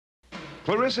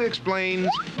Clarissa explains.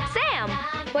 Sam!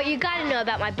 What you gotta know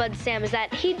about my bud Sam is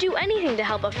that he'd do anything to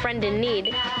help a friend in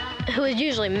need, who is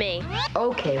usually me.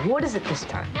 Okay, what is it this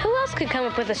time? Who else could come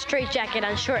up with a straitjacket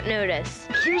on short notice?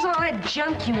 Here's all that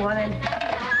junk you wanted.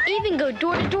 Even go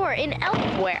door to door in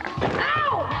elfwear.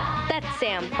 Ow! That's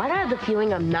Sam. Why do I have the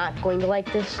feeling I'm not going to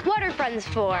like this? What are friends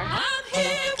for? I'm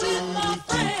here with my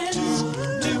friends.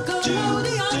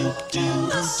 Nickelodeon,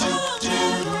 the song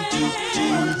never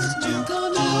ends.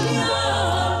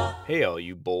 Nickelodeon. Hey, all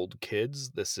you bold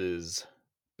kids. This is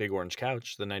Big Orange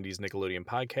Couch, the 90s Nickelodeon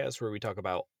podcast, where we talk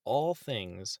about all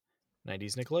things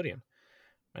 90s Nickelodeon.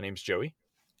 My name's Joey.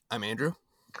 I'm Andrew.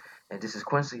 And this is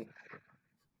Quincy.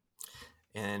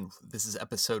 And this is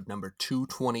episode number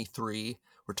 223.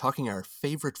 We're talking our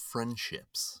favorite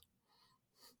friendships.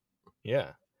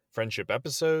 Yeah. Friendship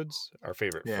episodes, our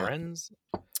favorite friends.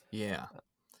 Yeah.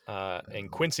 And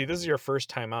Quincy, this is your first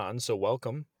time on, so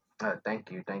welcome.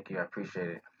 Thank you. I appreciate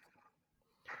it.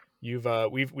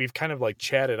 We've kind of like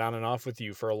chatted on and off with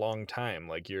you for a long time.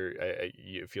 Like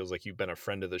it feels like you've been a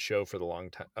friend of the show for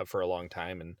a long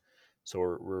time, and so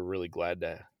we're really glad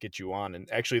to get you on. And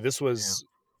actually, this was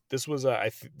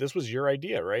your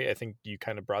idea, right? I think you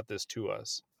kind of brought this to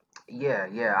us. Yeah.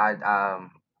 I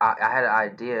had an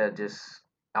idea. Just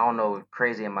I don't know,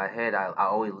 crazy in my head.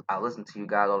 I listen to you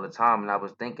guys all the time, and I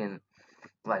was thinking,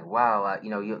 like, wow,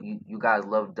 you guys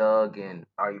love Doug and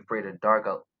Are You Afraid of Dark?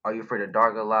 Are You Afraid of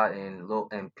Dark a lot, and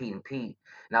Pete and Pete.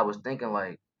 And I was thinking,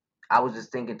 like, I was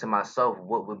just thinking to myself,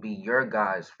 what would be your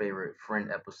guys' favorite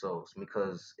friend episodes?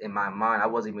 Because in my mind, I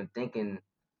wasn't even thinking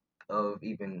of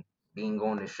even being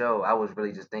on the show. I was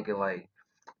really just thinking, like,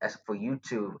 as for you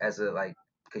two, as a like,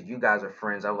 because you guys are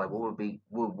friends. I was like, what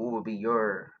would be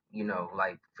your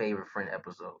like favorite friend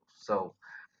episodes? So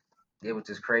it was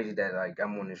just crazy that like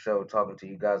I'm on the show talking to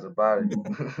you guys about it.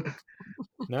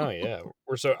 No, yeah.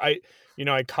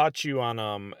 I caught you on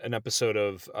an episode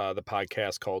of the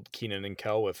podcast called Keenan and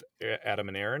Kel with Adam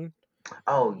and Aaron.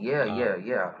 Oh yeah.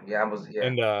 I was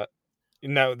And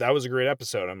now that was a great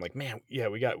episode. I'm like, man, yeah,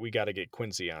 we got to get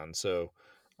Quincy on. So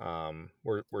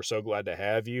we're so glad to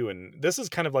have you. And this is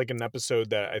kind of like an episode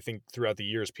that I think throughout the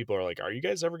years people are like, are you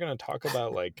guys ever going to talk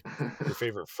about like your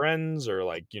favorite friends or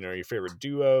like, your favorite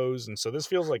duos? And so this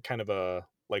feels like kind of a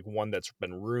like one that's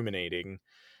been ruminating.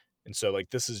 And so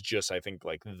like this is just I think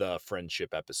like the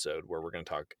friendship episode where we're going to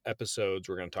talk episodes,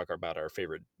 we're going to talk about our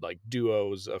favorite like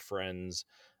duos of friends,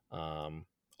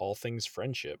 all things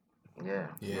friendship. Yeah.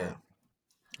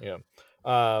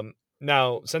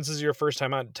 Now, since this is your first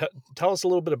time on, tell us a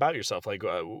little bit about yourself. Like,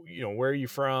 where are you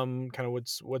from? Kind of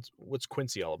what's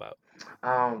Quincy all about?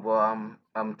 Well,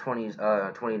 I'm 29.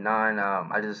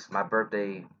 My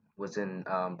birthday was in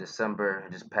December.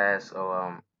 It just passed.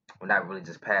 So well, not really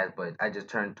just passed, but I just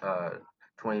turned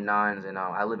 29, and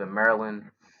I live in Maryland.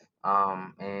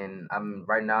 And I'm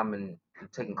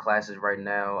taking classes right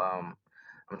now.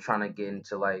 I'm trying to get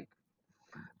into like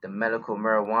the medical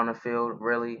marijuana field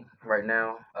really right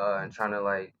now, and trying to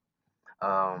like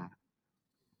um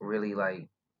really like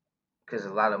because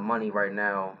a lot of money right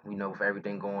now, for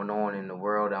everything going on in the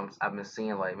world. I've been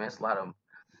seeing like, man, it's a lot of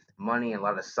money, and a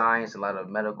lot of science, a lot of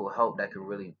medical help that could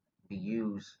really be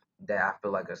used that I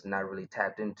feel like it's not really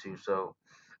tapped into. So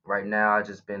right now I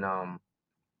just been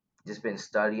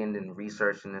studying and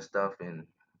researching and stuff, and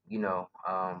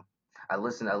I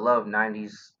love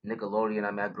 90s Nickelodeon.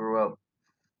 I mean, I grew up.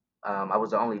 I was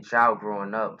the only child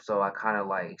growing up, so I kind of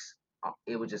like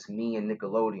it was just me and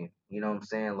Nickelodeon. You know what I'm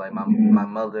saying? Like my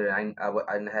mother, I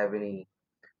didn't have any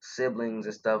siblings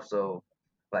and stuff, so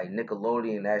like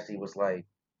Nickelodeon actually was like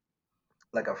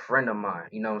a friend of mine.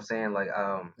 You know what I'm saying? Like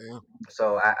Yeah.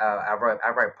 so I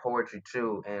write poetry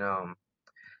too,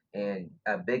 and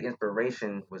a big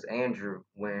inspiration was Andrew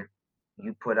when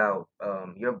you put out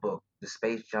your book, the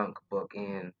Space Junk book,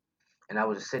 and I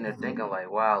was just sitting there thinking like,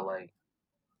 wow, like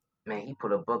man, he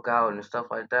put a book out and stuff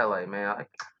like that. Like, man, I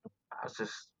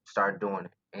just started doing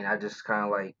it, and I just kind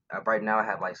of like right now I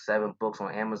have like 7 books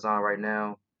on Amazon right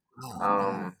now.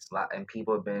 Oh, nice. And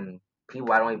people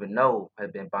I don't even know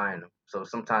have been buying them. So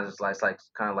sometimes it's like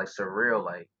kind of like surreal.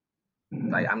 Like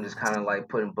I'm just kind of like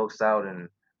putting books out, and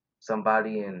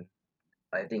somebody in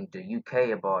I think the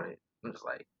UK bought it. I'm just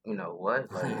like,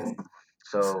 what? Like,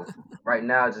 so right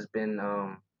now I just been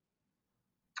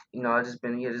I just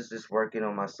been here just working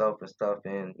on myself and stuff,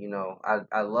 and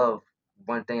I love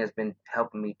one thing that's been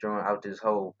helping me throughout this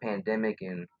whole pandemic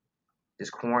and this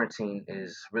quarantine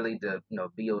is really the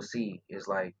BOC is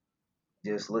like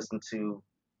just listen to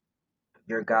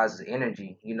your guys'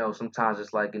 energy. Sometimes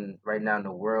it's like in right now in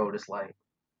the world, it's like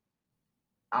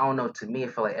I don't know. To me,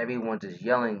 it felt like everyone just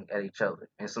yelling at each other,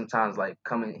 and sometimes like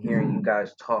coming hearing you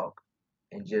guys talk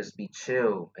and just be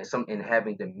chill, and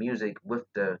having the music with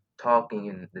the talking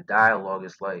and the dialogue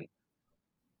is like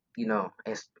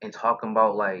and talking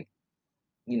about like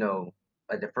you know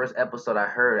like the first episode I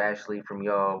heard actually from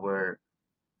y'all where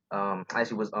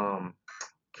actually was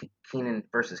Keenan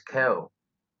versus Kel,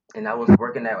 and I was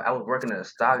working at a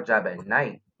stock job at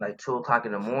night, like 2 o'clock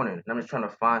in the morning, and I'm just trying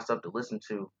to find stuff to listen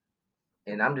to,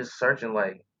 and I'm just searching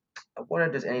like I wonder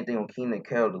if there's anything on Keenan and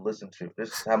Kel to listen to. This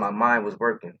is how my mind was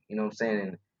working, you know what I'm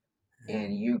saying?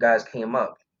 And you guys came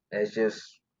up as just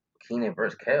Keenan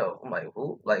versus Kel. I'm like,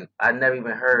 who? Like I never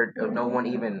even heard of no one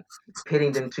even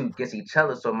pitting them two against each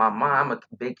other. So in my mind, I'm a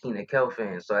big Keenan Kel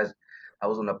fan. So as I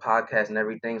was on the podcast and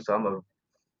everything,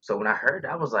 so when I heard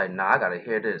that, I was like, nah, I gotta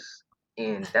hear this.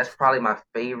 And that's probably my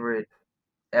favorite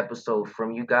episode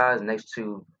from you guys next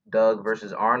to Doug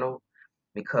versus Arnold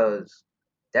because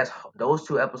those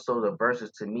 2 episodes of versus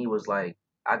to me was like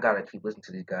I gotta keep listening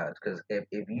to these guys because if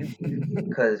you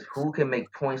because who can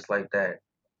make points like that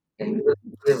and really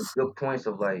give good points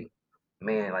of like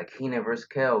man like Keenan versus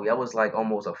Kel that was like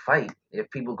almost a fight if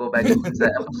people go back and listen to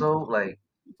that episode like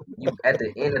you at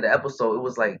the end of the episode it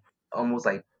was like almost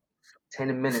like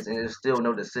 10 minutes and there's still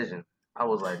no decision. I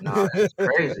was like nah that's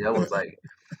crazy. I was like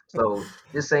so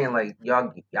just saying like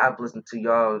y'all listened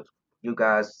to you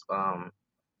guys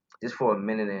just for a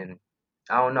minute and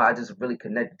I don't know, I just really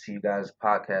connected to you guys'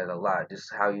 podcast a lot.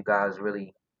 Just how you guys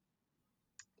really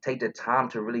take the time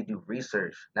to really do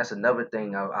research. That's another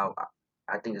thing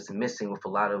I think is missing with a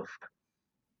lot of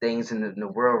things in the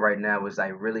world right now is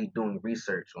like really doing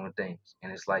research on things.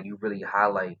 And it's like you really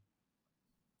highlight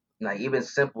like even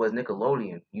simple as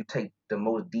Nickelodeon, you take the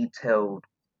most detailed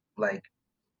like,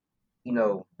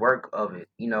 work of it,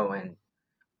 and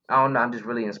I don't know, I'm just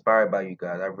really inspired by you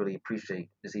guys. I really appreciate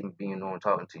just even being on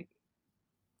talking to you.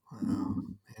 Wow,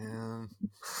 man.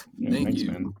 Yeah, Thank thanks,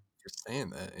 you man. for saying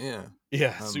that. Yeah.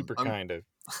 Yeah, super I'm kind of.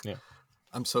 Yeah.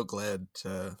 I'm so glad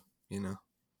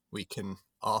we can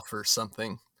offer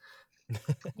something Yeah, I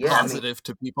mean, positive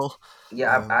to people.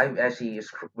 yeah, Um, I actually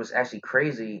was actually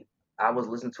crazy. I was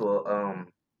listening to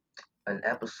an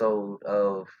episode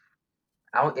of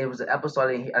it was an episode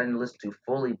I didn't listen to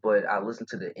fully, but I listened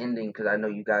to the ending because I know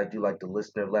you guys do like the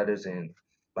listener letters and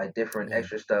like different yeah.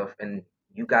 extra stuff, and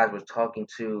you guys was talking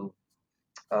to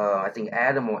I think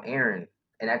Adam or Aaron,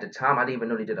 and at the time I didn't even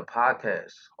know they did a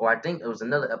podcast, or I think it was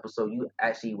another episode you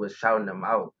actually was shouting them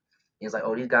out. And it's like,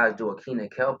 oh, these guys do a Keenan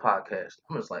Kel podcast.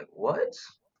 I'm just like, what?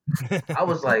 I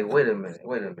was like, wait a minute.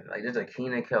 Like, there's a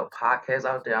Keenan Kel podcast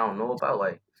out there I don't know about.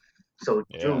 Like, so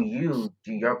Yeah. through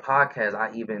your podcast,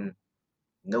 I even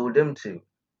know them too.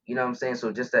 You know what I'm saying?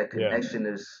 So just that Yeah. connection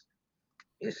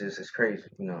it's crazy.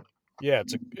 Yeah,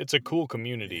 it's a cool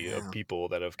community of Yeah. people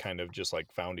that have kind of just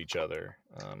like found each other.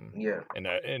 Yeah,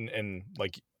 And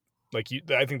like you,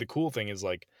 I think the cool thing is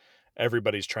like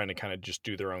everybody's trying to kind of just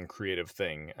do their own creative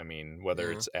thing. I mean, whether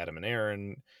Yeah. it's Adam and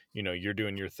Aaron, you're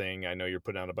doing your thing. I know you're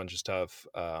putting out a bunch of stuff.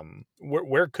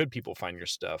 Where could people find your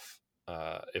stuff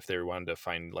if they wanted to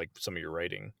find like some of your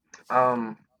writing?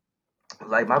 um,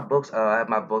 like my books. I have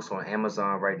my books on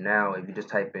Amazon right now. If you just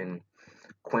type in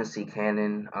Quincy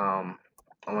Cannon,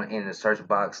 in the search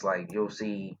box, like you'll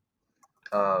see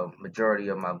majority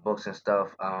of my books and stuff.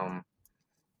 I'm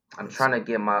trying to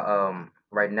get my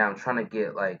right now I'm trying to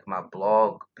get like my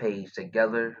blog page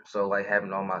together. So like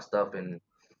having all my stuff and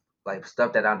like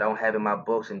stuff that I don't have in my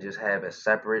books and just have it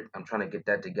separate. I'm trying to get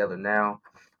that together now.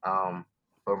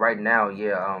 But right now,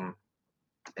 yeah,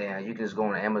 and you can just go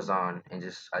on Amazon and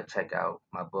just check out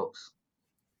my books.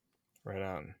 Right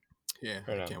on. Yeah.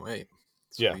 Right I on. can't wait.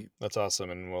 Yeah, Sweet. that's awesome,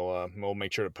 and we'll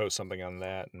make sure to post something on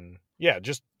that. And yeah,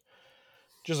 just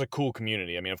a cool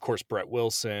community. I mean, of course, Brett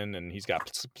Wilson, and he's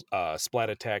got Splat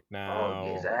Attack Oh,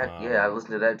 now. exactly. Yeah, I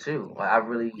listen to that too. Like I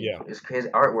really, Yeah, it's crazy.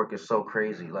 Artwork is so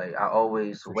crazy. Like I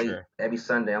always for wait sure. every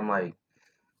Sunday. I'm like,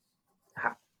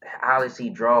 how, how does he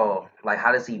draw? Like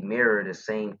how does he mirror the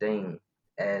same thing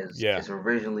as Yeah, it's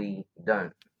originally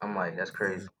done? I'm like, that's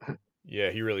crazy. yeah,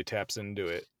 he really taps into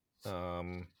it.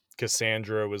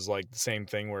 Cassandra was like the same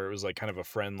thing where it was like kind of a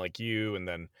friend like you, and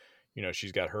then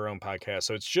she's got her own podcast,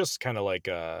 so it's just kind of like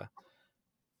a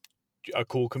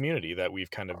cool community that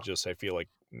we've kind of just, I feel like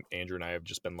Andrew and I have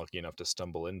just been lucky enough to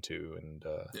stumble into, and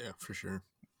Yeah, for sure.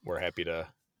 we're happy to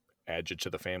add you to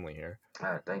the family here.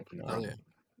 Thank you. Oh Thank yeah.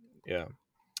 you.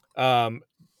 Yeah.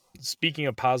 Speaking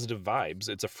of positive vibes,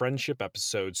 it's a friendship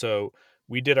episode. So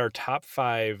we did our top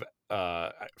 5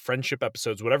 friendship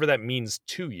episodes, whatever that means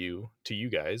to you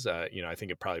guys. I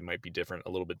think it probably might be different, a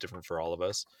little bit different for all of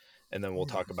us. and then we'll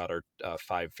talk about our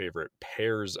 5 favorite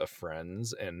pairs of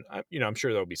friends. And I'm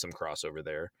sure there'll be some crossover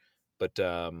there. But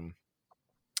do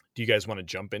you guys want to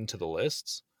jump into the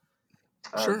lists?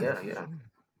 Sure. Yeah.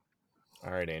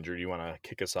 All right, Andrew, do you want to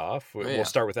kick us off? yeah. We'll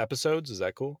start with episodes. Is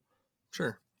that cool?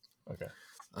 Sure. Okay.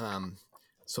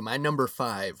 So my number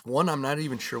 5, one I'm not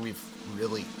even sure we've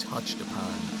really touched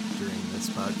upon during this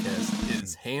podcast,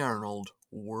 is Hey Arnold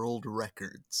World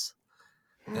Records.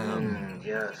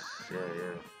 Yes.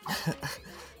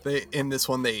 They in this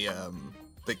one they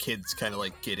the kids kind of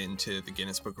like get into the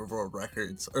Guinness Book of World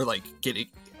Records, or like get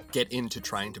into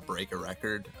trying to break a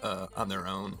record on their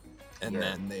own, and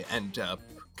then they end up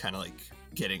kind of like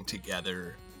getting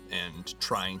together and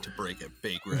trying to break a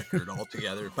big record all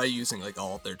together by using like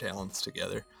all of their talents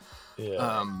together.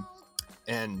 Yeah.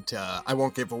 I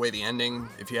won't give away the ending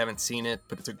if you haven't seen it,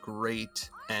 but it's a great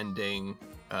ending.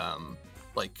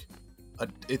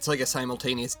 It's like a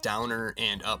simultaneous downer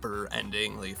and upper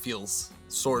ending. Like, it feels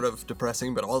sort of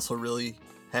depressing, but also really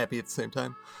happy at the same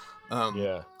time.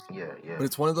 Yeah. But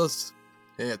it's one of those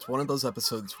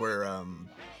episodes where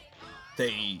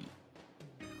they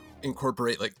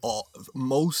incorporate like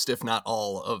most, if not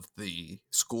all, of the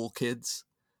school kids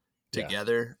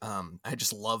together. I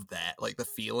just love that, like the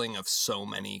feeling of so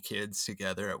many kids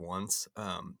together at once.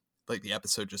 Like the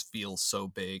episode just feels so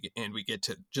big, and we get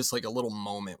to just like a little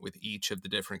moment with each of the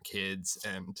different kids,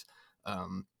 and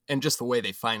just the way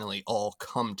they finally all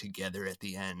come together at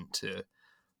the end to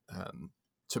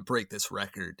break this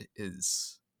record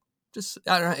is just,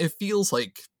 I don't know, it feels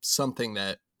like something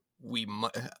that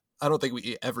I don't think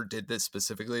we ever did this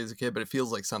specifically as a kid, but it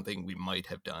feels like something we might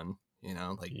have done,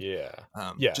 like,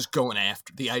 just going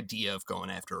after the idea of going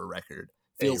after a record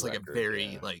feels like a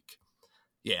very like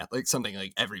something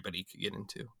like everybody could get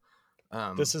into.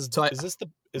 Is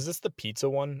this the pizza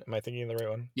one? Am I thinking of the right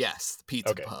one? Yes, the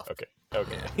Pizza Puff. Okay. Well,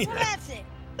 that's it.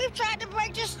 We've tried to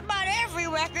break just about every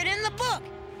record in the book,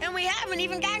 and we haven't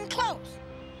even gotten close.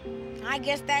 I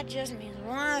guess that just means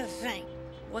one thing.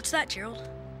 What's that, Gerald?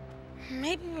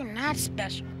 Maybe we're not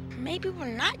special. Maybe we're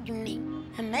not unique.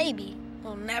 And maybe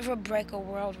we'll never break a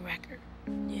world record.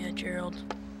 Yeah, Gerald.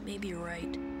 Maybe you're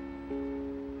right.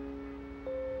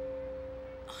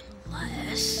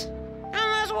 Unless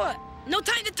what? No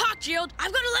time to talk, Gerald.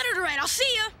 I've got a letter to write. I'll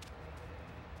see ya.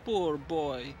 Poor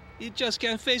boy. He just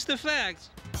can't face the facts.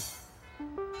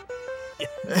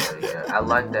 Yeah, I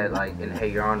like that. Like in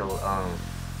Hey Arnold,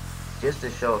 just to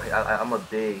show, I'm a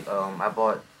big. I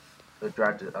bought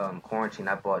throughout the quarantine.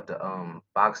 I bought the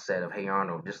box set of Hey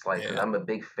Arnold. Just like 'cause I'm a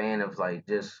big fan of like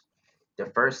just the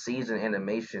first season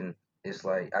animation. Is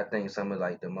like I think some of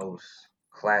like the most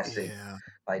classic,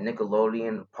 like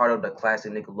Nickelodeon, part of the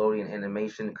classic Nickelodeon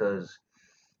animation, because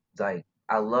like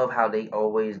I love how they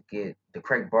always get the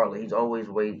Craig Bartlett. He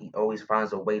always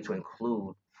finds a way to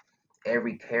include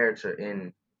every character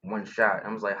in one shot.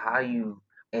 I was like, how you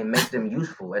and make them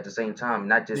useful at the same time,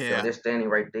 not just they're standing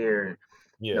right there.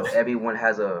 And, everyone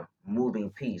has a moving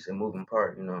piece, a moving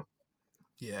part.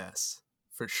 Yes,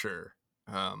 for sure.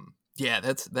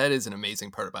 That is an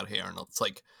amazing part about Hey Arnold. It's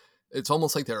like, it's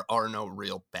almost like there are no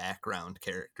real background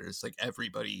characters. Like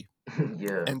everybody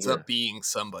ends up being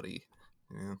somebody.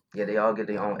 Yeah, they all get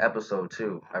their own episode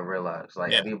too. I realized,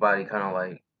 like everybody kind of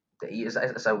like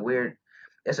it's a weird,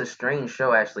 it's a strange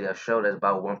show actually. A show that's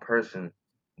about one person,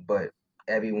 but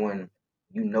everyone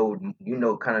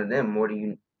kind of them more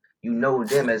than you know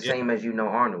them as same as you know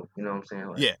Arnold. You know what I'm saying?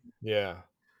 Like, Yeah,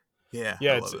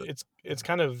 it's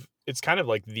kind of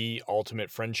like the ultimate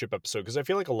friendship episode, because I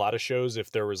feel like a lot of shows,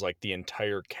 if there was like the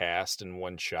entire cast in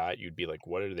one shot, you'd be like,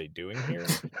 what are they doing here?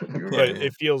 But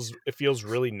it feels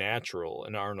really natural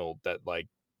in Arnold that like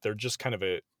they're just kind of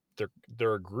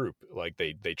they're a group. Like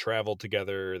they travel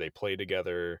together, they play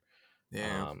together.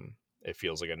 It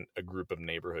feels like a group of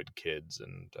neighborhood kids,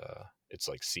 and it's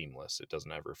like seamless. It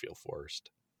doesn't ever feel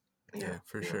forced.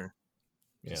 For sure.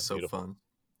 It's so beautiful.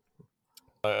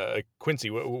 fun. Quincy,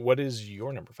 what is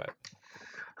your number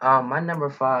 5? My number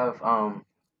 5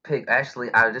 pick, actually,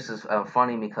 this is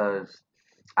funny because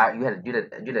you had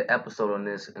to do the episode on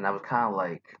this, and I was kind of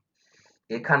like,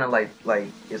 it kind of like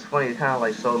it's funny. It kind of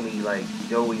like showed me like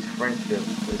Joey's friendship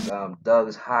with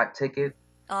Doug's Hot Ticket.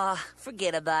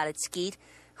 Forget about it, Skeet.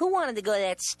 Who wanted to go to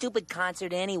that stupid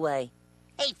concert anyway?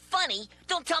 Hey, funny,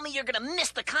 don't tell me you're gonna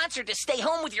miss the concert to stay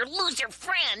home with your loser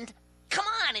friend. Come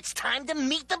on, it's time to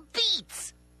meet the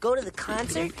Beats. Go to the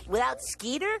concert without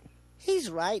Skeeter?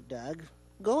 He's right, Doug.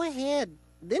 Go ahead.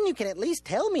 Then you can at least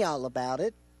tell me all about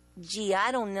it. Gee,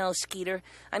 I don't know, Skeeter.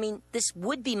 I mean, this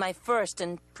would be my first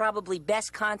and probably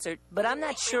best concert, but I'm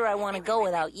not sure I want to go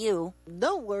without you.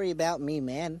 Don't worry about me,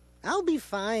 man. I'll be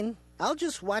fine. I'll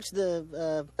just watch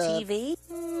the TV?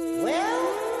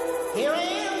 Well, here I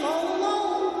am all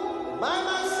alone by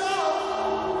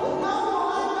myself with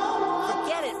no one.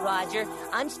 Forget it, Roger.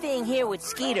 I'm staying here with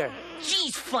Skeeter.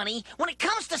 Geez, Funny, when it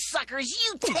comes to suckers,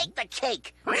 you take the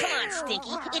cake. Come on,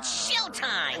 Stinky, it's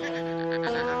showtime.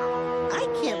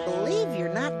 I can't believe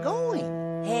you're not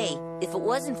going. Hey, if it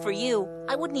wasn't for you,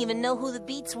 I wouldn't even know who the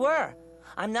Beats were.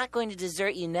 I'm not going to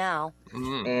desert you now.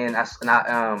 And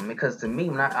because to me,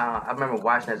 when I remember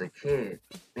watching as a kid,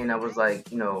 and I was like,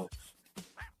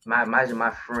 imagine my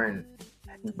friend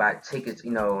buy tickets,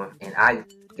 and I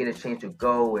get a chance to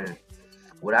go, and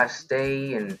would I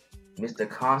stay and miss the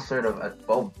concert of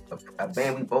a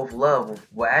band we both love?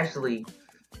 Well, actually,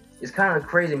 it's kind of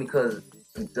crazy because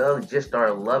Doug just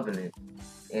started loving it,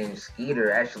 and Skeeter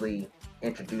actually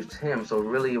introduced him. So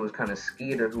really, it was kind of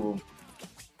Skeeter who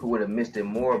would have missed it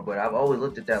more. But I've always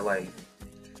looked at that like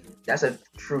that's a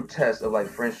true test of like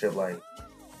friendship. Like,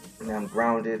 man, I'm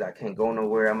grounded. I can't go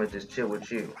nowhere. I'm gonna just chill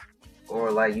with you. Or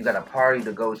like you got a party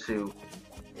to go to,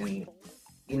 and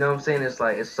you know what I'm saying? It's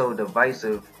like it's so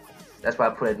divisive. That's why I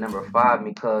put it at number 5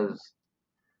 because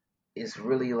it's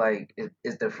really like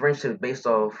it's the friendship based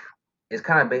off. It's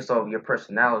kind of based off your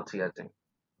personality, I think.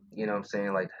 You know what I'm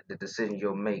saying? Like the decisions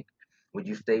you'll make. Would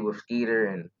you stay with Skeeter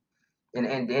and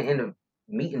end up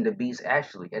meeting the Beats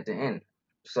actually at the end?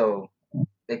 So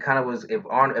it kind of was if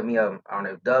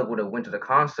Doug would have went to the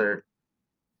concert,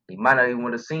 he might not even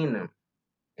would have seen them,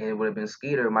 and it would have been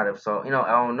Skeeter might have saw. I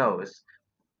don't know.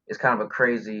 It's kind of a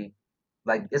crazy.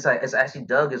 Like it's actually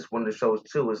Doug is one of the shows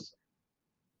too. Is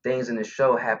things in the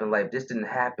show happen like if this didn't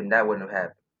happen, that wouldn't have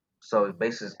happened. So it's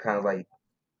basically kind of like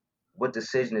what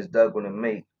decision is Doug going to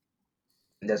make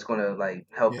that's going to like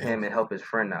help him and help his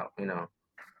friend out,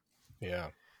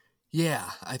 Yeah,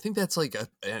 I think that's like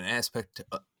an aspect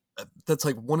that's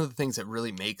like one of the things that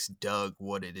really makes Doug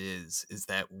what it is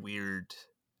that weird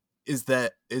is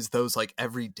those like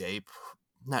everyday,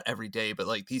 not every day, but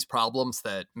like these problems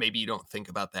that maybe you don't think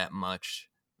about that much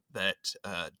that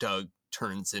Doug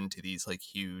turns into these like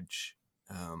huge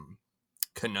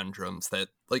conundrums that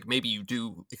like maybe you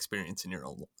do experience in your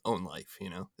own life,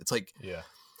 It's like,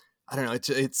 I don't know,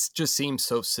 it's just seems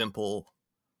so simple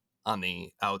on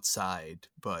the outside,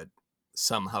 but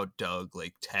somehow Doug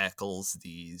like tackles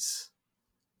these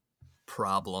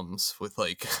problems with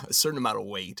like a certain amount of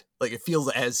weight. Like it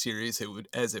feels as serious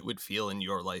as it would feel in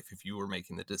your life if you were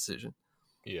making the decision.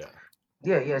 Yeah,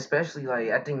 especially like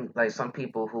I think like some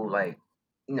people who like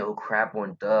crap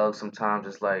on Doug sometimes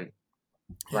it's like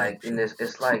in this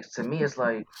it's like to me it's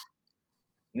like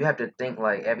you have to think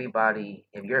like everybody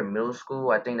if you're in middle school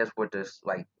I think that's what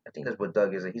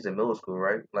Doug is. He's in middle school,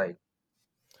 right? Like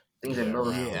things in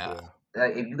middle school.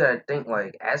 Like if you gotta think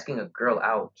like asking a girl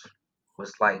out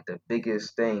was like the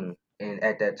biggest thing, and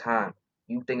at that time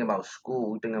you think about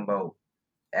school, you think about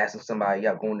asking somebody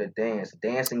out, going to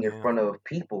dancing in front of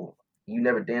people you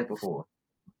never danced before.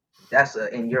 That's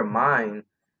in your mind.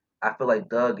 I feel like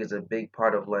Doug is a big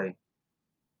part of like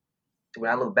when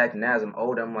I look back now as I'm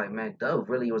older, I'm like, man, Doug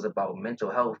really was about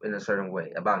mental health in a certain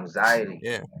way, about anxiety.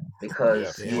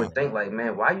 Because you would think like,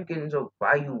 man, why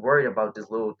are you worried about this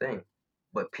little thing?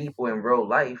 But people in real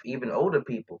life, even older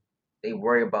people, they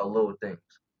worry about little things.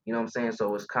 You know what I'm saying?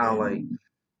 So it's kind of like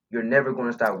you're never going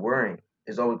to stop worrying.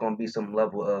 There's always going to be some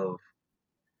level of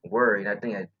worry. And I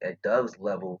think at Doug's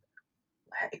level,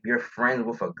 if you're friends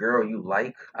with a girl you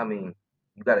like, I mean,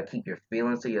 you got to keep your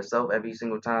feelings to yourself every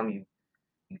single time you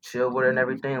chill with her and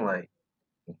everything. Like,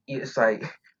 it's like,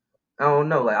 I don't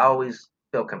know. Like, I always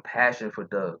felt compassion for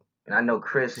Doug. And I know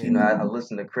Chris, I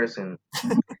listened to Chris and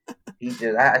he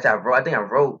just, I think I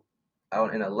wrote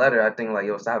out in a letter, I think like,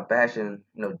 yo, stop bashing,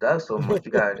 Doug so much.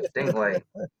 You gotta think like,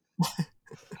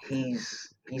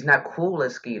 he's not cool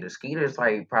as Skeeter. Skeeter's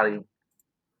like probably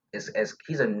he's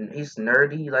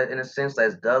nerdy like in a sense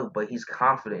as Doug, but he's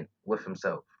confident with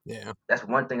himself. Yeah, that's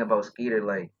one thing about Skeeter.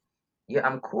 Like, yeah,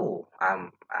 I'm cool. I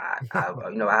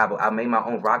made my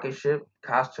own rocket ship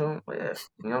costume. Yeah,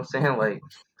 you know what I'm saying? Like,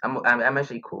 I'm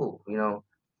actually cool.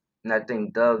 And I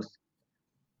think Doug's.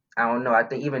 I don't know. I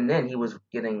think even then he was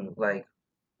getting like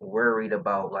worried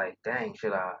about like, dang,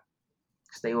 should I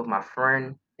stay with my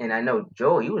friend? And I know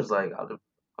Joe, he was like, I would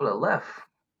have left.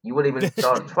 You wouldn't even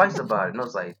thought twice about it. And I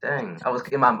was like, dang. I was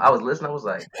listening. I was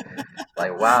like,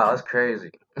 wow, that's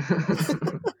crazy.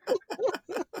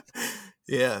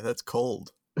 Yeah, that's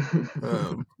cold.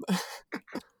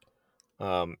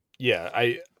 Yeah,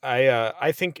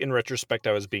 I think in retrospect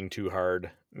I was being too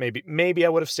hard. Maybe I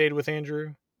would have stayed with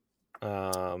Andrew.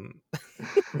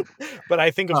 But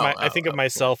I think of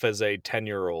myself as a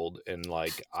 10-year-old, and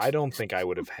like I don't think I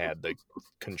would have had the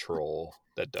control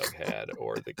that Doug had,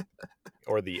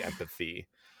 or the empathy.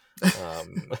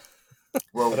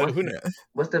 Well, But who knows?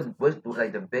 what's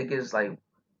like the biggest like?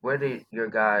 Where did your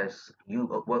guys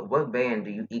what band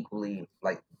do you equally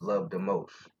like love the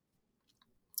most?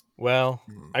 Well,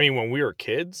 I mean, when we were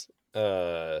kids,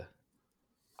 I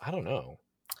don't know.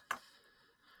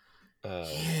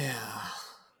 Yeah.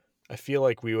 I feel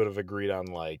like we would have agreed on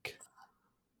like,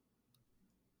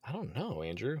 I don't know,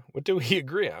 Andrew. What do we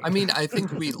agree on? I mean, I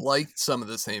think we liked some of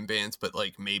the same bands, but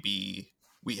like maybe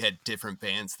we had different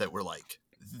bands that were like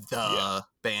the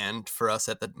band for us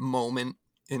at the moment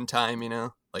in time, you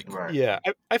know? Like, yeah,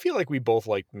 I feel like we both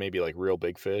like maybe like Real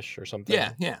Big Fish or something.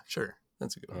 Yeah, sure.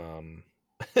 That's a good one.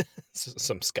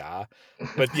 Some ska.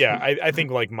 But yeah, I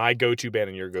think like my go-to band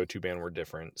and your go-to band were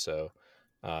different, so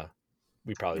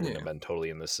we probably wouldn't have been totally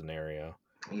in this scenario.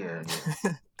 Yeah.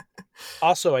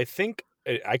 Also, I think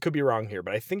I could be wrong here,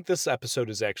 but I think this episode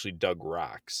is actually Doug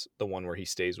Rocks, the one where he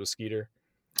stays with Skeeter.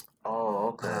 Oh,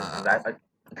 okay.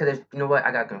 Because you know what,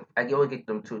 I always get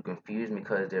them two confused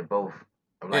because they're both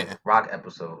like rock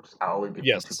episodes. I always get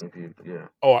them two confused. Yeah.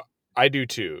 Oh, I do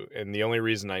too, and the only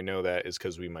reason I know that is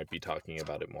because we might be talking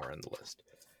about it more on the list.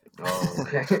 Oh,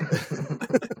 okay.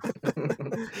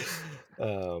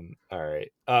 All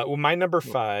right. Well, my number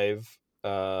 5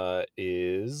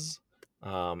 is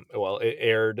well, it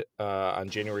aired on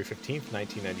January 15th,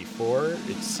 1994.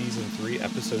 It's season 3,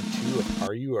 episode 2 of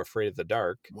Are You Afraid of the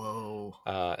Dark? Whoa.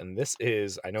 And this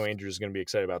is, I know Andrew's going to be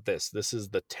excited about this. This is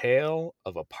The Tale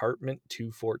of Apartment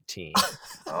 214.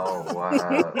 Oh,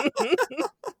 wow.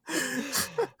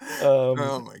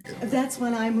 Oh my goodness. That's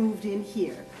when I moved in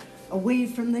here, away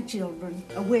from the children,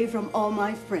 away from all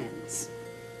my friends.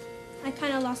 I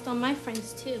kind of lost all my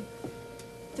friends, too.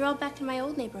 They're all back in my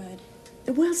old neighborhood.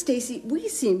 Well, Stacy, we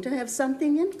seem to have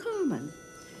something in common.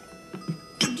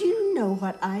 Do you know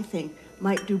what I think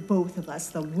might do both of us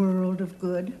the world of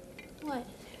good? What?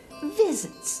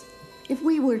 Visits. If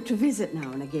we were to visit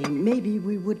now and again, maybe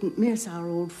we wouldn't miss our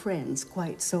old friends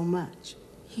quite so much.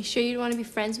 You sure you'd want to be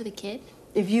friends with a kid?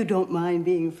 If you don't mind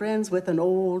being friends with an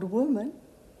old woman.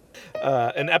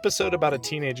 An episode about a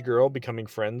teenage girl becoming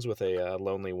friends with a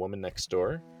lonely woman next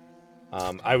door.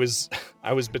 I was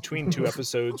between two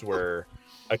episodes where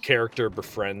a character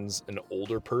befriends an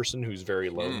older person who's very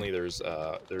lonely. There's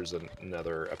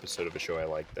another episode of a show I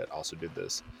like that also did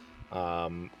this.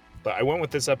 But I went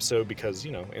with this episode because,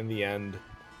 you know, in the end,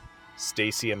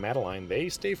 Stacy and Madeline, they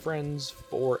stay friends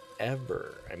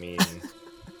forever. I mean,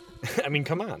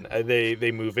 come on.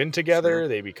 They move in together. Sure.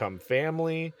 They become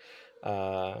family.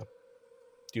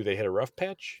 Do they hit a rough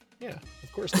patch? Yeah,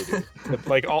 of course they do. But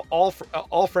like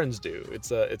all friends do.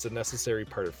 It's a necessary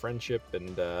part of friendship,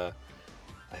 and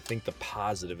I think the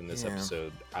positive in this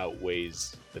episode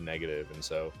outweighs the negative, and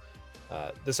so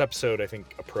this episode I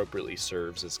think appropriately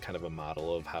serves as kind of a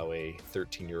model of how a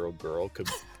 13-year-old girl could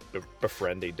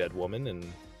befriend a dead woman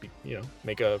and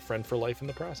make a friend for life in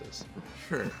the process.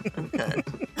 Sure. Okay.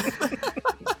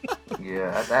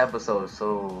 Yeah, that episode is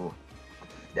so.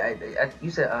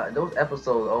 You said those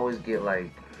episodes always get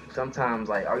like sometimes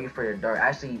like Are You Afraid of the Dark?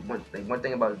 Actually, one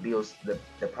thing about the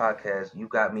podcast, you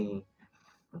got me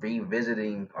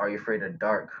revisiting Are You Afraid of the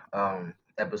Dark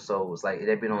episodes. Like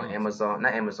they've been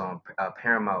on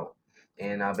Paramount,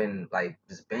 and I've been like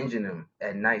just binging them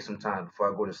at night sometimes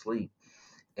before I go to sleep.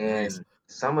 And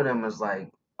some of them is like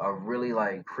are really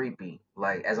like creepy.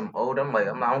 Like as I'm old, I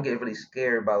don't get really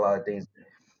scared by a lot of things,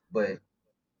 but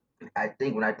I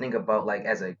think when I think about like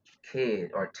as a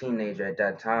kid or teenager at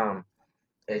that time,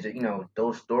 as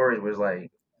those stories was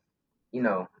like,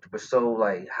 were so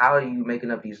like, how are you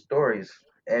making up these stories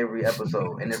every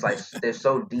episode? And it's like they're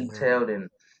so detailed,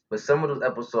 but some of those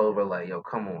episodes were like, yo,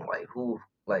 come on, like who,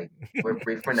 like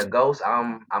we're friend a ghost?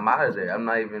 I'm out of there. I'm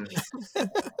not even.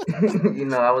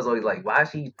 I was always like, why is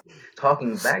she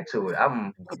talking back to it?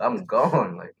 I'm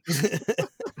gone. Like,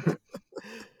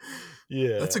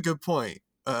 yeah, that's a good point.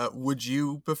 Would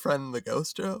you befriend the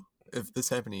ghost, Joe, if this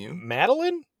happened to you?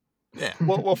 Madeline? Yeah.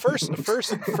 Well, first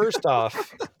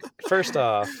off,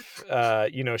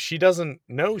 she doesn't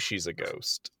know she's a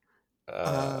ghost.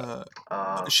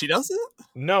 She doesn't?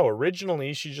 No,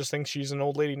 originally she just thinks she's an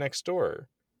old lady next door.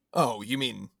 Oh, you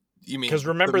mean because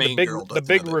remember the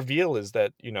big reveal is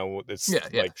that it's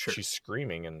sure. She's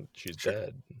screaming and she's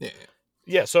dead.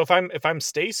 Yeah. So if I'm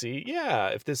Stacy,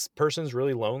 if this person's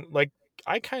really lonely, like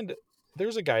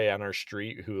there's a guy on our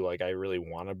street who like I really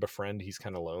want to befriend. He's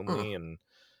kind of lonely and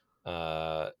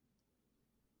I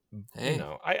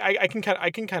can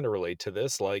kind of relate to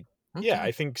this. Like, okay.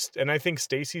 I think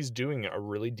Stacy's doing a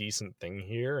really decent thing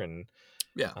here, and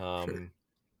sure.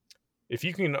 if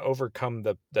you can overcome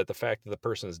the fact that the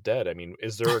person is dead, I mean,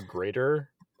 is there a greater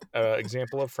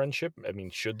example of friendship? I mean,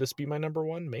 should this be my number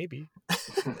one? Maybe.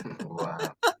 Wow.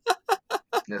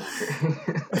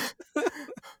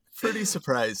 Pretty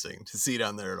surprising to see it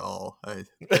on there at all, I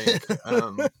think.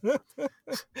 To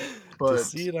But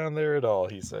see it on there at all,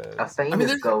 he says. A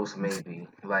famous ghost, maybe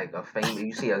like a famous.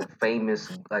 You see a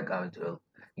famous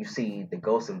you see the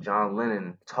ghost of John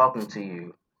Lennon talking to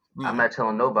you. I'm not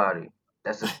telling nobody.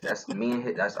 That's me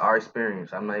and that's our experience.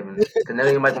 I'm not even because none of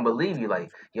anybody gonna believe you.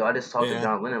 Like, yo, I just talked to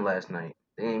John Lennon last night.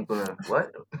 They ain't gonna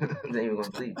what? They ain't gonna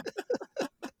believe.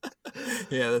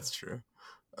 Yeah, that's true.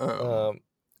 I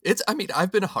mean,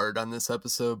 I've been hard on this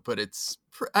episode, but it's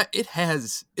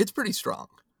pretty strong.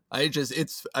 I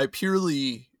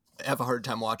purely have a hard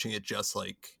time watching it just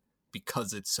like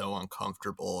because it's so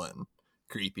uncomfortable and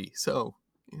creepy. So,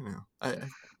 you know, I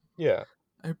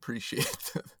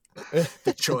appreciate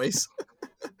the choice.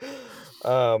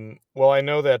 Well, I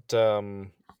know that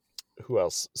who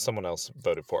else? Someone else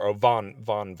voted for. Oh, Vaughn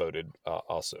voted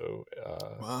also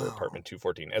for Apartment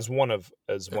 214 as one of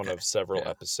several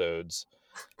episodes.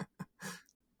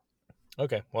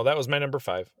 Okay, well, that was my number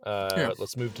 5.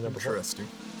 Let's move to number 4. Interesting.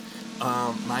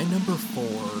 My number 4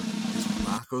 is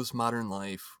Rocko's Modern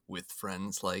Life with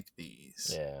Friends Like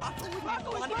These. Yeah.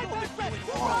 Rocco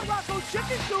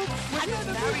Chicken Soup was in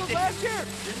the movie last year.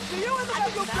 See you in the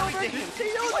Rocco Filbert.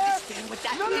 See you there.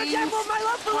 Another example of my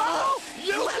love for Rocco.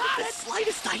 You got it.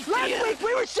 Slightest idea. Last week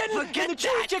we were sitting in the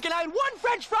chewy chicken. I had one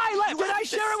French fry left. Did I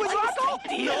share it with Rocco?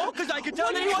 No, because I could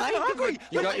tell that he wasn't hungry.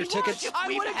 You got your tickets? I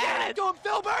would have given it to him,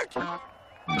 Filbert.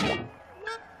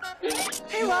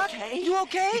 Hey, Rock. You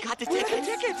okay? You got the Where are tickets?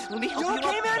 the tickets? Let me help You you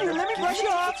okay, up. man? Here, let me brush you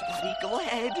off. Buddy, go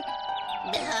ahead.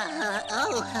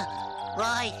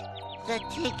 Right. The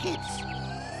tickets.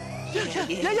 Yeah.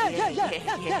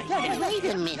 Wait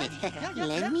a minute.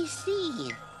 Let me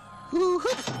see.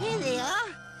 Here they are.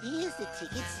 Here's the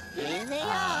tickets. Here they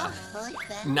are.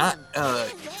 Not a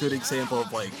good example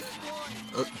of like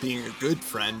being a good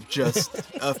friend, just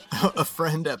a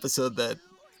friend episode that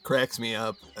cracks me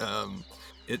up.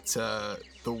 It's the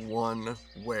one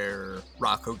where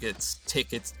Rocco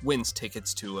wins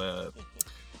tickets to a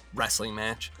wrestling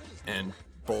match, and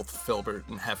both Filbert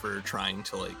and Heifer are trying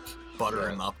to like butter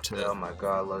him up to. Oh my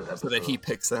god, I love that. So that he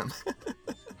picks them.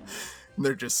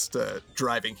 They're just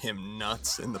driving him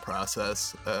nuts in the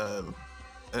process,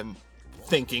 and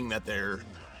thinking that they're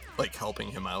like helping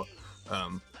him out.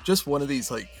 Just one of these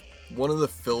one of the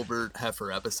Filbert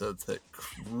Heifer episodes that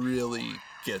really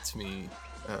gets me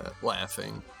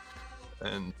laughing,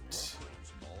 and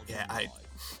yeah,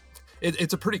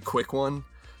 it's a pretty quick one,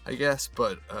 I guess,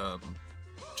 but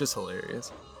just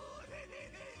hilarious.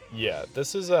 Yeah,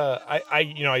 this is I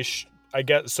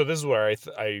guess so. This is where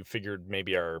I figured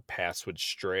maybe our paths would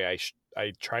stray.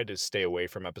 I tried to stay away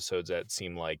from episodes that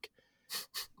seemed like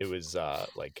it was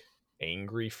like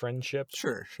angry friendships.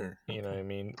 Sure. You know what I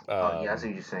mean? Yeah, I see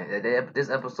what you're saying. This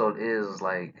episode is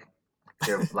like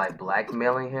they're like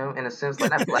blackmailing him in a sense, like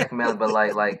not blackmailing, but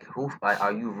like who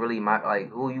are you really who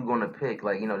are you gonna pick?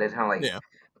 Like, you know, they're kind of like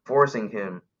forcing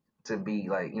him to be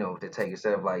like, you know, to take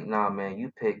instead of like, nah, man,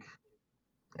 you pick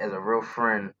as a real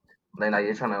friend. Like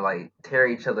you're trying to like tear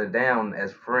each other down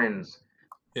as friends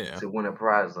to win a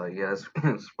prize. Like, yeah,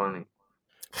 it's funny.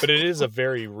 But it is a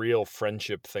very real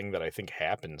friendship thing that I think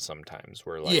happens sometimes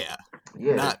where like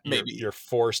you're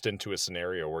forced into a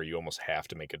scenario where you almost have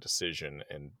to make a decision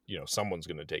and, you know, someone's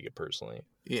going to take it personally.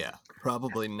 Yeah,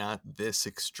 probably not this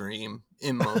extreme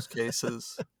in most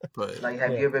cases, but like,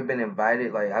 have you ever been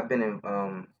invited? Like, I've been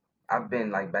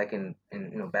like back in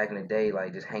the day,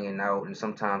 like just hanging out, and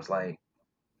sometimes like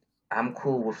I'm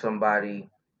cool with somebody,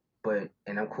 and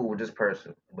I'm cool with this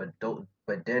person, but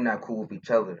they're not cool with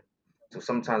each other. So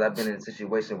sometimes I've been in a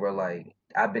situation where like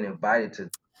I've been invited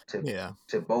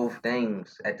to both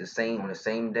things on the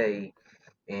same day,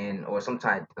 or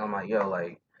sometimes I'm like, yo,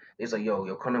 like it's like,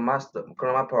 yo, come to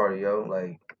my party, yo,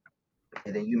 like,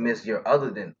 and then you miss your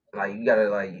other than like you gotta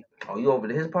like, oh, you over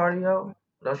to his party, yo?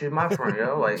 No, she's my friend,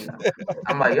 yo. Like,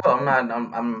 I'm like, yo,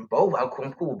 I'm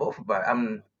cool with both of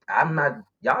them. I'm not,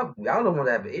 y'all don't want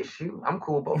to have an issue. I'm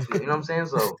cool with both of you. You know what I'm saying?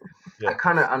 So I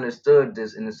kind of understood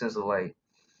this in the sense of like,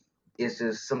 it's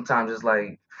just sometimes it's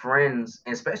like friends,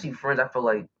 and especially friends. I feel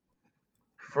like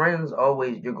friends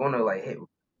always, you're gonna like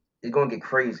it's gonna get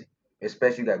crazy.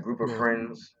 Especially you got a group of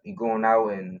friends, you going out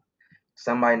and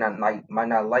somebody might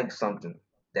not like something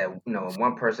that, you know,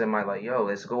 one person might like, yo,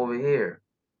 let's go over here.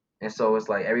 And so it's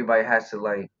like everybody has to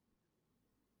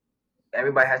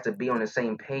be on the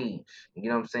same page, you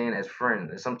know what I'm saying, as friends.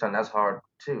 And sometimes that's hard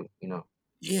too, you know.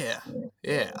 Yeah.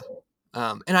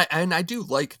 And I do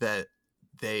like that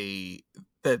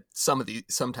that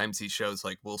sometimes these shows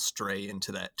like will stray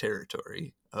into that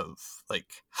territory of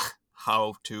like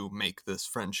how to make this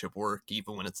friendship work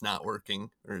even when it's not working,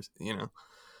 or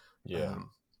Yeah.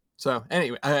 So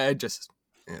anyway, I just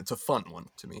it's a fun one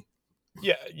to me.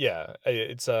 Yeah.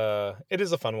 It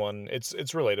is a fun one. It's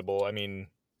relatable. I mean,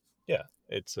 yeah,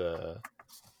 it's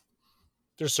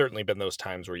there's certainly been those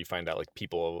times where you find out like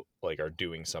people like are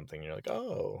doing something and you're like,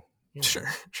 oh, Sure.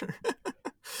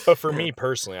 But for me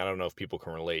personally, I don't know if people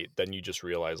can relate. Then you just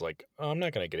realize like, oh, I'm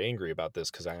not going to get angry about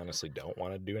this because I honestly don't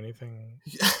want to do anything.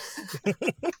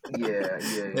 Yeah.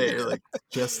 Hey, you're like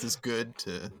just as good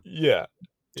to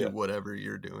do whatever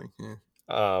you're doing.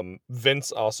 Yeah.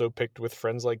 Vince also picked with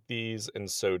Friends Like These,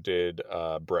 and so did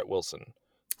Brett Wilson.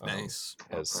 Nice.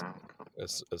 As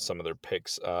some of their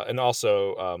picks. And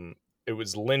also it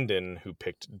was Lyndon who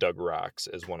picked Doug Rocks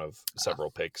as one of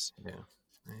several picks. Yeah.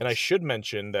 Nice. And I should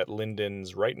mention that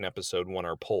Lyndon's Writing episode won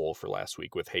our poll for last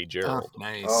week with Hey Gerald. Oh,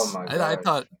 nice. Oh my god! I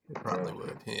thought it probably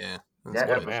would. Yeah.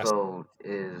 That episode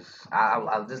is.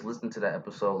 I just listened to that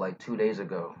episode like 2 days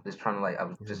ago. I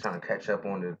was just trying to catch up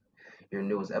on your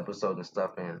newest episode and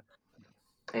stuff,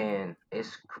 and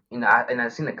it's I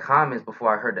seen the comments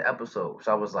before I heard the episode,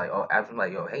 so I was like, oh, I'm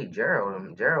like, yo, hey Gerald,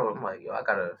 I'm like, yo, I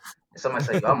gotta. And somebody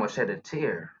said, yo, I'm gonna shed a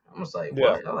tear. I was like,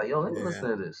 what? I'm like, yo, let me listen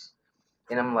to this.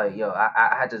 And I'm like, yo, I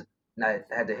had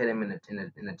to hit him in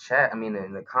the chat. I mean,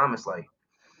 in the comments, like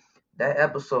that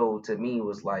episode to me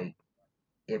was like,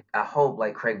 if I hope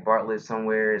like Craig Bartlett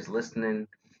somewhere is listening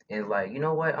and like, you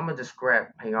know what, I'm gonna just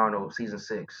scrap Hey Arnold season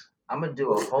 6. I'm gonna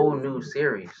do a whole new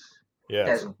series.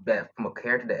 Yeah. That from a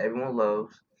character that everyone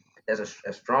loves. That's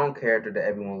a strong character that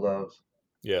everyone loves.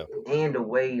 Yeah. And the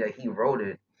way that he wrote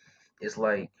it is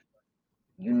like,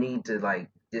 you need to like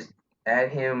just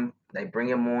add him. Like bring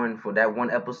him on for that one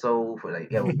episode for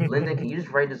like, yo, Lyndon, can you just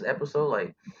write this episode?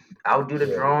 Like, I'll do the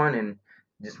drawing and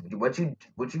just what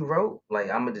you wrote.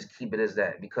 Like, I'm gonna just keep it as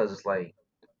that because it's like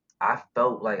I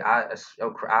felt like I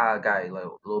got like a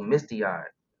little misty eyed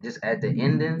just at the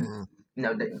ending.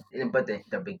 But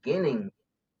the beginning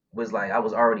was like I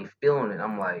was already feeling it.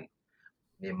 I'm like,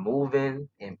 they're moving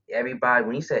and everybody.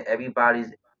 When he said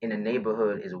everybody's in the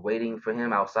neighborhood is waiting for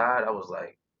him outside, I was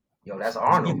like, yo, that's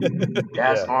Arnold.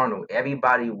 That's Arnold.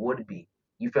 Everybody would be.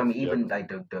 You feel me? Even like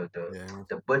the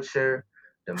butcher,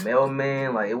 the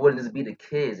mailman, like it wouldn't just be the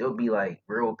kids. It would be like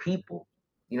real people.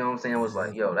 You know what I'm saying? It was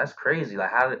like, yo, that's crazy. Like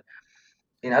how did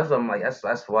that's what I'm like,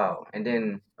 that's wild. And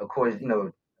then of course,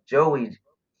 Joey,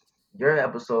 your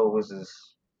episode was just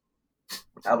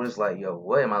I was just like, yo,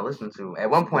 what am I listening to? At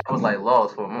one point I was like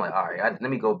lost for I'm like, all right, let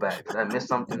me go back. Did I miss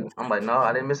something? I'm like, no,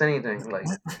 I didn't miss anything. Like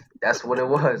that's what it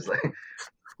was. Like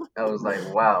I was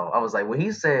like, wow. I was like, when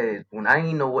I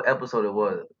didn't know what episode it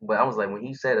was, but I was like, when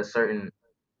he said a certain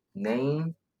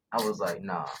name, I was like,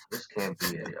 nah, this can't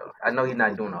be it, yo. I know he's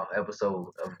not doing an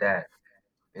episode of that.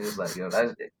 And it's like, yo,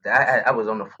 I was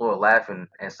on the floor laughing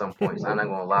at some points. I'm not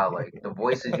gonna lie, like the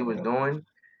voices you was doing,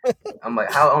 I'm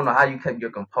like, I don't know how you kept your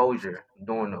composure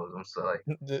doing those. I'm so like,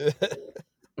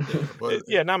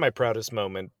 yeah, not my proudest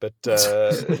moment, but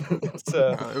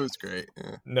it was great.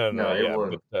 Yeah.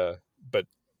 No, but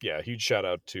yeah, huge shout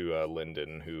out to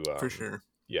Lyndon, who for sure.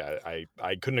 Yeah,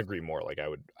 I couldn't agree more. Like I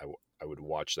would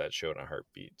watch that show in a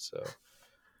heartbeat. So,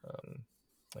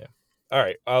 yeah. All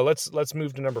right, let's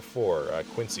move to number 4.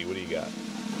 Quincy, what do you got?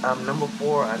 Number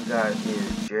 4 I got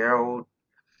is Gerald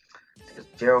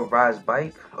Rides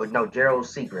Bike. Oh no, Gerald's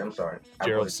Secret. I'm sorry.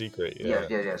 Gerald's Secret. Yeah.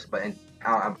 Yes. But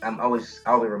I'll always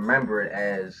remember it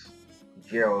as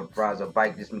Gerald Rides a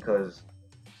Bike just because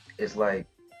it's like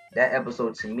that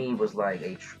episode to me was like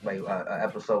a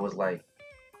episode was like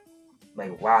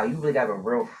wow, you really got a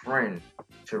real friend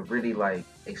to really like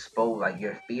expose like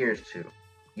your fears to,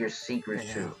 your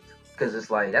secrets to, because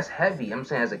it's like that's heavy. I'm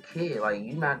saying as a kid, like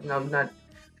you're not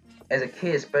as a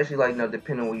kid, especially like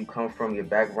depending on where you come from, your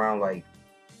background, like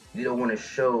you don't want to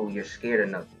show you're scared of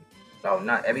nothing. So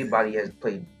not everybody has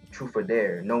played Truth or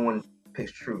Dare. No one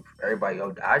picks Truth. Everybody,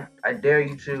 I dare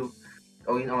you to,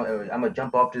 I'm gonna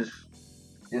jump off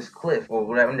this cliff or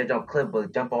whatever. I'm gonna jump cliff,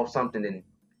 but jump off something and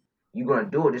you're gonna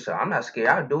do it. Just I'm not scared.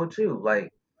 I'll do it too.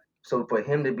 Like, so for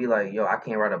him to be like, yo, I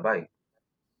can't ride a bike,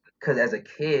 because as a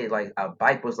kid, like a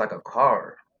bike was like a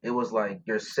car. It was like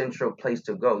your central place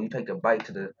to go. You take the bike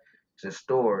to the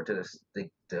store, to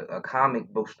a comic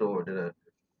book store, to the,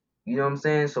 you know what I'm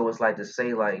saying? So it's like to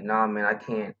say like, nah, man, I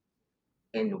can't.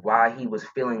 And why he was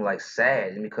feeling like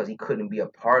sad and because he couldn't be a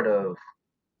part of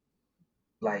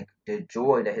like the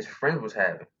joy that his friends was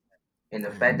having, and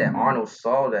the fact that Arnold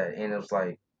saw that and it was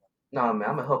like, nah, man,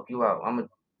 I'm gonna help you out. I'm gonna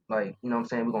like, you know what I'm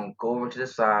saying? We're gonna go over to the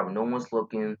side when no one's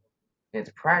looking. And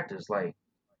it's practice. Like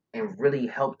and really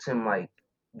helped him like.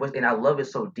 And I love it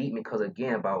so deep because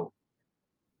again about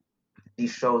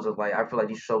these shows of like I feel like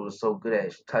these shows are so good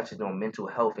at touching on mental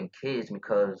health in kids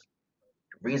because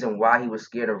the reason why he was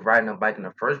scared of riding a bike in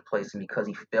the first place is because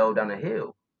he fell down a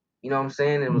hill. You know what I'm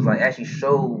saying? It was like actually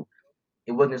showed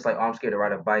it wasn't just like, oh, I'm scared to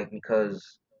ride a bike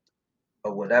because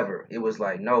of whatever. It was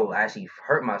like, no, I actually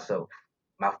hurt myself.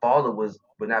 My father was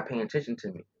not paying attention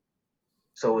to me.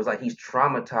 So it's like he's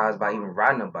traumatized by even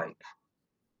riding a bike.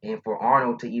 And for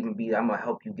Arnold to even be, I'm gonna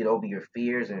help you get over your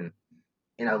fears, and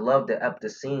I love the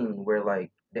scene where like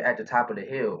they're at the top of the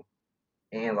hill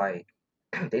and like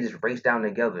they just race down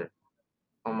together.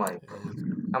 I'm like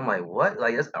what?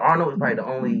 Like that's Arnold is probably the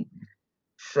only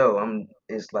show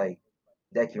it's like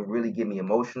that can really get me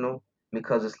emotional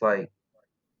because it's like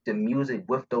the music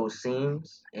with those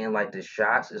scenes and like the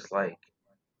shots is like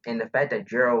and the fact that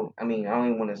Gerald I mean I don't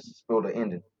even want to spoil the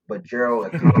ending, but Gerald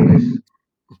accomplished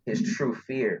his true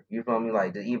fear. You feel me?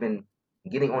 Like the even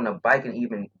getting on the bike and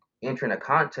even entering a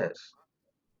contest.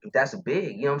 That's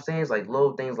big. You know what I'm saying? It's like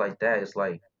little things like that. It's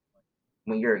like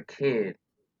when you're a kid,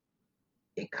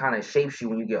 it kind of shapes you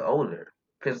when you get older.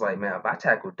 Cause like man, if I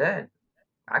tackle that,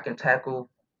 I can tackle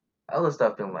other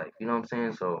stuff in life. You know what I'm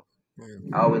saying? So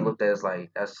I always looked at it as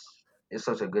like it's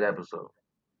such a good episode.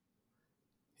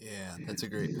 Yeah, that's a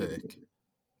great pick.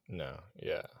 No,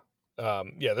 yeah.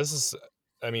 Yeah, this is,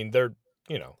 I mean, they're,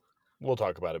 you know, we'll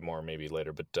talk about it more maybe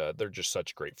later, but they're just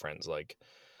such great friends. Like,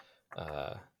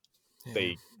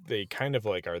 they kind of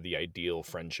like are the ideal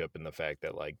friendship in the fact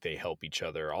that like they help each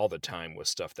other all the time with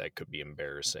stuff that could be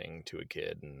embarrassing to a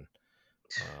kid. And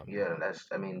Yeah, that's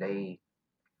I mean they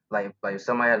like if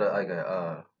somebody had like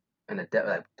a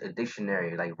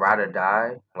dictionary like ride or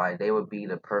die, like they would be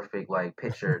the perfect like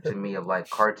picture to me of like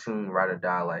cartoon ride or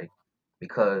die, like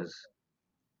because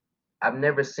I've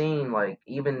never seen like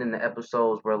even in the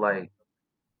episodes where like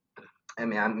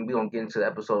we don't get into the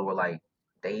episode where like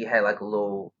they had like a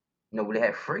little where they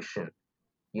had friction.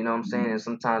 You know what I'm saying? And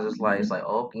sometimes it's like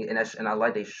oh and I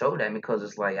like they show that because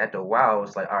it's like after a while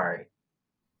it's like all right,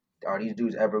 are these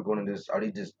dudes ever going to are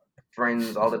these just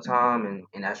friends all the time?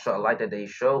 And I like that they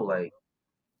show like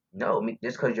no, I mean,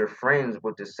 just because you're friends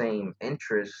with the same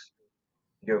interests,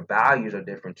 your values are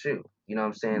different too. You know what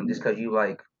I'm saying? Just because you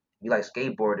like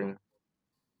skateboarding,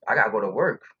 I gotta go to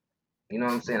work. You know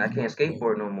what I'm saying? I can't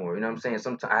skateboard no more. You know what I'm saying?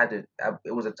 Sometimes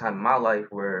it was a time in my life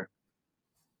where,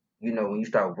 when you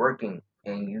start working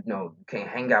and you can't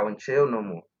hang out and chill no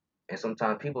more. And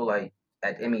sometimes people like,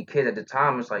 kids at the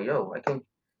time, it's like, yo, I can't,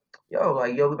 we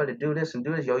about to do this and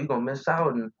do this. Yo, you gonna miss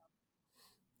out. And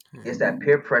it's that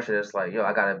peer pressure that's like, yo,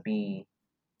 I gotta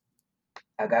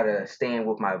stand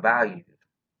with my values,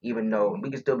 even though we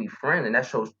can still be friends, and that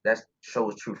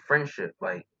shows true friendship.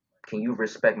 Like, can you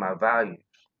respect my values?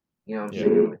 You know what I'm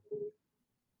saying?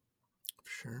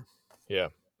 Sure. Yeah,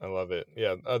 I love it.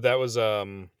 Yeah, that was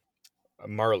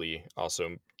Marley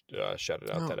also shouted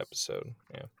out that episode.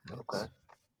 Yeah. Okay.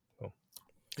 Cool.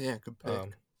 Yeah, good pick.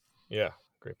 Yeah,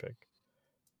 great pick.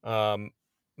 My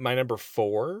number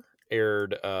 4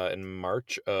 aired in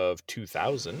March of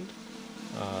 2000.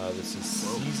 This is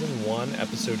season 1,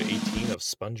 episode 18 of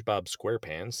SpongeBob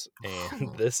SquarePants,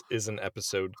 and this is an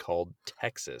episode called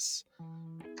Texas.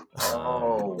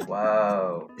 Oh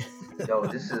wow,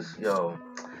 this is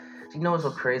You know what's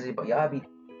so crazy about y'all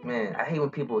man? I hate when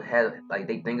people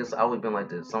they think it's always been like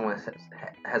this. Someone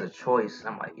has a choice.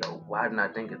 I'm like, yo, why didn't I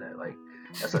think of that? Like,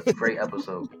 that's a great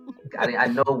episode. I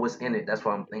know what's in it. That's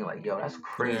why I'm thinking like, yo, that's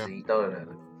crazy. You thought of that.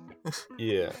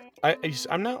 Yeah,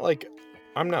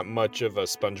 I'm not much of a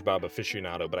SpongeBob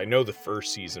aficionado, but I know the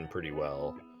first season pretty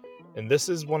well. And this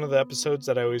is one of the episodes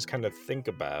that I always kind of think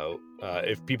about.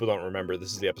 If people don't remember,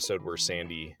 this is the episode where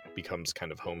Sandy becomes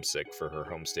kind of homesick for her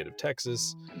home state of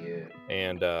Texas. Yeah.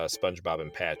 And SpongeBob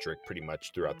and Patrick pretty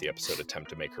much throughout the episode attempt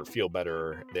to make her feel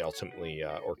better. They ultimately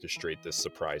orchestrate this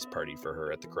surprise party for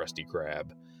her at the Krusty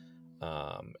Krab.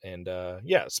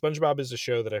 SpongeBob is a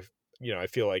show that I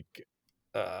feel like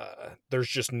there's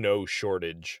just no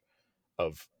shortage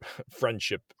of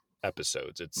friendship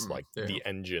episodes. It's the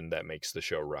engine that makes the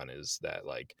show run is that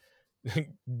like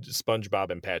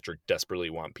SpongeBob and Patrick desperately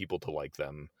want people to like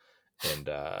them, and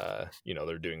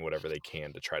they're doing whatever they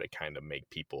can to try to kind of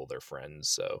make people their friends.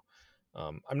 So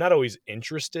I'm not always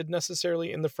interested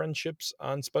necessarily in the friendships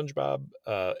on SpongeBob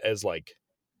as like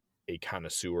a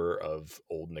connoisseur of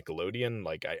old Nickelodeon.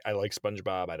 Like I like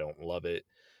SpongeBob, I don't love it.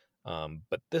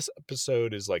 But this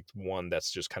episode is like one that's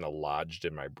just kind of lodged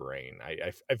in my brain.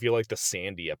 I feel like the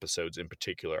Sandy episodes in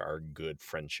particular are good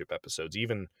friendship episodes.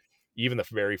 Even the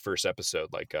very first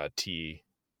episode, like Tea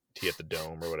at the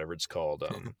Dome or whatever it's called.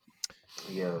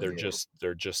 They're just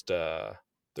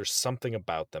there's something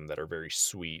about them that are very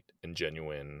sweet and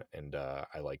genuine, and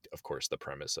I liked, of course, the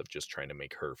premise of just trying to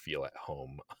make her feel at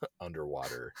home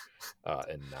underwater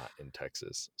and not in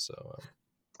Texas. So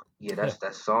Yeah, that's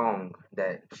that song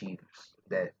that she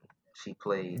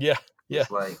played. yeah, yeah,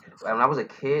 It's like when I was a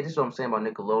kid. This is what I'm saying about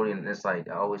Nickelodeon. It's like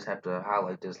I always have to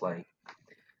highlight this. Like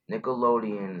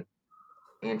Nickelodeon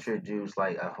introduced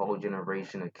like a whole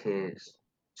generation of kids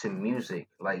to music.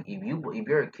 Like if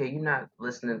you're a kid, you're not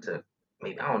listening to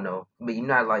maybe I don't know, but you're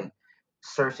not like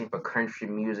searching for country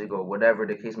music or whatever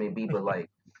the case may be. But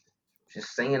like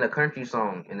just singing a country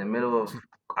song in the middle of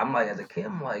I'm like as a kid,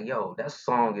 I'm like, yo, that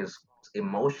song is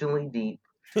emotionally deep.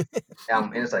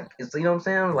 And it's like it's you know what I'm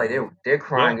saying? Like they're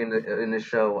crying in the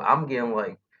show. I'm getting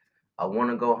like I want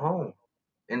to go home,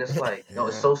 and it's like no,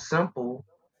 it's so simple.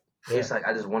 It's like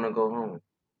I just want to go home.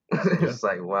 It's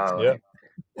like wow. yeah,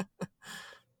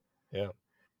 yeah.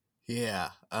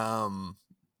 Yeah.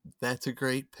 That's a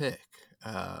great pick.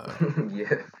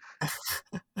 Yeah,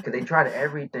 because they tried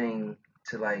everything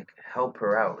to like help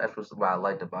her out. That's what I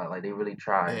liked about it. Like they really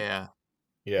tried Yeah.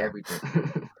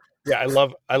 everything. Yeah,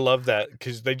 I love that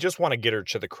because they just want to get her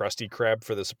to the Krusty Krab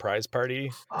for the surprise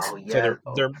party. Oh So yeah.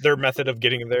 their method of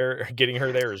getting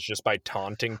her there is just by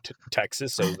taunting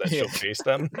Texas so that she'll chase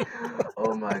them.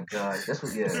 Oh my gosh, that's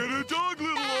what. Yeah. Get a dog,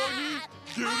 little Longy.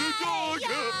 Get a dog.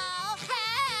 Get a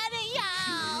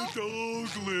dog,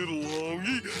 little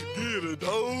Longy. Get a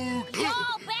dog.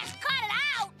 Y'all best cut it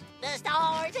out. The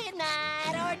stars at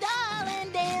night are dull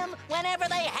and dim whenever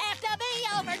they have to be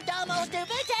over dumb old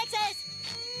stupid Texas.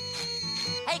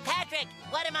 Hey, Patrick,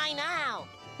 what am I now?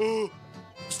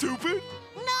 Stupid?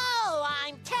 No,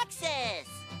 I'm Texas.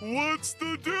 What's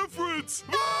the difference?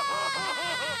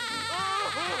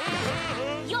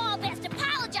 Y'all best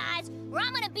apologize, or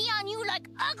I'm gonna be on you like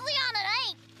ugly on an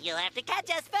ain't. You'll have to catch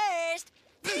us first.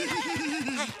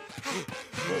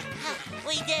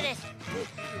 We did it.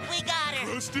 We got her.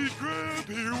 Krusty Krab,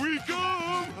 here we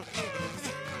come.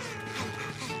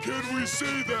 Can we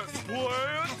say that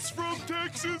plants from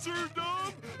Texas are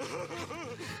dumb?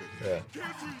 Yeah,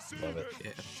 Can we say love it.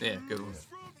 Yeah, good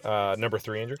one. Number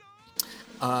 3, Andrew.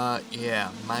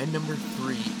 Yeah, my number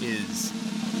 3 is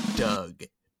Doug.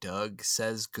 Doug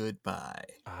Says Goodbye.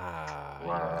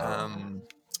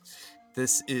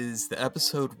 This is the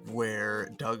episode where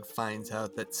Doug finds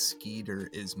out that Skeeter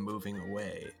is moving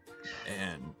away,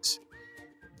 and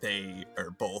they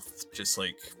are both just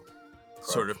like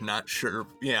sort of not sure,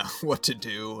 what to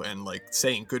do, and like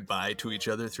saying goodbye to each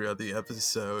other throughout the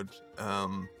episode.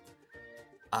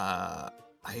 I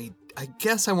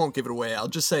guess I won't give it away. I'll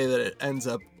just say that it ends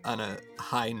up on a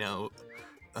high note.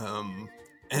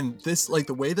 And this, like,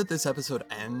 the way that this episode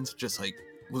ends, just like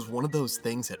was one of those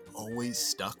things that always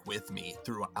stuck with me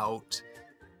throughout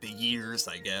the years,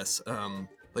 I guess.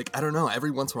 Like, I don't know,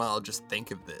 every once in a while I'll just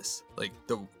think of this, like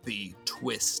the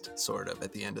twist sort of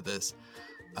at the end of this.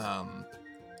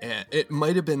 And it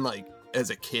might have been like, as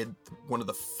a kid, one of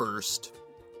the first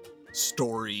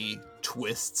story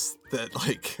twists that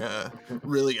like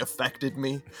really affected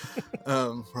me.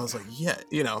 Where I was like, yeah,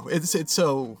 it's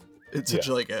such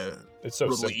like a it's so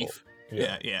relief.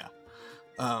 Simple. Yeah.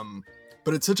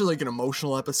 But it's such a like an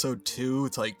emotional episode too.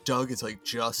 It's like Doug is like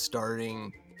just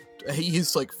starting.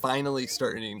 He's like finally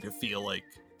starting to feel like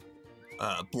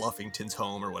Bluffington's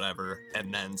home or whatever,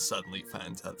 and then suddenly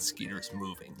finds out Skeeter's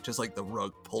moving, just like the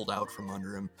rug pulled out from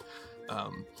under him.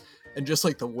 And just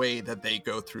like the way that they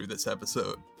go through this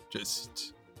episode,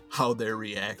 just how they're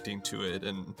reacting to it,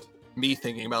 and me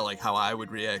thinking about like how I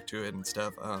would react to it and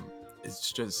stuff.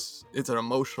 It's an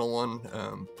emotional one,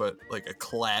 but like a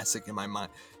classic in my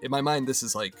mind. In my mind, this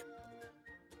is like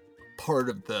part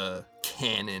of the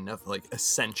canon of like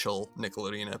essential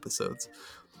Nickelodeon episodes.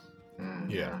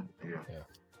 Yeah.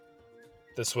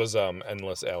 This was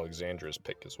Endless Alexandra's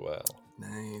pick as well.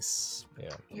 Nice.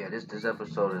 Yeah, this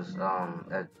episode is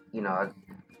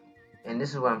and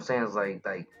this is what I'm saying is like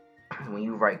when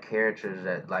you write characters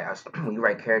that when you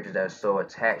write characters that are so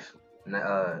attached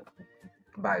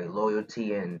by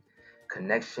loyalty and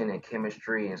connection and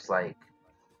chemistry, and it's like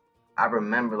I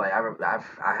remember like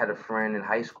I had a friend in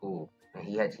high school, and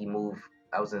he moved.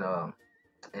 I was in I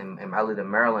lived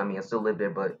in Maryland. I mean, I still live there,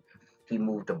 but he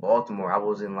moved to Baltimore. I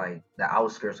was in like the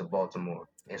outskirts of Baltimore,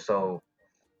 and so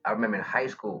I remember in high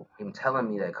school him telling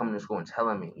me that, coming to school and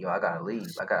telling me, yo, I gotta leave.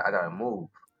 I gotta move.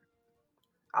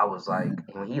 I was like,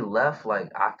 when he left, like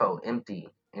I felt empty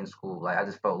in school. Like I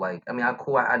just felt like, I mean,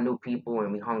 I knew people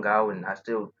and we hung out, and I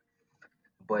still,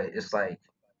 but it's like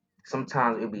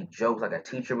sometimes it'd be jokes like a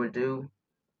teacher would do,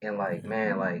 and like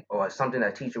man, like or something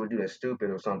that teacher would do that's stupid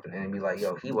or something, and it'd be like,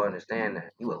 yo, he would understand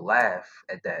that. He would laugh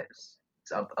at that.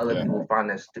 some other Yeah. people find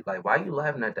that like, why are you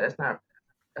laughing at that?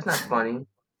 That's not funny.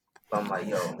 So I'm like,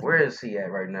 yo, where is he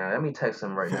at right now? Let me text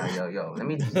him right now, yo. Let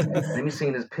me see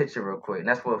this picture real quick. And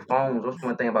that's what phones. What's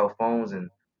one thing about phones and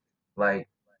like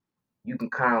you can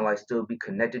kind of like still be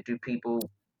connected to people.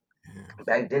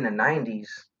 Back then, the '90s,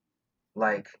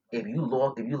 like if you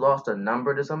lost a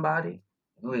number to somebody,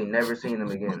 you ain't never seen them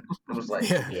again. It was like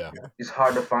Yeah. it's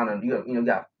hard to find a you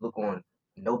got to look on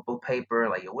notebook paper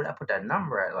like yo, where'd I put that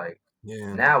number at? Like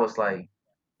Yeah. now it's like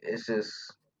it's just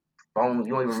phone.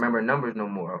 You don't even remember numbers no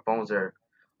more.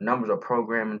 Numbers are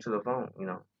programmed into the phone.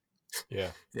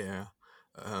 Yeah. Yeah.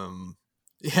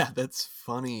 Yeah, that's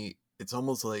funny. It's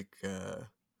almost like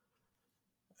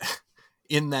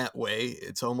in that way,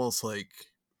 it's almost like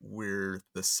we're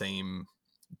the same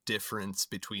difference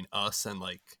between us and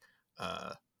like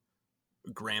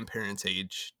grandparents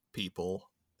age people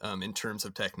in terms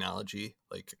of technology.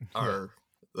 Like our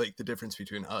like the difference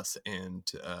between us and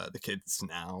the kids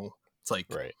now. It's like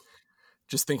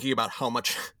just thinking about how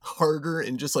much harder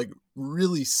and just like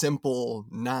really simple,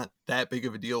 not that big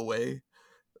of a deal way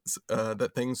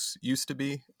that things used to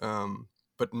be.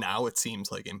 But now it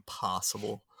seems like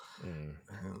impossible.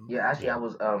 Yeah, actually, I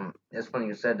was it's funny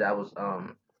you said that. I was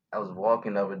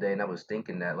walking the other day and I was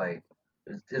thinking that like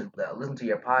just listen to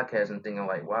your podcast and thinking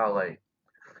like, wow, like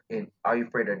in Are You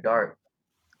Afraid of Dark?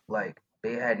 Like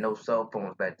they had no cell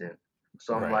phones back then,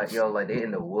 so I'm like, yo, like they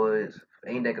in the woods,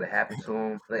 anything could have happened to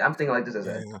them. Like I'm thinking like this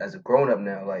as a grown up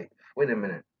now. Like wait a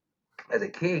minute, as a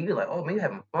kid you're like, oh man, you're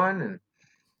having fun,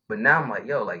 but now I'm like,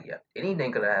 yo, like yeah,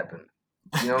 anything could have happened.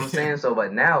 You know what I'm saying? So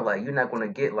but now like you're not gonna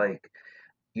get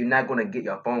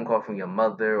your phone call from your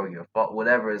mother or your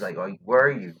whatever. It's like, where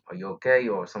are you? Are you okay?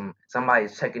 Or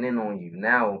somebody's checking in on you.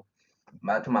 Now,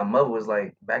 my mother was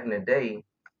like, back in the day,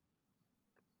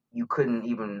 you couldn't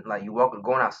even like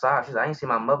going outside. She's like, I didn't see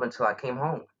my mother until I came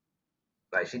home.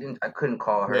 Like I couldn't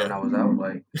call her when I was out.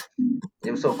 Like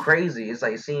it was so crazy. It's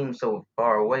like it seems so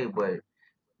far away, but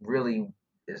really,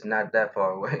 it's not that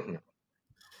far away.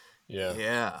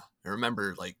 Yeah. I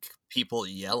remember like people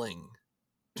yelling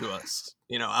to us,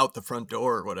 out the front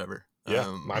door or whatever.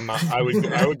 Yeah, my mom. I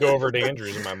would go over to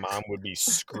Andrew's and my mom would be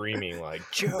screaming like,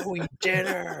 "Joey,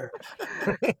 dinner!"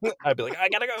 I'd be like, "I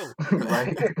gotta go."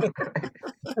 Right.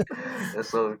 That's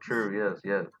so true.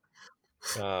 Yes.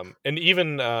 And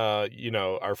even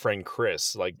our friend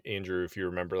Chris, like Andrew, if you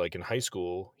remember, like in high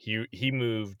school, he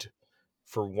moved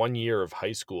for 1 year of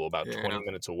high school about 20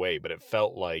 minutes away, but it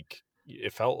felt like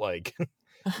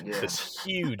this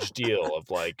huge deal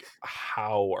of like,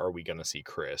 how are we gonna see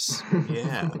Chris?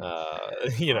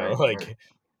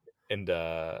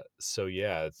 So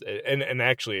yeah, and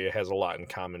actually it has a lot in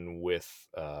common with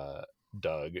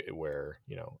Doug, where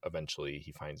eventually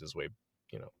he finds his way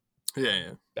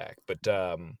back. But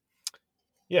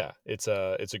it's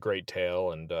a great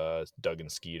tale, and Doug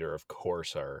and Skeeter, of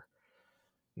course, are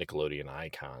Nickelodeon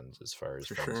icons as far as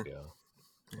friends go.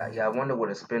 Yeah, I wonder what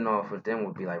a spinoff with them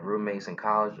would be, like roommates in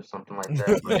college or something like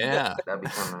that. Yeah, that'd be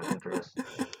kind of interesting.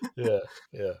 Yeah,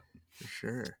 for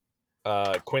sure.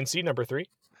 Quincy, number 3.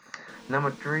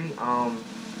 Number 3,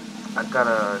 I got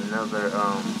another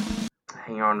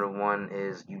Hey Arnold one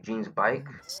is Eugene's bike.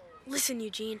 Listen,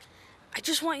 Eugene, I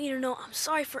just want you to know I'm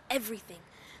sorry for everything.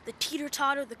 The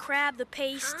teeter-totter, the crab, the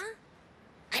paste. Huh?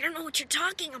 I don't know what you're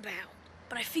talking about.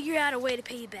 But I figured out a way to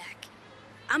pay you back.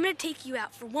 I'm gonna take you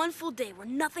out for one full day where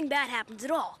nothing bad happens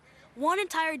at all. One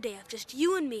entire day of just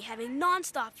you and me having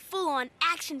non-stop, full-on,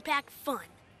 action-packed fun.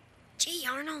 Gee,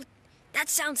 Arnold, that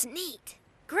sounds neat.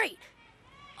 Great.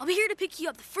 I'll be here to pick you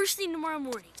up the first thing tomorrow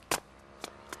morning.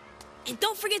 And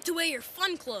don't forget to wear your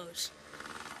fun clothes.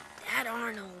 That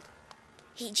Arnold,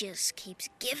 he just keeps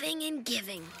giving and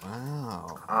giving.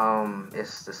 Wow.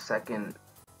 It's the second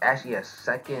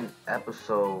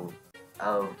episode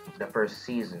of the first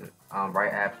season,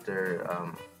 right after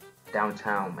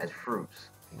Downtown as Fruits,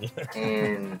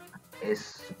 and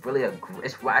it's really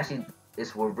it's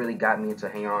what really got me into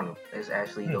Hey Arnold. It's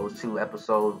actually those 2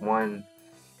 episodes.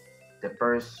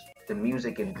 The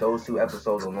music in those 2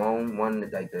 episodes alone. One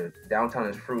like the Downtown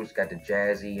as Fruits got the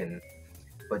jazzy,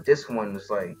 but this one was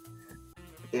like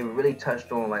it really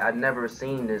touched on like I'd never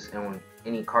seen this on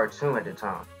any cartoon at the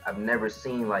time. I've never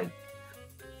seen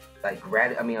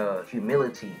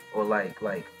humility or like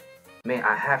man,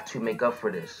 I have to make up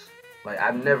for this. Like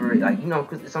I've never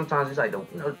because sometimes it's like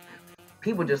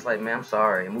people just like, man, I'm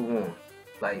sorry and move on.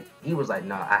 Like he was like,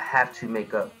 nah, I have to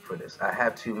make up for this. I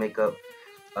have to make up.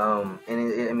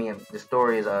 The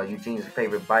story is Eugene's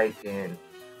favorite bike, and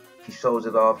he shows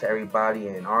it off to everybody,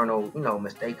 and Arnold,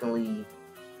 mistakenly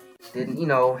didn't,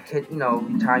 hit,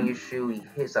 you tie your shoe, he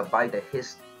hits a bike that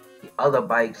hits other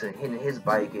bikes and hitting his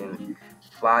bike and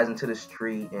flies into the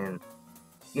street and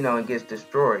and gets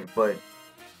destroyed. But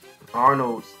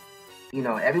Arnold's,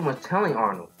 everyone's telling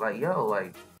Arnold like, yo,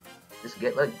 like just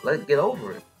let get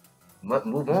over it.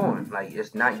 Move on. Like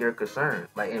it's not your concern.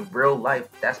 Like in real life,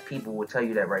 that's people will tell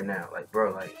you that right now. Like,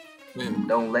 bro, like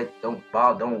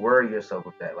don't worry yourself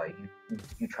with that. Like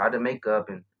you try to make up,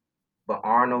 but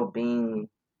Arnold being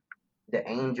the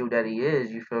angel that he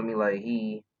is, you feel me?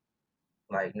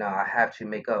 Like no, I have to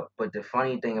make up. But the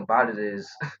funny thing about it is,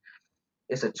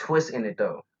 it's a twist in it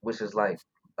though, which is like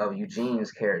of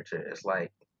Eugene's character. It's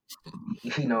like,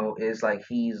 it's like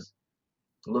he's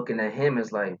looking at him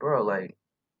as like, bro, like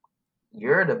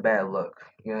you're the bad luck.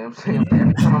 You know what I'm saying?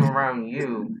 Every time I'm around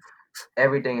you,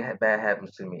 everything bad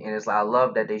happens to me. And it's like I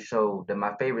love that they show that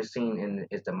my favorite scene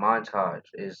is the montage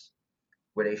is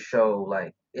where they show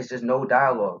like it's just no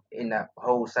dialogue in that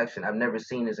whole section. I've never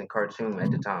seen this in cartoon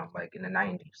at the time, like in the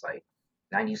 90s, like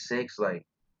 96, like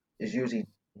it's usually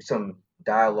some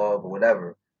dialogue or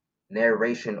whatever,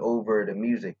 narration over the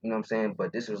music, you know what I'm saying?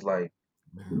 But this was like,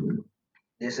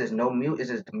 this is no music, this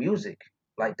is the music.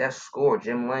 Like that score,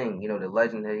 Jim Lang, the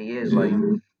legend that he is, like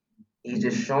he's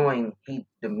just showing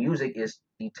the music is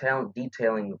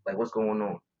detailing like what's going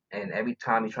on. And every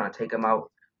time he's trying to take him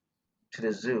out to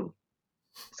the zoo,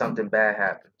 something bad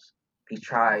happens. He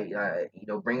tried,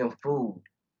 bring him food.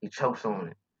 He chokes on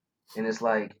it. And it's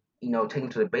like, take him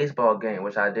to the baseball game,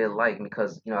 which I did like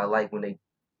because, I like when they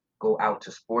go out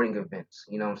to sporting events.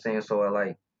 You know what I'm saying? So I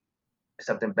like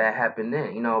something bad happened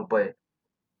then, but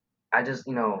I just,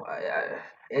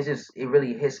 it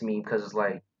really hits me because it's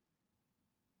like,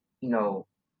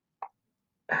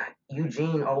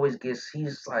 Eugene always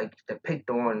he's like the picked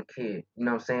on kid, you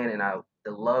know what I'm saying? And I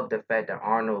love the fact that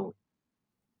Arnold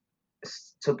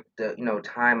took the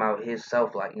time out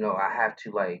himself, like I have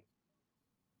to like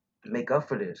make up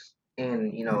for this,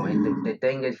 and and the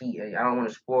thing that I don't want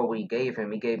to spoil what he gave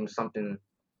him something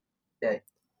that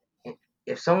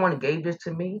if someone gave this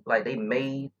to me, like they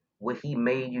made what he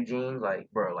made Eugene, like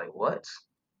bro, like what,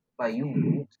 like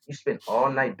you spent all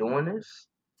night doing this,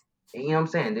 and, you know what I'm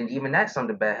saying, then even that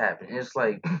something bad happened, and it's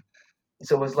like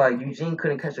so it's like Eugene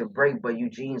couldn't catch a break, but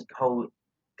Eugene's whole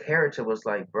character was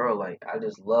like, bro, like I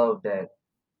just love that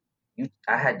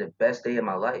I had the best day of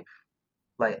my life.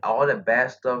 Like all the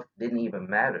bad stuff didn't even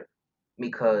matter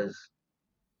because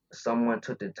someone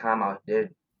took the time out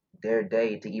their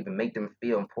day to even make them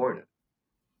feel important.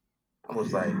 I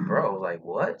was like, bro, like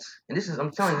what? And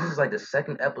I'm telling you, this is like the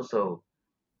second episode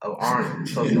of Arnold.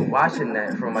 So you're watching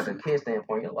that from like a kid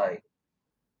standpoint, you're like,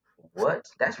 what?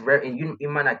 That's rare, and you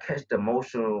might not catch the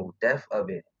emotional depth of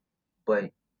it, but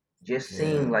just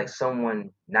seeing like someone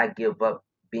not give up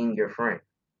being your friend.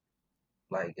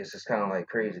 Like it's just kind of like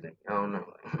crazy to me. I don't know.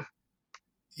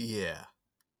 Yeah,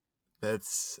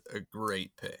 that's a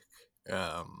great pick.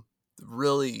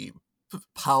 Really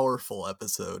powerful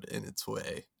episode in its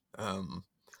way.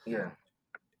 Yeah,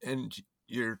 and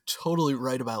you're totally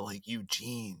right about like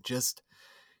Eugene. Just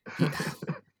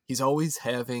he's always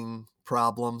having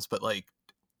problems, but like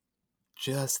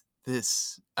just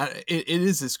this. It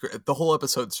is this. The whole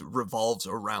episode revolves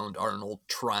around Arnold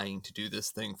trying to do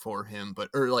this thing for him,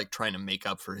 or like trying to make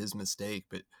up for his mistake,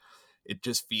 but it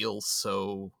just feels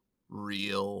so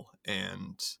real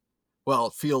and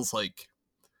it feels like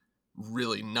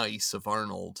really nice of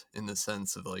Arnold in the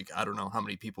sense of like I don't know how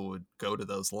many people would go to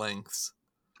those lengths.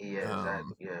 Yeah,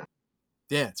 exactly. Yeah.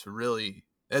 Yeah,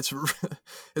 it's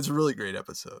a really great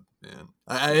episode, man.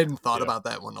 I hadn't thought about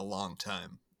that one in a long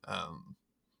time.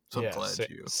 So I'm glad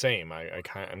you. Same.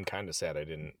 I'm kind of sad I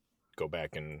didn't go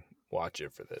back and watch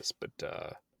it for this, but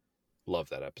love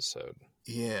that episode.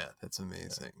 Yeah, that's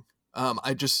amazing.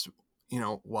 I just,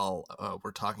 while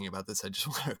we're talking about this, I just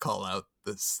want to call out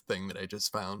this thing that I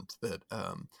just found that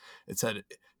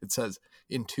it says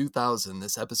in 2000,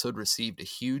 this episode received a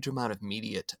huge amount of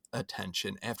media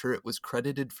attention after it was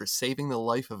credited for saving the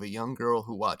life of a young girl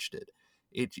who watched it.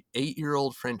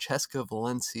 8-year-old Francesca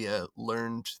Valencia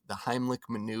learned the Heimlich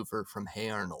maneuver from Hey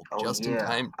Arnold in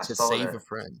time to save a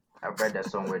friend. I read that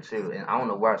somewhere too, and I don't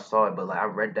know where I saw it, but like I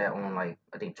read that on like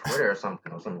I think Twitter or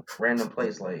something, or some random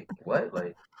place. Like what?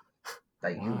 Like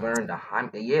you learned the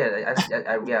Heimlich? Yeah,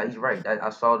 yeah, he's right. I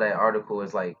saw that article.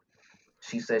 It's like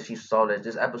she said she saw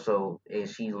this episode and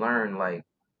she learned like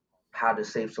how to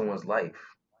save someone's life.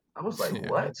 I was like,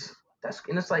 what?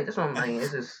 It's like this one. I mean,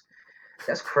 it's just.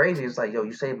 That's crazy. It's like, yo,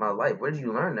 you saved my life. Where did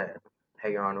you learn that?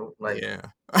 Hey Arnold. Like,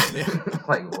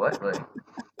 like what? Like,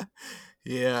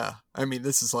 yeah. I mean,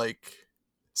 this is like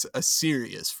a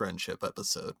serious friendship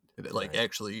episode. It like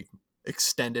actually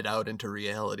extended out into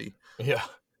reality. Yeah.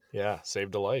 Yeah,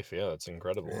 saved a life. Yeah, that's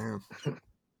incredible. Yeah.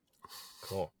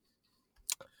 Cool.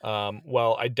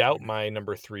 Well, I doubt my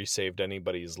number 3 saved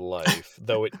anybody's life,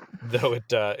 though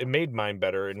it made mine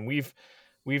better. And we've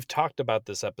talked about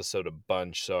this episode a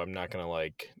bunch, so I'm not gonna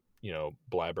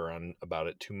blabber on about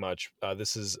it too much.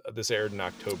 This aired in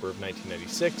October of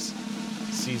 1996,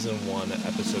 season 1,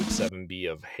 episode 7B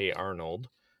of Hey Arnold.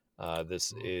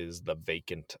 This is The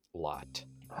Vacant Lot.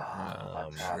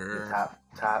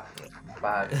 Top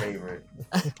 5 favorite.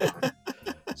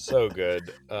 So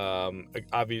good.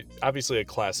 Obviously a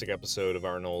classic episode of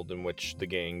Arnold in which the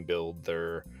gang build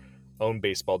their own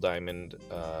baseball diamond,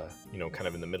 kind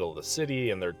of in the middle of the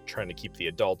city, and they're trying to keep the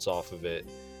adults off of it.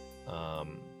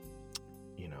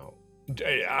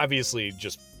 Obviously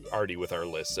just already with our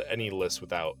list,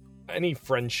 any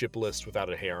friendship list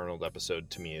without a Hey Arnold episode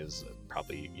to me is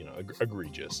probably,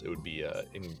 egregious. It would be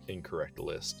an incorrect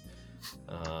list.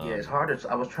 Yeah, it's hard to.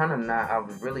 I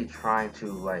was really trying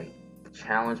to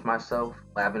challenge myself.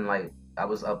 I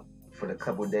was up for the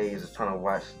couple of days just trying to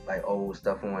watch old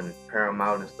stuff on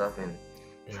Paramount and stuff, and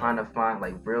trying to find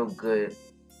real good.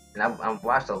 And I've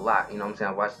watched a lot. You know what I'm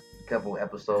saying? I watched a couple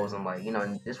episodes. I'm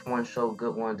and this one show,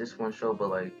 good one. This one show,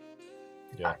 but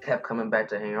I kept coming back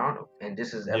to Hey Arnold, and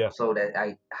this is the episode that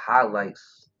I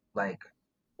highlights why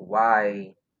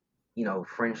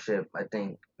friendship I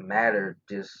think mattered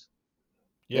just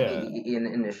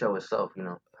in the show itself.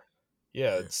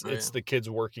 Yeah, it's the kids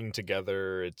working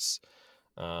together. It's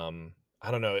I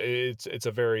don't know. It's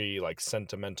a very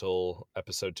sentimental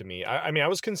episode to me. I mean, I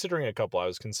was considering a couple. I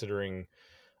was considering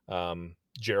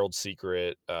Gerald's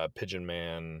Secret, Pigeon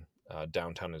Man,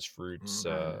 Downtown is Fruits,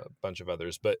 a bunch of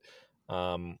others, but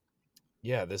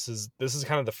this is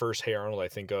kind of the first Hey Arnold I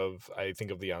think of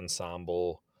the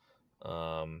ensemble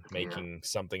making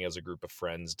something as a group of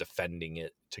friends, defending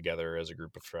it together as a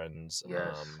group of friends.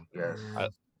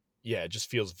 It just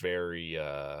feels very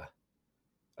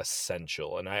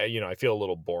essential, and I feel a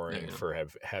little boring for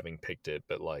having picked it,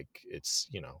 but it's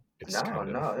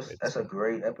that's a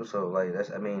great episode.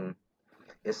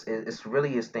 It's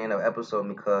really a standout episode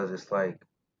because it's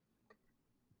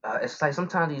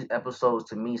sometimes these episodes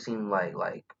to me seem like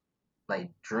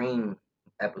dream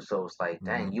episodes.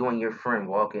 Dang, you and your friend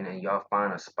walk in and y'all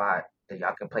find a spot that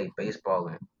y'all can play baseball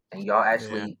in, and y'all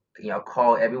actually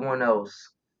call everyone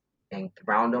else and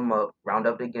round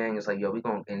up the gang. It's yo,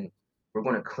 we're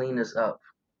gonna clean this up.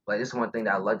 This is one thing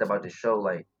that I liked about the show.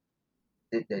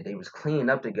 That they was cleaning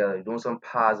up together, doing something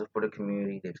positive for the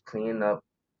community. They was cleaning up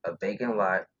a vacant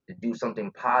lot to do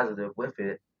something positive with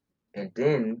it, and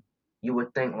then you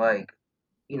would think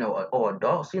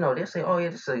adults, they say, oh yeah,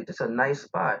 this is a nice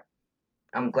spot.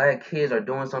 I'm glad kids are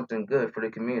doing something good for the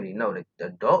community. No, the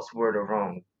adults were the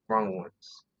wrong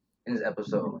ones in this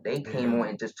episode. They came on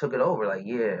and just took it over.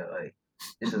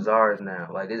 This is ours now.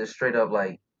 They just straight up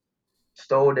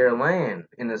stole their land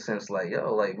in a sense.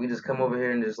 We just come over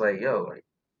here and just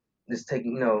just take,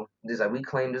 we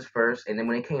claimed this first. And then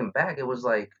when they came back, it was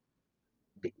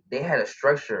they had a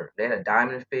structure. They had a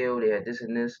diamond field. They had this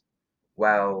and this.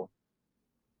 While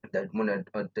when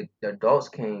the adults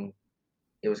came,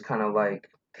 it was kind of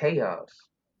chaos.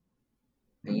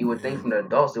 And you would think from the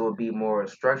adults it would be more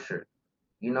structured.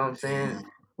 You know what I'm saying?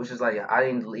 Which is I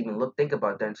didn't even think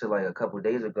about that until a couple of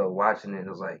days ago watching it. It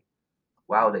was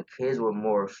wow, the kids were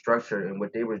more structured in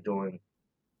what they were doing,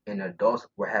 and the adults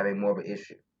were having more of an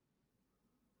issue.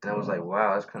 And I was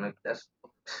wow, that's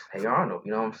Hey Arnold.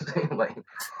 You know what I'm saying?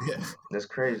 That's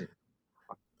crazy.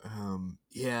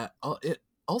 It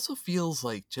also feels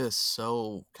just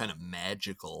so kind of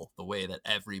magical the way that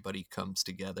everybody comes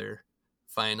together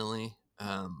finally.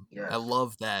 I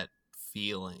love that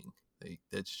feeling.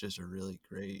 That's just a really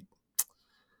great,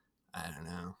 I don't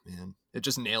know, man. It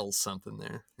just nails something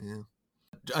there. Yeah.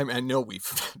 I know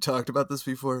we've talked about this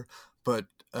before, but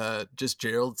just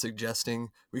Gerald suggesting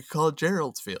we could call it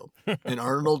Gerald's Field, and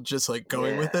Arnold just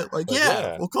going with it,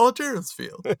 we'll call it Gerald's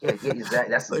Field. Yeah,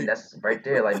 exactly. That's right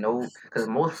there. No, because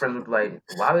most friends would be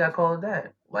why we gotta call it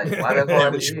that? Why we gotta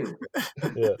call it you?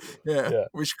 Yeah,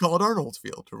 we should call it Arnold's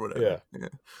Field or whatever. Yeah.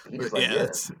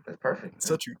 That's perfect.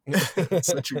 Such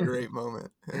a great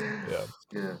moment.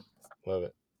 Yeah, love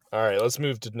it. All right, let's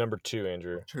move to number 2,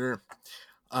 Andrew. Sure.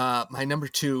 My number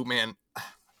 2, man,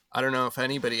 I don't know if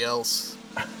anybody else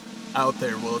out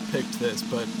there will have picked this,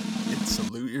 but it's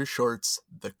Salute Your Shorts,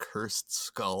 The Cursed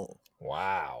Skull.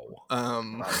 Wow. A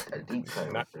deep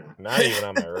cut. Not even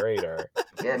on my radar.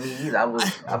 Yeah, me either. I was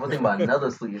thinking about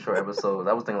another Salute Your Short episode.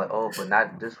 I was thinking but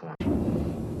not this one.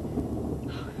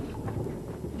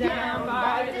 Down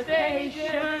by the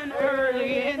station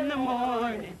early in the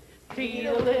morning, see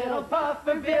the little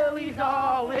puffer billies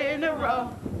all in a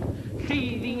row.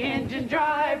 See the engine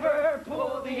driver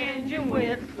pull the engine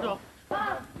whistle.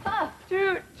 Puff, puff,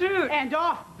 toot, toot. And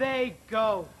off they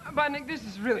go. Budnick, this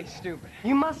is really stupid.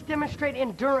 You must demonstrate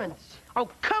endurance. Oh,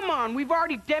 come on. We've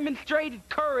already demonstrated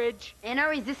courage. And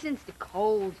our resistance to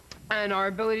cold. And our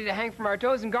ability to hang from our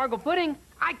toes and gargle pudding.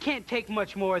 I can't take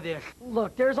much more of this.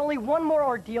 Look, there's only one more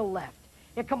ordeal left.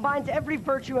 It combines every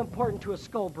virtue important to a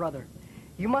skull brother.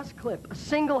 You must clip a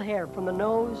single hair from the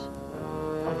nose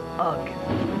of Ugg.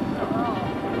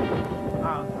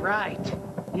 All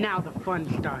right. Now the fun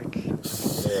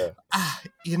starts.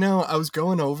 You know, I was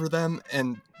going over them,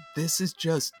 and this is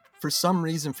just, for some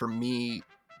reason for me,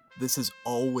 this has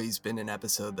always been an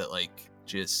episode that, like,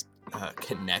 just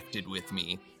connected with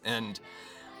me. And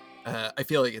I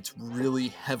feel like it's really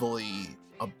heavily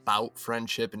about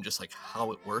friendship and just, like,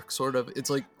 how it works, sort of. It's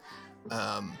like,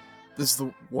 this is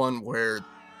the one where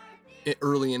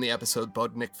early in the episode,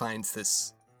 Budnick finds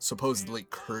this supposedly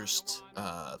cursed,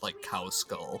 like, cow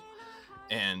skull.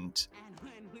 And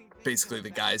basically the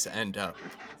guys end up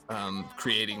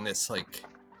creating this, like,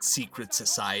 secret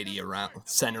society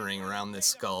centering around this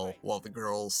skull, while the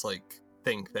girls, like,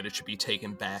 think that it should be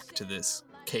taken back to this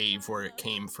cave where it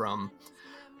came from.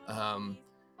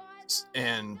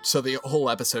 And so the whole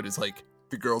episode is, like,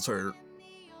 the girls are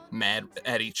mad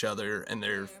at each other, and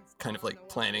they're kind of, like,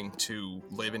 planning to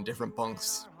live in different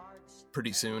bunks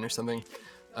pretty soon or something.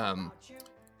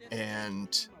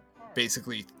 And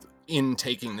basically, in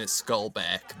taking this skull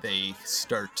back, they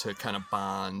start to kind of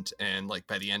bond, and, like,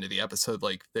 by the end of the episode,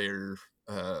 like, they've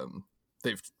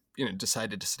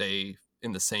decided to stay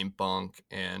in the same bunk,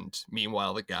 and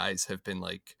meanwhile the guys have been,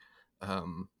 like,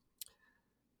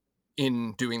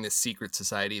 in doing this secret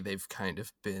society, they've kind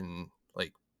of been,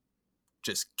 like,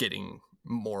 just getting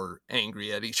more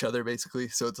angry at each other, basically.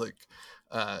 So it's like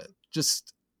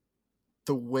just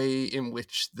the way in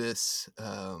which this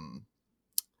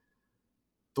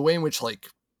like,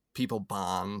 people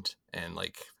bond, and,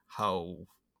 like, how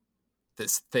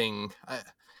this thing, I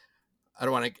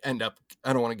don't want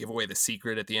to give away the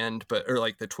secret at the end, or,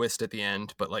 like, the twist at the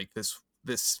end, but, like, this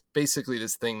basically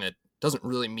this thing that doesn't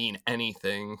really mean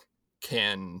anything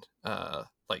can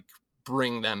like,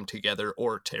 bring them together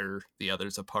or tear the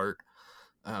others apart.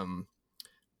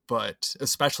 But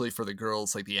especially for the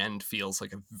girls, like, the end feels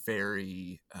like a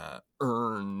very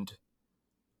earned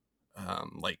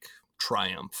like,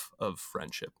 triumph of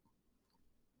friendship.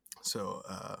 So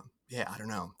yeah, I don't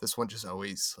know, this one just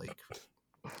always, like,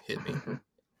 hit me.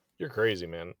 You're crazy,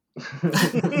 man.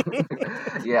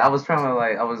 Yeah, I was trying to,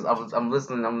 like, I'm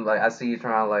listening, I'm like, I see you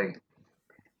trying to, like,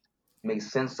 make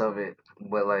sense of it,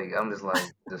 but, like, I'm just like,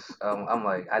 I'm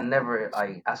like, I never,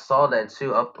 like, I saw that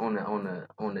too up in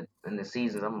the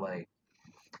seasons. I'm like,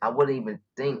 I wouldn't even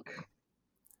think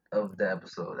of the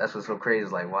episode. That's what's so crazy.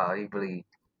 It's like, wow, he really,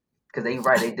 because they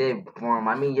did form,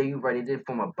 I mean, yeah, you're right, they did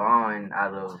form a bond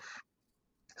out of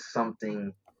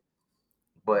something,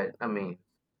 but, I mean,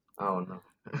 I don't know.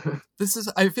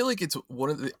 I feel like it's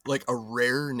one of the, like, a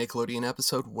rare Nickelodeon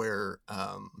episode where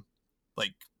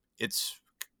like, it's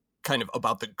kind of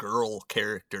about the girl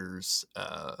characters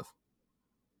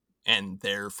and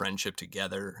their friendship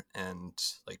together, and,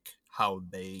 like, how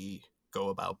they go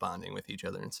about bonding with each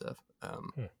other and stuff.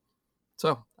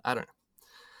 So I don't know,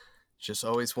 it's just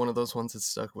always one of those ones that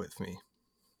stuck with me.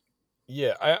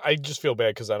 Yeah, I just feel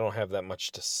bad because I don't have that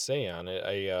much to say on it.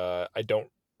 I don't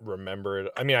remember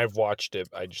it. I mean, I've watched it,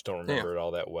 I just don't remember it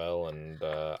all that well, and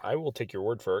I will take your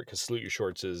word for it, because Salute Your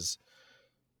Shorts is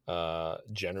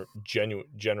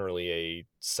generally a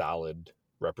solid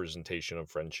representation of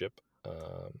friendship.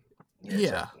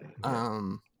 Yeah.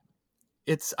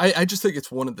 It's I just think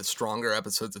it's one of the stronger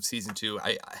episodes of season 2.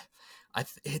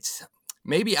 It's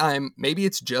maybe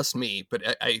it's just me,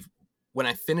 but I when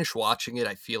I finish watching it,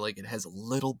 I feel like it has a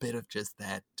little bit of just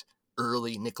that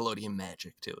early Nickelodeon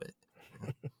magic to it.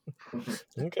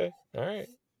 Okay, all right.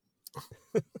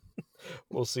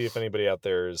 We'll see if anybody out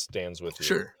there stands with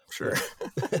you. Sure.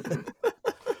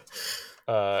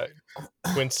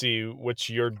 Quincy, what's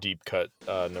your deep cut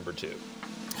number 2?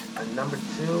 Number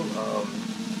 2,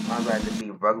 I'm glad to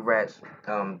be Rugrats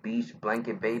Beach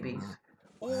Blanket Babies.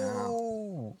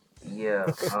 Ooh.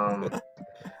 Yeah,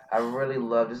 I really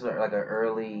love this. Is like an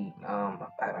early,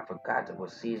 I forgot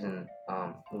what season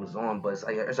it was on, but it's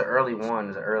an early one.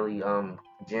 It's an early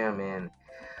gem, and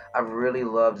I really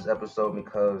love this episode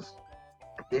because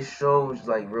it shows,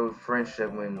 like, real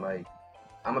friendship. When, like,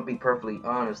 I'm gonna be perfectly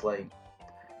honest, like,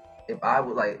 if I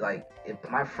would like if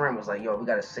my friend was like, yo, we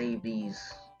gotta save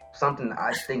these, something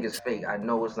I think is fake, I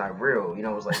know it's not real, you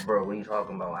know, it's like, bro, what are you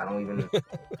talking about? I don't even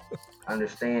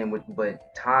understand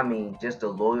but Tommy, just the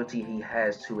loyalty he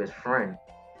has to his friend,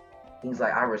 He's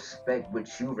like, I respect what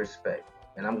you respect,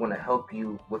 and I'm gonna help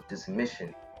you with this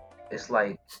mission. It's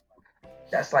like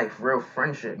that's like real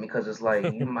friendship because it's like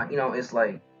you might, it's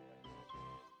like,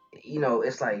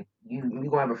 it's like you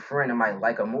gonna have a friend that might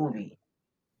like a movie,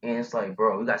 and it's like,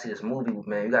 bro, we gotta see this movie,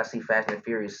 man. You gotta see Fast and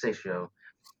Furious 6, yo.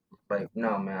 Like,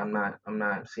 no, man, I'm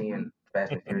not seeing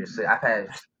Fast and Furious 6. I've had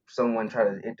someone try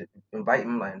to invite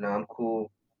me, like, no, I'm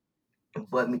cool.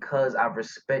 But because I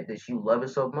respect that you love it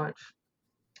so much,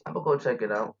 I'm gonna go check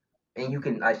it out. And you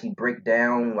can actually break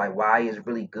down like why it's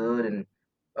really good and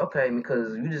okay,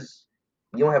 because you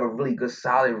don't have a really good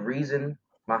solid reason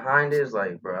behind it. It's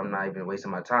like, bro, I'm not even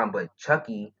wasting my time. But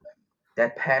Chucky,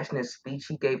 that passionate speech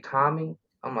he gave Tommy,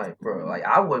 I'm like, bro, like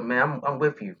I would, man, I'm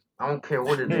with you. I don't care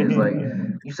what it is. Like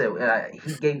you said,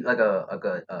 he gave like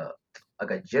a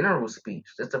general speech.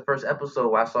 That's the first episode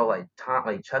where I saw like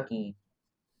Chucky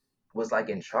was like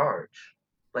in charge.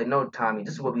 Like, no, Tommy,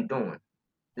 this is what we doing.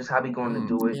 This is how we going to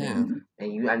do it. Yeah.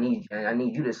 And I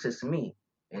need you to assist me.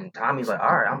 And Tommy's like,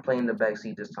 all right, I'm playing the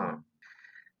backseat this time.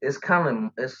 It's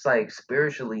it's like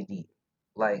spiritually deep.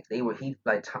 Like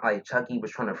Chucky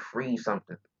was trying to free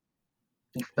something.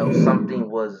 He felt something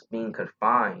was being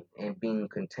confined and being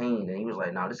contained, and he was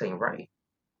like, "No, this ain't right.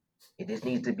 It just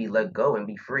needs to be let go and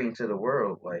be free into the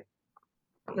world." Like,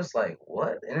 I'm just like,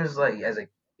 what? And it's like,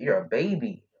 you're a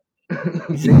baby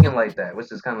thinking like that,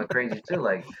 which is kind of crazy too.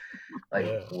 Like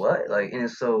what? Like, and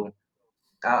so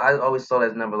I always saw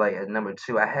that number as number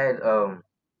 2. I had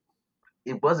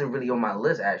it wasn't really on my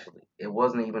list actually. It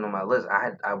wasn't even on my list.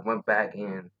 I went back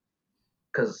and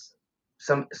because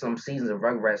some seasons of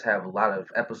Rugrats have a lot of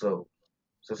episodes,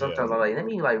 so sometimes I'm like, let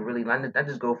me really not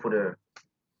just go for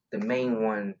the main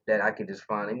one that I could just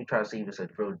find. Let me try to see if it's a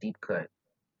real deep cut.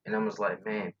 And I'm just like,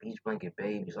 man, Beach Blanket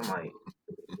Babies. I'm like,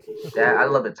 that I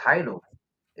love the title.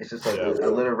 It's just like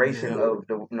alliteration of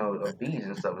the of bees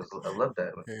and stuff. I love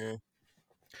that. Yeah.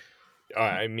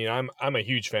 I mean, I'm a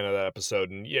huge fan of that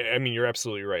episode, and yeah, I mean, you're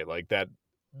absolutely right. Like that,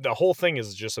 the whole thing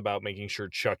is just about making sure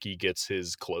Chucky gets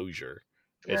his closure.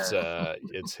 Yeah.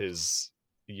 It's his,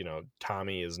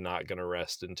 Tommy is not gonna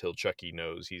rest until Chucky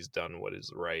knows he's done what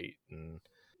is right, and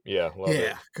love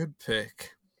it. Good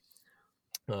pick.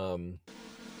 Well,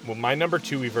 my number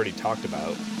 2 we've already talked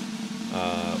about,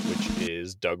 which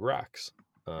is Doug Rocks.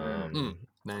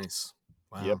 Nice.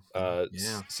 Wow. Yep.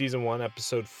 Season 1,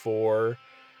 episode 4.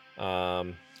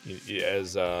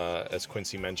 As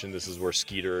Quincy mentioned, this is where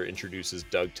Skeeter introduces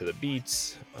Doug to the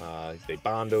Beats. They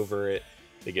bond over it.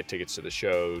 They get tickets to the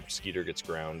show. Skeeter gets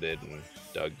grounded, and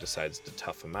Doug decides to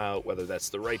tough him out. Whether that's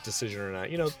the right decision or not,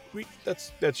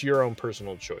 that's your own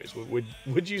personal choice.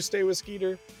 Would you stay with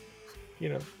Skeeter?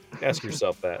 Ask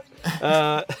yourself that.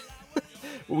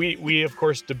 We of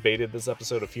course debated this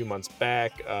episode a few months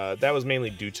back. That was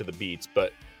mainly due to the Beats,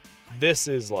 but this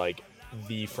is like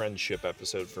the friendship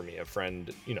episode for me. A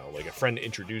friend, like a friend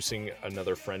introducing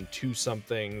another friend to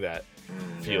something that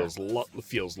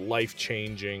feels life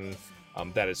changing.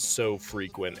 That is so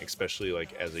frequent, especially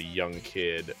like as a young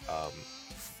kid.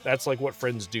 That's like what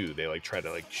friends do. They like try to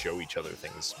like show each other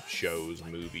things, shows,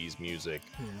 movies, music,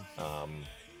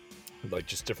 like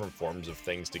just different forms of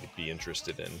things to be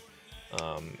interested in.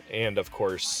 And of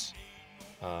course,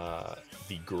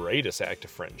 the greatest act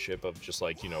of friendship of just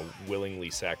like, willingly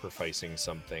sacrificing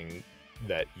something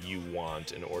that you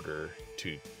want in order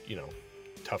to,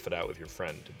 tough it out with your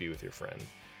friend, to be with your friend.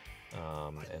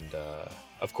 And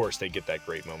of course they get that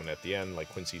great moment at the end, like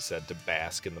Quincy said, to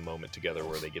bask in the moment together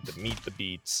where they get to meet the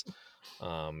Beats.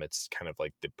 It's kind of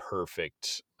like the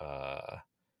perfect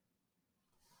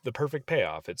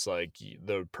payoff. It's like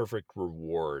the perfect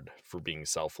reward for being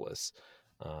selfless.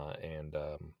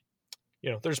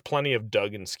 There's plenty of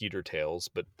Doug and Skeeter tales,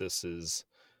 but this is,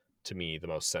 to me, the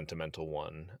most sentimental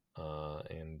one. Love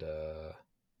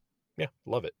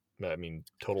it. I mean,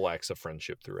 total acts of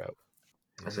friendship throughout.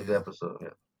 That's a good episode.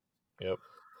 Yeah. Yep.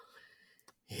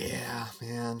 Yeah,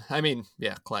 man. I mean,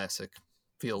 classic.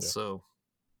 Feels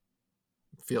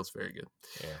very good.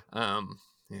 Yeah.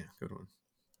 Good one.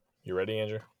 You ready,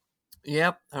 Andrew?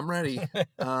 Yep, I'm ready.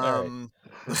 Right.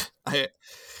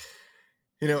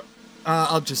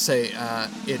 I'll just say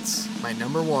it's my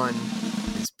number 1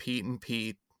 is Pete and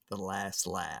Pete, The Last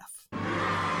Laugh.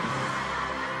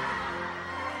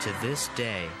 To this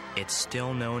day, it's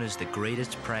still known as the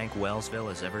greatest prank Wellsville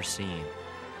has ever seen.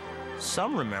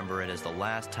 Some remember it as the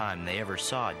last time they ever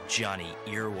saw Johnny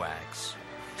Earwax.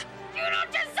 You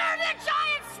don't deserve the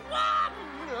giant swamp!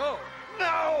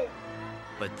 No!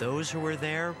 But those who were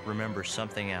there remember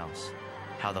something else.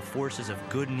 How the forces of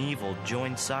good and evil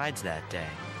joined sides that day.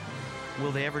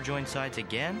 Will they ever join sides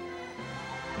again?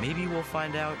 Maybe we'll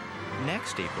find out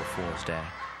next April Fool's Day.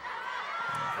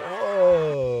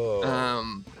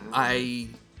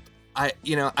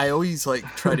 I always like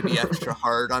try to be extra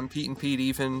hard on Pete and Pete,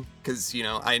 even because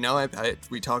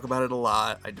we talk about it a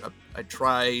lot. I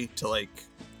try to like,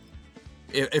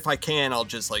 if I can, I'll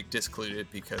just like disclude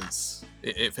it because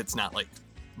if it's not like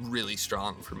really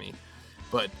strong for me.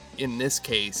 But in this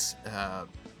case,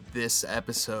 this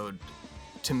episode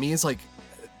to me is like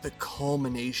the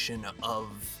culmination of.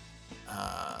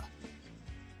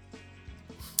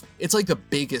 It's like the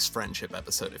biggest friendship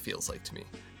episode, it feels like to me.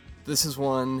 This is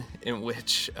one in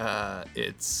which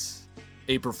it's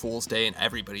April Fool's Day and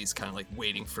everybody's kind of like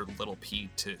waiting for Little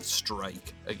Pete to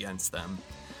strike against them.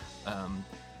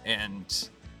 And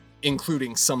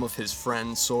including some of his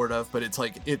friends, sort of, but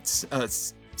it's a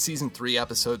season 3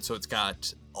 episode, so it's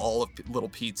got all of Little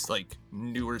Pete's like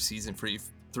newer season 3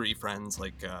 friends,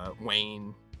 like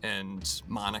Wayne and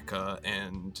Monica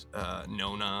and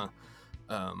Nona.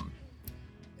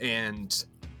 And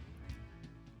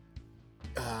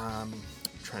I'm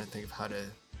trying to think of how to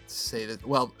say that.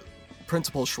 Well,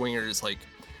 Principal Schwinger is like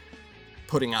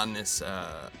putting on this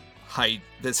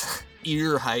this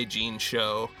ear hygiene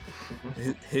show,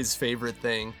 his favorite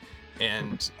thing,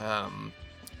 and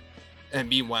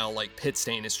meanwhile, like Pit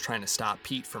Stain is trying to stop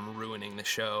Pete from ruining the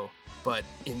show. But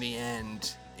in the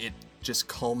end, it just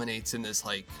culminates in this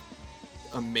like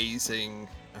amazing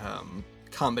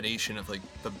combination of like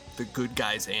the good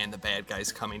guys and the bad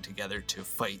guys coming together to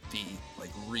fight the like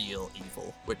real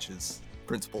evil, which is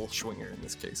Principal Schwinger in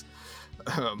this case.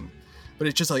 But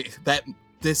it's just like that.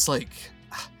 This like,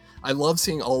 I love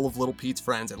seeing all of Little Pete's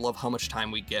friends. I love how much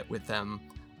time we get with them.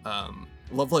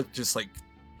 Love like just like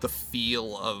the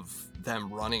feel of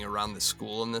them running around the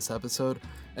school in this episode,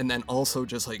 and then also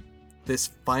just like this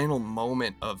final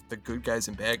moment of the good guys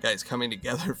and bad guys coming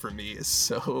together for me is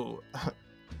so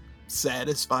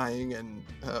satisfying and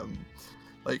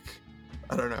like,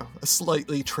 I don't know,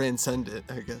 slightly transcendent,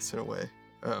 I guess, in a way.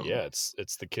 Yeah,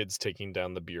 it's the kids taking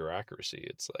down the bureaucracy.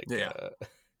 It's like,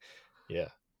 yeah.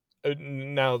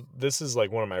 Now this is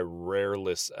like one of my rare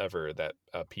lists ever that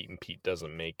Pete and Pete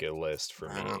doesn't make a list for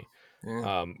me.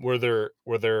 Yeah. Were there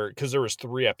because there was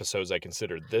 3 episodes I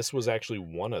considered. This was actually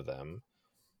one of them.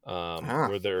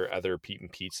 Were there other Pete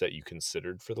and Pete's that you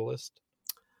considered for the list?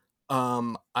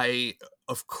 I,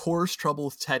 of course, Trouble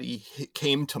with Teddy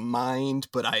came to mind,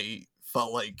 but I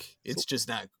felt like it's just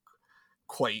not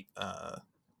quite,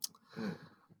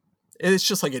 it's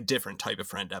just like a different type of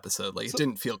friend episode. Like, it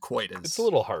didn't feel quite as... It's a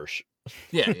little harsh.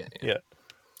 Yeah.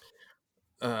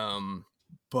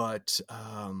 But,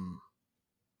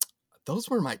 those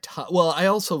were my top... Well, I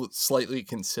also slightly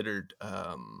considered,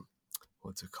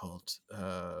 what's it called?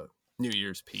 New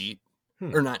Year's Pete.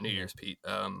 Or not New Year's Pete.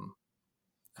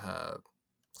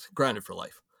 Grounded for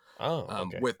Life. Oh,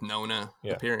 okay. With Nona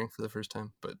appearing for the first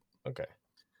time. But okay,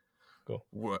 cool.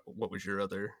 What was your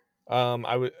other?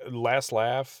 I would Last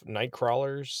Laugh,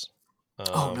 Nightcrawlers.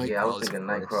 Nightcrawlers. I was thinking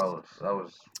Nightcrawlers.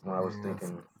 I was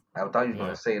thinking. I thought you were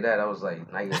gonna say that. I was like,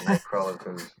 Nightcrawler,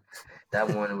 because that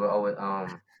one will always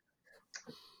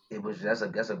it was it's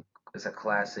a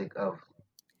classic of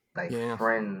like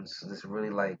friends just really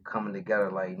like coming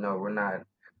together. Like, no, we're not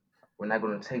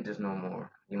going to take this no more.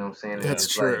 You know what I'm saying?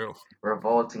 That's true. Like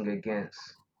revolting against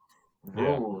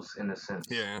rules in a sense.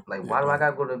 Like, why do I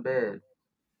gotta go to bed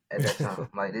at that time?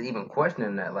 Like, they're even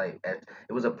questioning that. Like,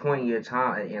 it was a point in your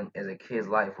time as a kid's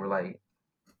life where like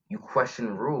you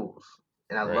question rules,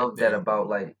 and I love that about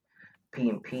like P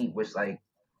and Pete, which like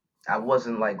I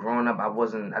wasn't like growing up. I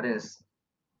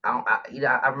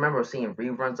remember seeing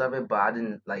reruns of it, but I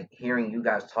didn't like hearing you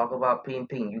guys talk about P and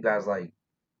P, and you guys like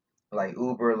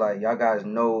Uber, like y'all guys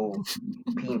know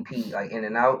P and P like in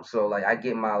and out. So like I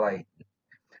get my like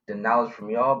the knowledge from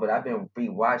y'all, but I've been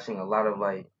rewatching a lot of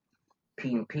like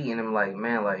P and P, and I'm like,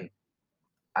 man, like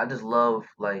I just love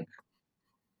like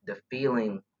the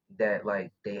feeling that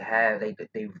like they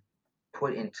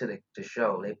put into the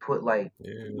show. They put like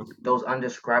those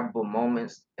undescribable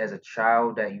moments as a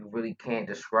child that you really can't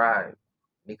describe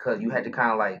because you had to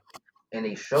kind of like, and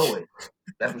they show it.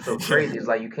 That's what's so crazy. It's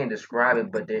like you can't describe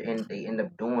it, but they end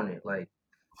up doing it. Like,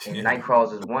 and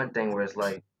Nightcrawlers is one thing where it's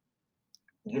like,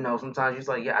 you know, sometimes you're just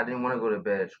like, yeah, I didn't want to go to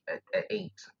bed at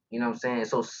 8. You know what I'm saying?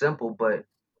 It's so simple, but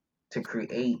to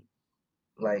create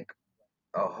like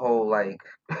a whole like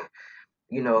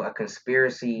you know, a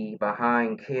conspiracy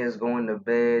behind kids going to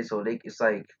bed, so it's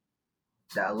like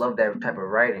I love that type of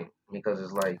writing because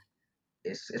it's like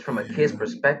it's from a kid's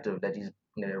perspective that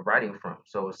they're writing from.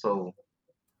 So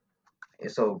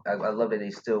I love that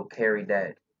they still carry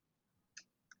that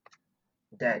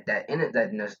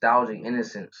nostalgic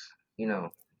innocence, you know.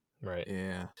 Right.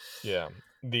 Yeah. Yeah.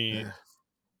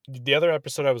 The other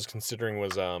episode I was considering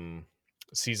was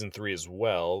season 3 as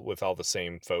well, with all the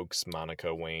same folks,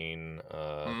 Monica, Wayne,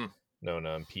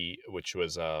 Nona, and Pete, which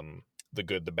was The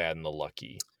Good, the Bad, and the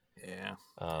Lucky. Yeah.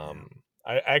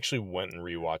 I actually went and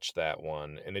rewatched that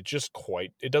one, and it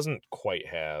doesn't quite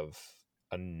have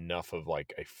enough of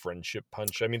like a friendship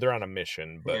punch. I mean, they're on a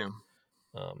mission, but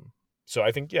so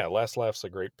I think Last Laugh's a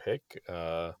great pick.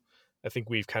 I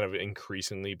think we've kind of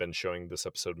increasingly been showing this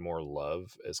episode more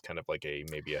love as kind of like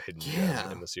maybe a hidden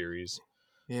gem in the series.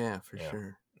 Yeah, for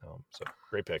sure. So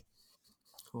great pick.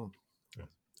 Cool.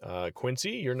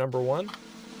 Quincy, your number 1?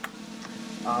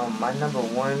 My number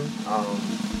 1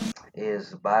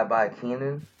 is Bye Bye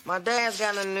Keenan. My dad's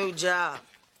got a new job.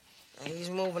 And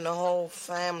he's moving the whole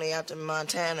family out to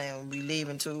Montana and will be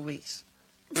leaving 2 weeks.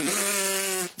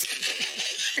 Man,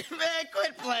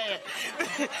 quit playing.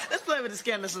 Let's play with the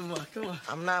scanner some more. Come on.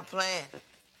 I'm not playing.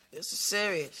 This is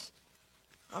serious.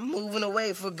 I'm moving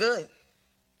away for good.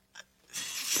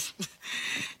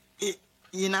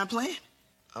 You're not playing?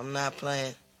 I'm not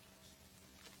playing.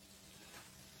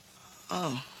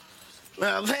 Oh.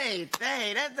 Well, hey,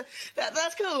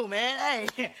 that's cool, man. Hey,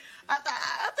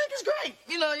 I think it's great.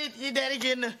 You know, your daddy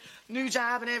getting a new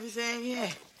job and everything. Yeah,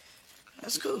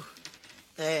 that's cool.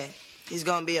 Hey, he's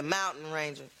gonna be a mountain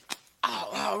ranger.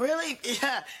 Oh, really?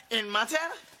 Yeah, in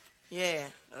Montana? Yeah,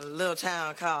 a little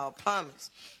town called Pumice.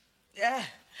 Yeah,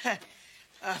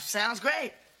 sounds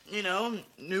great. You know,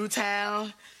 new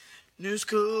town, new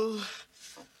school,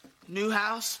 new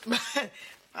house.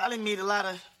 Probably meet a lot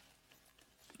of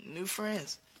new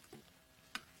friends.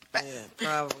 Yeah,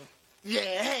 probably.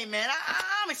 Yeah, hey, man,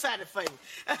 I'm excited for you.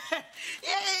 Yeah,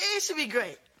 it should be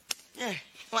great. Yeah,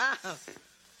 wow.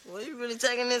 Well, you're really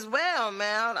taking this well,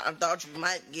 man. I thought you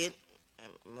might get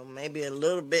maybe a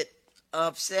little bit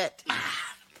upset.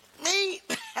 Me?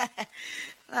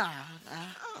 No.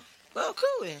 Well,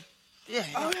 cool then. Yeah.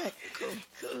 All right.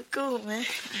 Cool, man.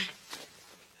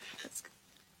 That's good.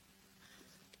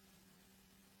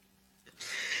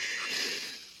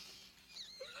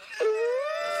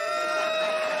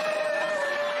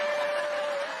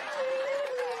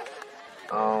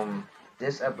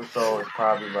 This episode is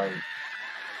probably like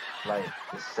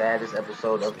the saddest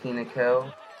episode of Kenan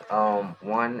Kel.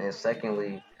 One, and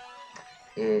secondly,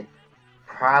 it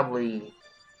probably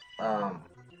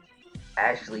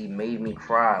actually made me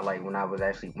cry like when I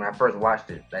first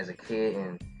watched it as a kid.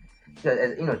 And because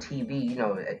TV,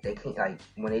 they can't, like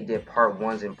when they did part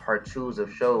 1s and part 2s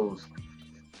of shows,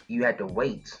 you had to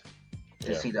wait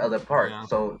to see the other part.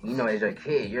 So as a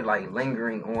kid, you're like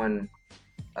lingering on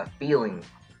a feeling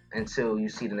until you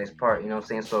see the next part. You know what I'm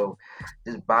saying? So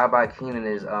this Bye Bye Keenan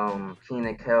is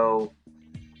Kenan Kel,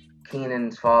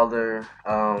 Kenan's father,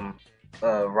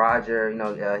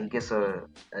 Roger. He gets a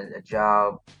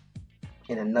job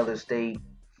in another state,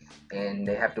 and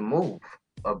they have to move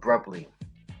abruptly,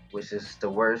 which is the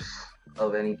worst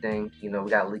of anything. We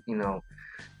got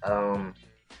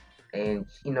and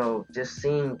just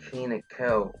seeing Kenan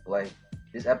Kel, like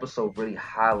this episode really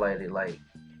highlighted, like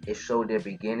it showed their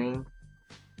beginning,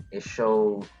 it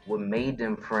showed what made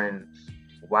them friends,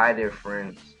 why they're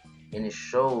friends, and it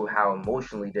showed how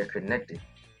emotionally they're connected.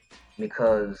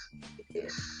 Because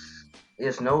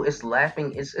it's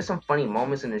laughing, it's some funny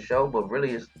moments in the show, but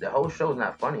really the whole show is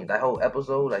not funny. That whole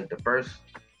episode, like the first,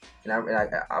 and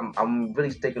I'm really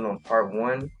sticking on part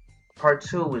 1. Part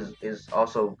 2 is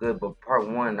also good, but part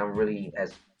 1 I'm really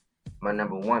as my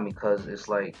number 1 because it's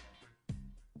like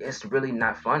it's really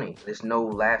not funny. There's no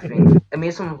laughing. I mean,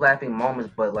 it's some laughing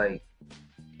moments, but like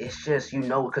it's just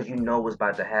because what's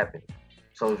about to happen.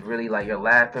 So it's really like you're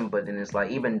laughing, but then it's like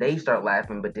even they start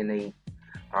laughing, but then they,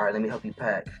 all right, let me help you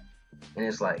pack, and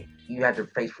it's like you have to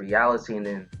face reality, and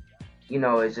then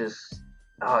it's just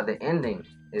the ending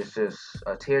is just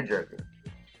a tearjerker.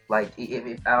 Like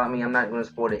I'm not gonna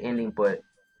spoil the ending, but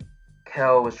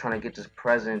Kel was trying to get this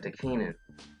present to Kenan,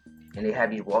 and they had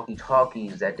these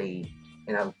walkie-talkies that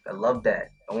and I love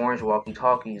that orange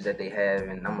walkie-talkies that they have,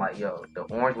 and I'm like, yo, the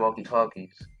orange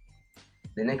walkie-talkies,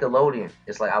 the Nickelodeon,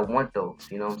 it's like I want those.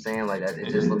 You know what I'm saying? Like that, it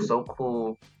just looks so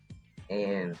cool,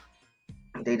 and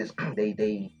they just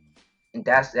and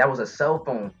that was a cell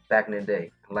phone back in the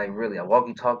day. Like really, a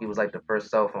walkie-talkie was like the first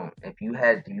cell phone. If you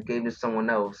gave it to someone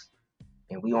else,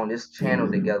 and we on this channel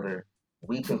together,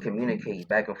 we can communicate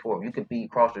back and forth. You could be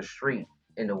across the street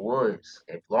in the woods,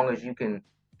 as long as you can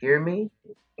hear me,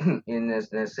 and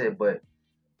that's it.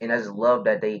 And I just love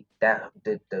that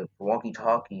the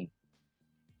walkie-talkie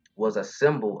was a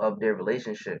symbol of their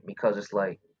relationship, because it's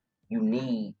like you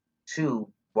need 2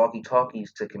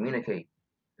 walkie-talkies to communicate.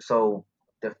 So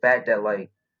the fact that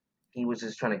like he was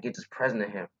just trying to get this present to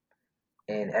him,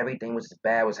 and everything was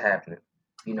bad was happening.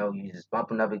 You know, you just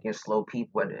bumping up against slow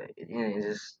people, and it's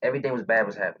just everything was bad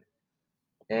was happening,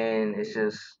 and it's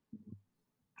just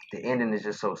the ending is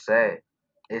just so sad.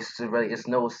 It's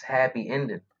no happy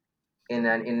ending, and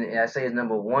I say it's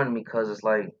number one because it's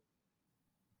like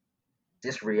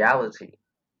this reality.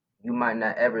 You might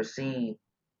not ever see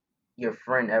your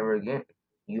friend ever again.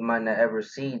 You might not ever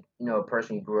see a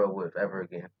person you grew up with ever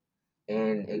again,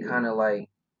 and it kind of like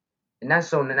and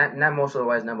not most of the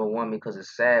ways number one because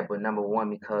it's sad, but number one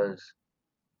because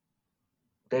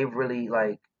they really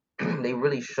like they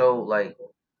really showed like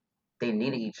they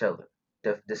needed each other.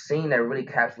 The scene that really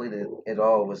capsulated it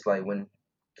all was like when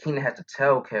Keenan had to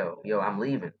tell Kel, "Yo, I'm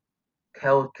leaving."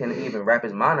 Kel can even wrap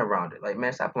his mind around it. Like,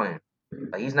 man, stop playing.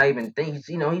 Like he's not even thinking.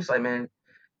 He's like, man,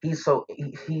 he's so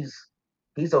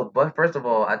But first of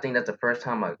all, I think that's the first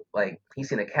time like he's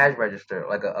seen a cash register,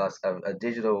 like a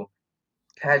digital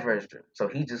cash register. So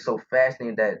he's just so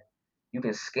fascinated that you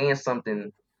can scan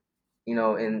something,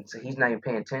 and so he's not even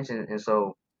paying attention. And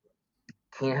so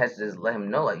Keenan has to just let him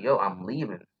know, like, yo, I'm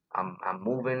leaving. I'm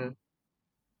moving.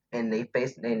 And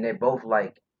they're both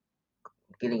like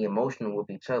getting emotional with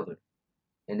each other.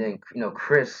 And then,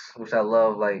 Chris, which I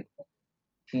love, like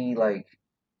he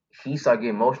started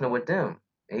getting emotional with them.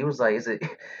 And he was like, is it,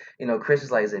 Chris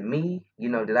is like, is it me?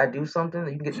 Did I do something?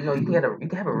 You can get, you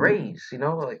can have a raise,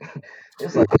 like,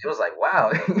 it was like,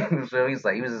 wow. So he's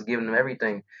like, he was just giving them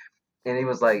everything. And he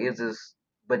was like,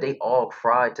 but they all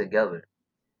cried together.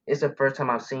 It's the first time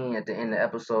I've seen at the end of the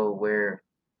episode where,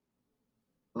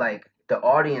 like, the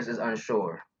audience is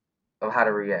unsure of how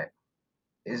to react.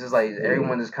 It's just like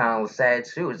everyone is kind of sad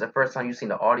too. It's the first time you've seen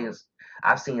the audience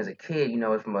I've seen as a kid,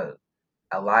 from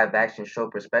a live action show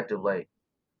perspective, like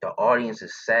the audience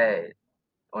is sad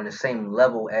on the same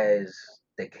level as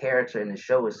the character in the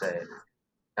show is sad.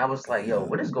 I was like, yo,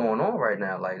 what is going on right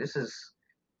now? Like this is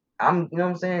I'm you know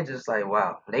what I'm saying? Just like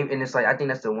wow. And it's like I think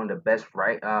that's one of the best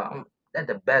not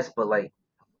the best, but like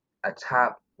a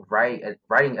top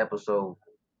writing episode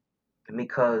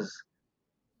because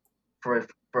for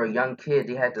a young kid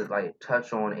they had to like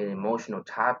touch on an emotional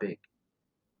topic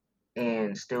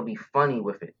and still be funny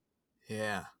with it.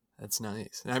 Yeah, that's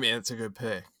nice. I mean, it's a good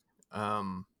pick.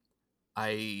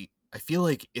 I feel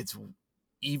like it's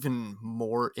even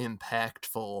more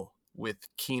impactful with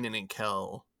Keenan and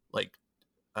Kel like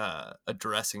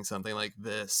addressing something like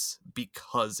this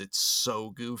because it's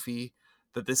so goofy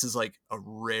that this is like a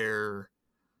rare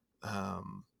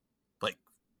like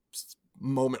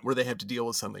moment where they have to deal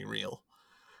with something real.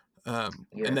 And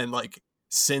then like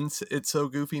since it's so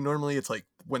goofy, normally it's like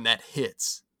when that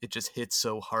hits, it just hits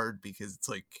so hard because it's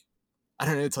like I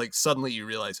don't know, it's like suddenly you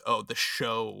realize, oh, the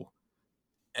show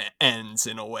ends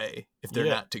in a way if they're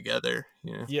not together.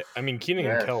 Yeah, I mean Keenan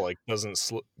and Kel like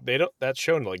that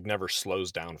show like never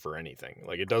slows down for anything.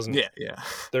 Like it doesn't. Yeah.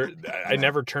 I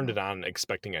never turned it on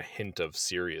expecting a hint of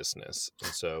seriousness,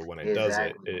 and so when it does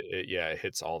it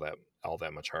hits all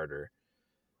that much harder.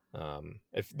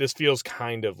 If this feels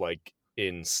kind of like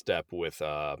in step with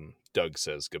Doug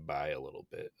Says Goodbye a little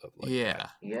bit of like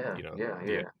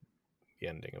the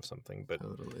ending of something, but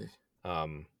totally.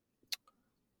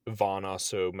 Vaughn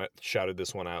also shouted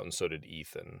this one out, and so did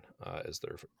Ethan as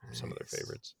some of their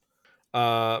favorites.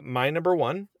 My number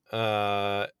one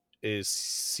is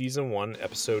season 1,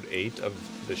 episode 8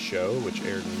 of the show, which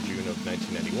aired in June of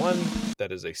 1991.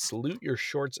 That is a Salute Your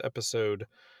Shorts episode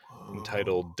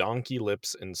entitled Donkey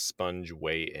Lips and Sponge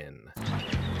Weigh In.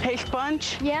 Hey,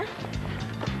 Sponge? Yeah?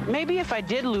 Maybe if I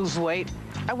did lose weight,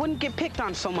 I wouldn't get picked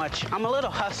on so much. I'm a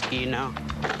little husky, Yeah,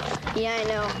 I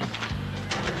know.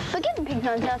 But getting picked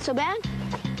on's not so bad.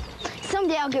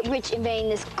 Someday I'll get rich inventing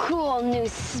this cool new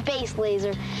space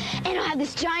laser, and I'll have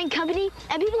this giant company,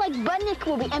 and people like Budnick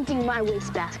will be emptying my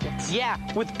waste baskets. Yeah,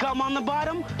 with gum on the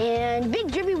bottom. And big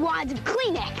drippy wads of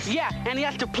Kleenex. Yeah, and he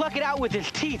has to pluck it out with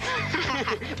his teeth.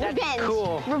 That's Revenge.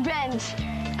 Cool. Revenge.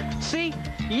 See,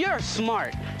 you're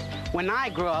smart. When I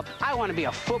grow up, I want to be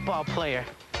a football player.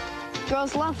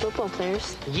 Girls love football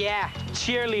players. Yeah,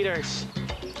 cheerleaders.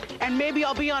 And maybe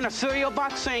I'll be on a cereal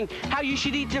box saying how you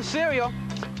should eat your cereal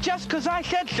just because I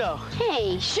said so.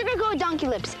 Hey, Sugar Go Donkey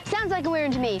Lips. Sounds like a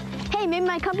weird to me. Hey, maybe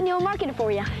my company will market it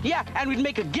for you. Yeah, and we'd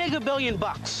make $1 gigabillion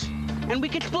bucks. And we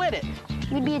could split it.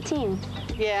 We'd be a team.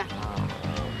 Yeah.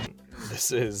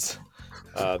 This is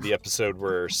the episode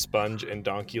where Sponge and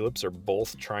Donkey Lips are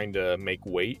both trying to make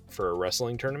weight for a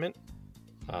wrestling tournament.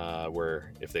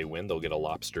 Where if they win, they'll get a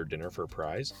lobster dinner for a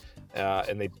prize.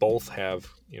 And they both have,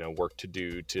 work to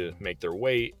do to make their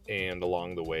weight. And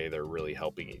along the way, they're really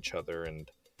helping each other. And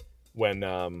when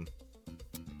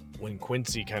when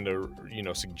Quincy kind of,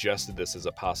 suggested this as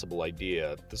a possible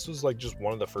idea, this was like just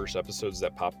one of the first episodes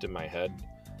that popped in my head.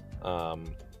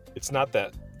 It's not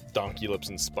that Donkey Lips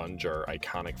and Sponge are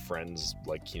iconic friends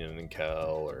like Kenan and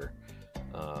Kel or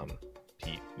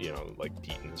Pete, like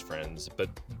Pete and his friends, but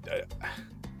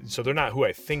so they're not who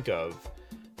I think of.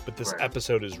 But this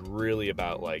episode is really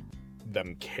about like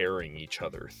them carrying each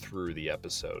other through the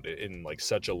episode in like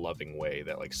such a loving way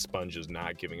that like Sponge is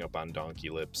not giving up on Donkey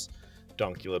Lips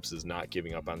is not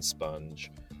giving up on Sponge,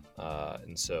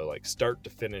 and so like start to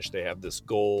finish they have this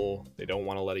goal. They don't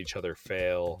want to let each other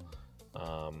fail,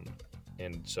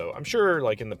 and so I'm sure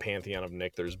like in the pantheon of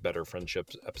Nick there's better friendship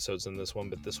episodes than this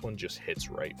one, but this one just hits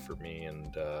right for me,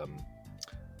 and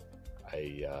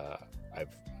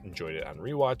I've enjoyed it on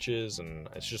rewatches, and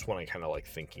it's just one I kind of like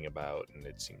thinking about, and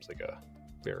it seems like a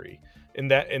very in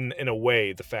a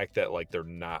way the fact that like they're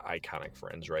not iconic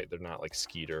friends, right? They're not like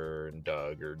Skeeter and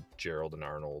Doug or Gerald and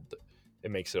Arnold.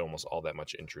 It makes it almost all that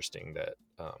much interesting that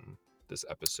this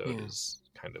episode is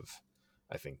kind of,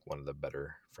 I think, one of the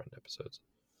better friend episodes.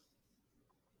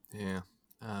 It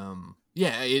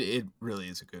really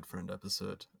is a good friend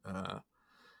episode,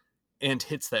 and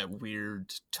hits that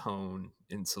weird tone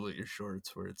in Salute Your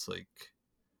Shorts where it's like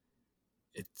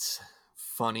it's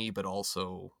funny but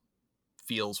also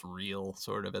feels real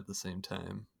sort of at the same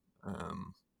time. I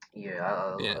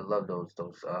love those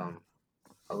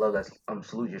I love that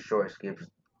Salute Your Shorts gives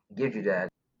you that.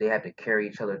 They have to carry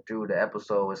each other through the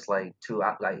episode. It's like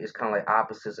it's kind of like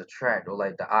opposites attract, or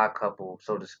like the odd couple,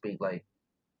 so to speak. Like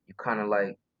you kind of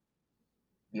like,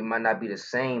 you might not be the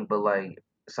same, but like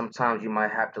sometimes you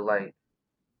might have to like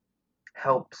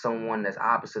help someone that's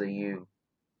opposite of you,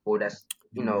 or that's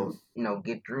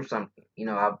get through something.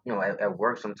 At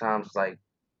work sometimes, like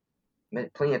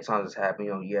plenty of times it's happened.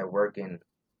 You're at work and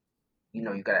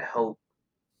you gotta help.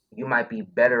 You might be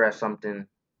better at something,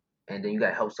 and then you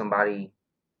gotta help somebody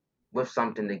with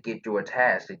something to get through a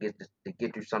task, to get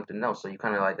through something else. So you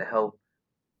kind of like to help.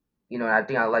 And I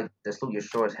think I like the Salute Your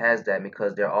Shorts has that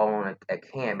because they're all on a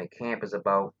camp. And camp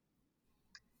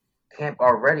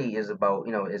already is about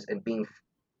is being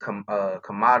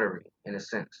camaraderie in a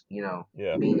sense.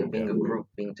 Being a group,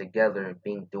 being together,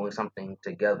 doing something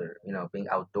together. Being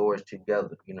outdoors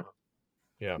together.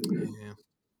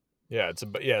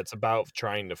 It's about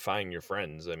trying to find your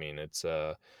friends. I mean, it's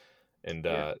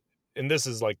and this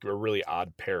is like a really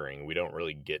odd pairing. We don't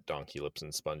really get Donkey Lips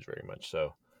and Sponge very much,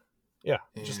 so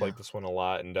just like this one a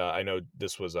lot. And I know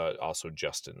this was also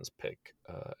Justin's pick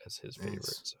as his favorite.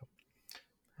 So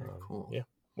cool. Yeah.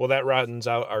 Well, that rounds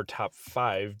out our top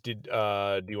 5. Do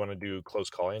you want to do close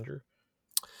call, Andrew?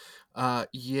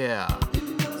 Yeah.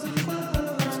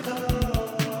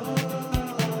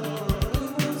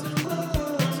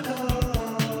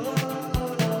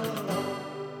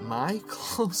 My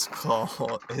close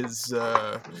call is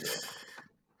Are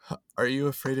You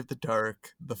Afraid of the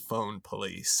Dark? The Phone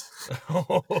Police.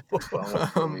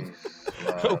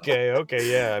 Okay,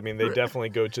 yeah. I mean, they definitely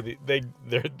go to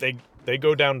they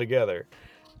go down together.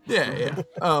 Yeah.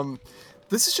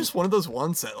 This is just one of those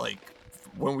ones that like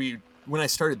when I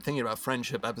started thinking about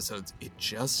friendship episodes, it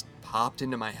just popped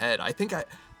into my head. I think I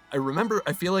remember,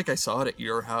 I feel like I saw it at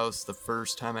your house the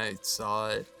first time I saw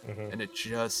it, and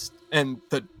and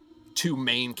the two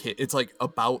main kids, it's like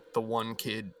about the one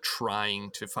kid trying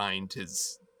to find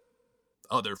his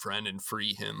other friend and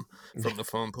free him from the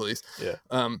phone police.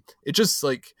 It just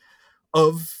like,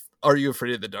 of Are You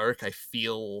Afraid of the Dark, I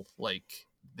feel like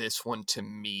this one to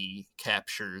me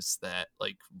captures that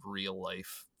like real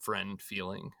life friend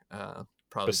feeling,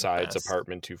 probably besides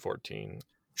Apartment 214.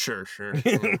 Sure.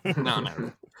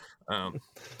 No. I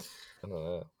don't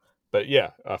know. But yeah,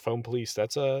 Phone Police, I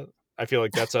feel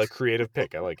like that's a creative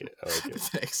pick. I like it.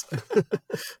 Thanks.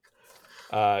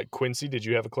 Quincy, did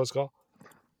you have a close call?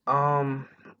 Man,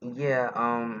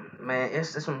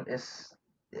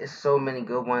 it's so many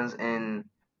good ones, and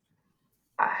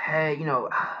I had,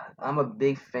 I'm a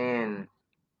big fan,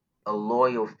 a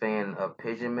loyal fan of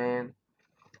Pigeon Man,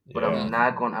 but I'm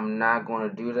not going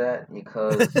to do that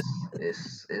because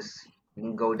it's you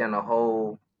can go down a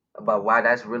hole about why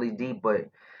that's really deep. But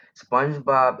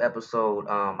SpongeBob episode,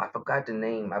 I forgot the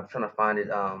name. I'm trying to find it.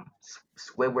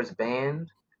 Squidward's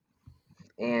Band,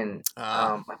 and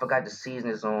I forgot the season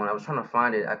it's on. I was trying to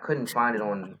find it. I couldn't find it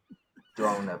on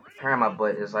the Paramount,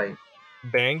 but it's like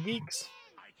Band Geeks.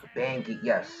 Band Geek,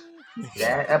 yes.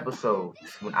 That episode,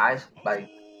 when I'm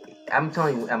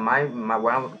telling you, at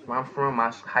where I'm from, my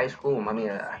high school, in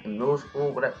middle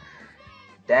school, whatever,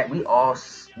 that we all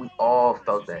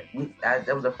felt that.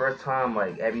 That was the first time,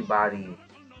 like, everybody,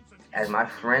 as my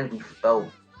friends,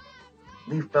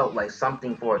 we felt like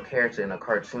something for a character in a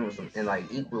cartoon, and like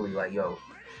equally like yo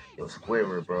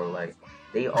Squidward, bro. Like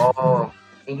they all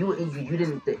and you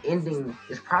didn't. The ending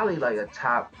is probably like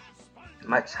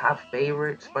my top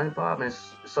favorite SpongeBob, and there's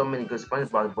so many good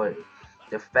SpongeBob, but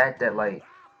the fact that like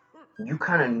you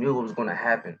kind of knew what was gonna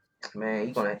happen,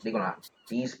 man.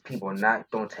 These people are not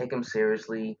gonna take him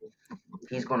seriously.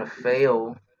 He's gonna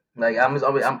fail. Like I'm as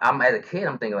a kid,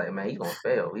 I'm thinking like, man, he's gonna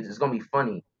fail. It's gonna be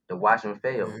funny to watch him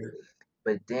fail.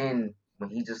 But then when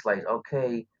he just like,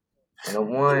 okay, and a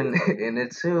 1 and a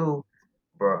 2,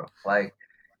 bro, like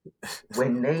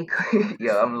when they,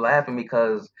 yeah, I'm laughing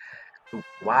because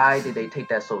why did they take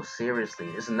that so seriously?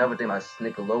 It's another thing like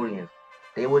Nickelodeon.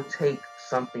 They would take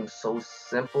something so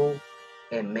simple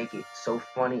and make it so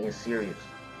funny and serious.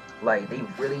 Like they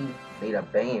really made a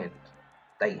band.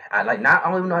 I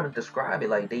don't even know how to describe it.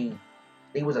 Like they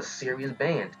was a serious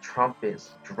band.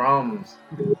 Trumpets, drums.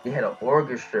 They had an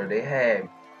orchestra. They had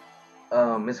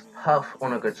Miss Puff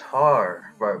on a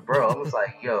guitar. Bro, I was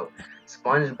like, yo,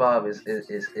 SpongeBob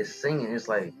is singing. It's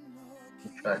like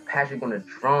Patrick on the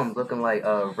drums looking like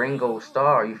Ringo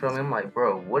Starr. You feel me? I'm like,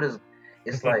 bro, what is?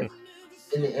 It's like,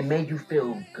 and it made you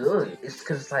feel good. It's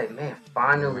because it's like, man,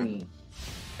 finally,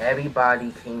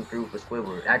 everybody came through for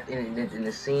Squidward. In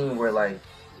the scene where like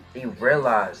they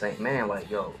realized, like, man, like,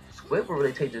 yo, Squidward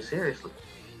really takes this seriously.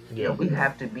 Yeah, we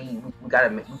have to be. We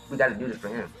gotta do this for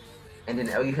him. And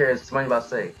then all you hear is SpongeBob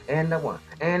say, and the 1,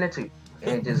 and the 2,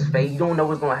 and it just fade. You don't know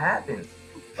what's gonna happen.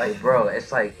 Like, bro,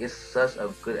 it's like it's such a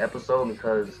good episode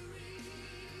because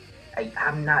I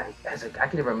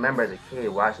can even remember as a kid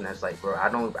watching that. It's like, bro,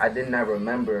 I did not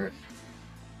remember.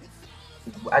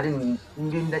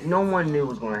 No one knew what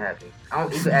was gonna happen. I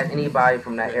don't even ask anybody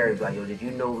from that area like, yo, did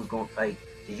you know it was going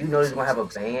did you know they was gonna have a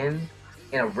band?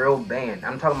 And a real band.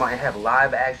 I'm talking about have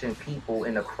live action people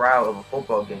in the crowd of a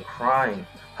football game crying,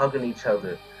 hugging each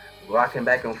other, rocking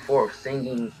back and forth,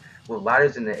 singing with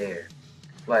lighters in the air.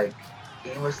 Like,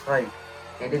 it was like,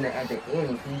 and then at the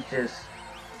end,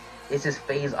 it just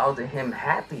fades out to him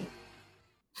happy.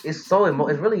 It's so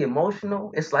it's really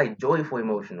emotional. It's like joyful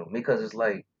emotional because it's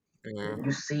like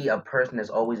you see a person that's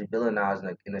always villainized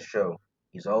in the show.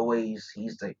 He's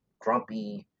the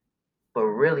grumpy, but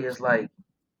really it's like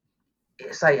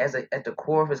at the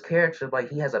core of his character, like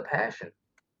he has a passion.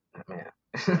 Man,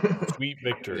 Sweet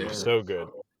Victory, so good.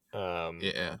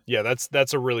 Yeah,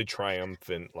 that's a really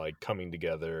triumphant like coming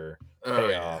together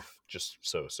payoff. Just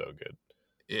so good.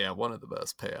 Yeah, one of the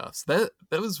best payoffs. That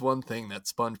was one thing that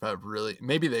SpongeBob really,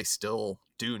 maybe they still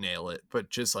do nail it,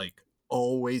 but just like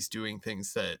always doing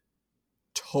things that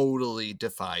totally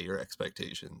defy your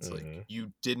expectations. Like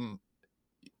you didn't,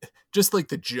 just like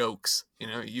the jokes,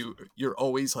 you're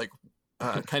always like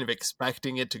kind of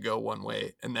expecting it to go one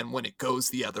way, and then when it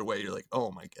goes the other way, you're like,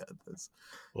 oh my god, this.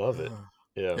 Love it.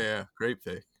 Yeah, great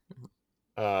pick.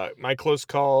 My close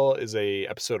call is a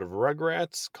episode of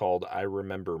Rugrats called I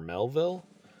Remember Melville.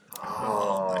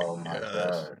 Oh my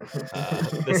god.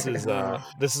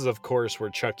 This is of course where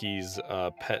Chucky's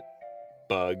pet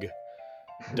bug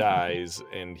dies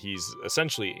and he's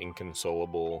essentially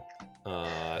inconsolable.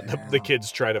 The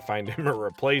kids try to find him a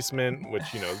replacement, which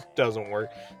doesn't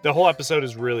work. The whole episode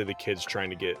is really the kids trying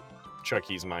to get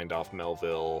Chucky's mind off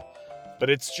Melville, but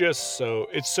it's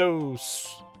so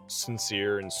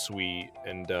sincere and sweet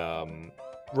and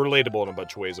relatable in a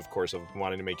bunch of ways, of course, of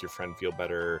wanting to make your friend feel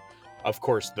better. Of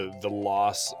course, the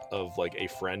loss of like a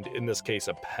friend, in this case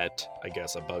a pet, I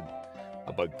guess, a bug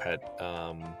pet.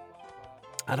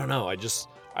 I don't know, I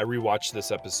rewatched this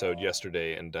episode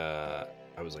yesterday and I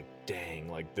was like,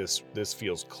 dang, like this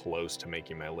feels close to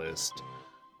making my list.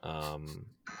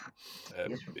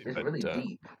 It's really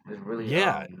deep. It's really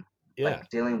like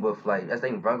dealing with like I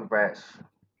think Rugrats.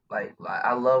 Like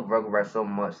I love Rugrats so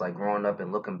much. Like growing up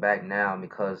and looking back now,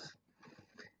 because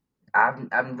I've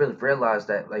really realized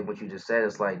that like what you just said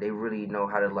is like they really know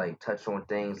how to like touch on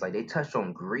things. Like they touched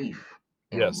on grief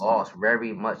and loss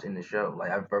very much in the show.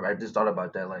 Like I just thought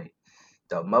about that. Like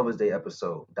the Mother's Day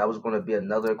episode, that was going to be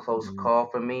another close call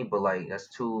for me, but like that's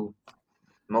too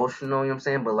emotional, you know what I'm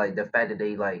saying? But like the fact that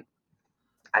they like,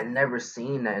 I never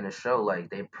seen that in a show. Like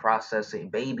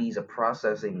babies are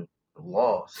processing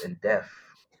loss and death.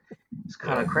 It's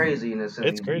kind of crazy in a sense.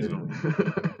 It's crazy.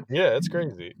 Yeah, it's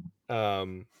crazy.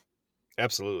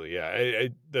 Absolutely, yeah.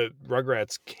 The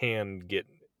Rugrats can get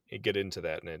into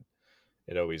that, and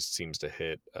it always seems to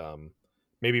hit.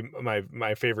 Maybe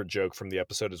my favorite joke from the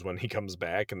episode is when he comes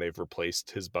back and they've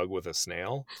replaced his bug with a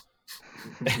snail.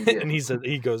 And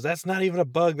he goes, that's not even a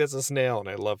bug, that's a snail. And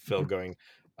I love Phil going,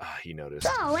 he noticed.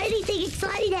 Oh, anything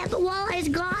exciting happened while I was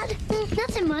gone?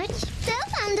 Nothing much. Phil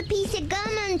found a piece of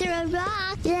gum under a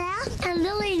rock. Yeah? And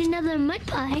Lil ate another mud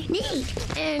pie.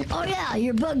 Neat. And, oh yeah,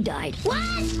 your bug died. What?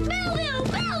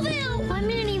 Belleville! 1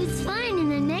 minute he was fine,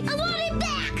 and the next... I want it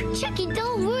back! Chucky,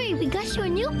 don't worry. We got you a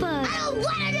new bug.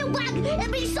 I don't want a new bug!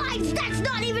 And besides, that's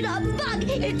not even a bug.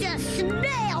 It's a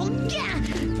snail. Yeah.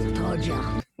 Told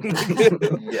ya.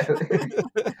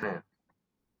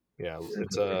 Yeah,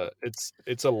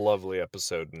 it's a lovely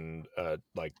episode, and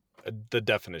like the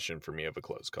definition for me of a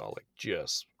close call, like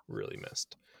just really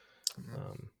missed.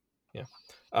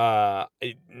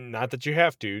 Not that you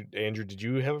have to, Andrew. Did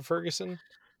you have a Ferguson?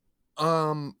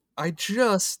 I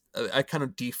kind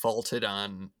of defaulted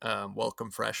on Welcome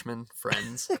Freshmen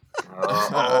Friends.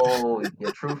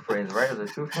 Your true friends, right? Is it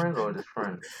true friends or just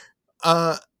friends?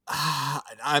 I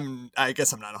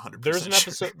guess I'm not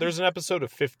 100%. There's an episode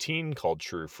of 15 called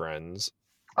True Friends.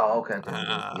 Oh, okay.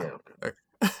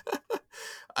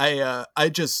 I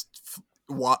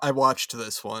watched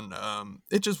this one.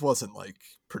 It just wasn't like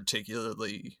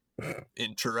particularly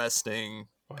interesting,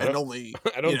 and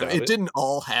it didn't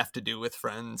all have to do with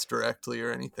Friends directly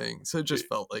or anything. So it just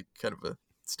felt like kind of a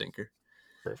stinker.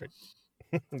 Perfect.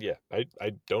 Yeah, I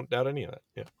don't doubt any of that.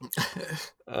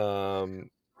 Yeah.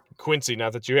 Quincy,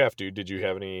 not that you have to, did you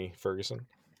have any Ferguson?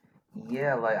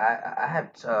 Yeah, like I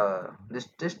have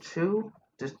just two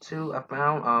I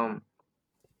found.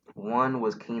 One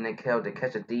was Kenan and Kel to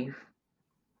Catch a Thief.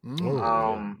 And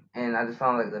I just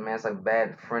found like the man's like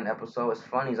bad friend episode. It's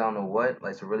funny as I don't know what.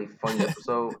 Like it's a really funny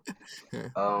episode.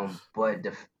 But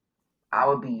I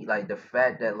would be like the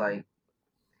fact that like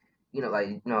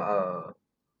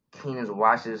Kenan's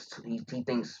watches. He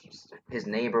thinks his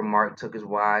neighbor Mark took his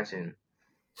watch, and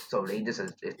so they just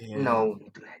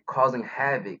causing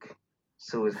havoc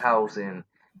to his house, and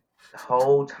the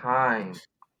whole time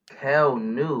Kel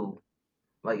knew.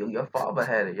 Like your father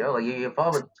had it, yo. Like your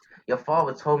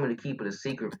father told me to keep it a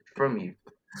secret from you.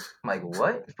 I'm like,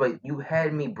 what? But you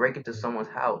had me break into someone's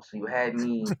house. You had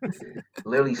me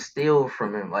literally steal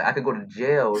from him. Like I could go to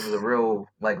jail. It was a real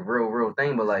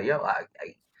thing. But like, yo,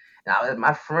 now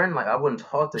my friend, like I wouldn't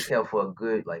talk to Kel for a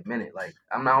good like minute. Like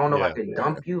I don't know if I could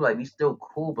dump you. Like we still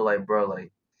cool, but like, bro,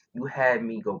 like you had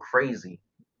me go crazy,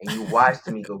 and you watched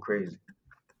me go crazy.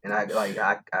 And I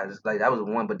just like that was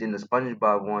one. But then the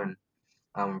SpongeBob one.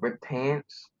 Rip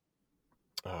Pants,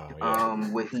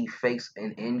 where he fakes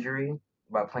an injury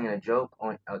by playing a joke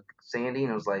on Sandy,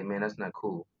 and it was like, man, that's not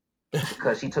cool,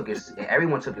 because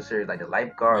everyone took it serious, like the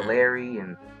lifeguard Larry,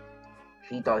 and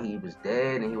he thought he was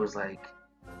dead, and he was like,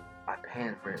 my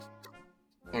pants ripped,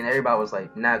 and everybody was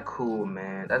like, not cool,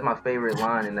 man. That's my favorite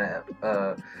line in that.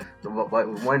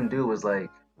 One dude was like,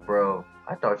 bro,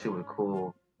 I thought you were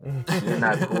cool. You're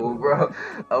not cool, bro.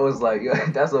 I was like,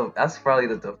 that's probably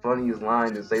the funniest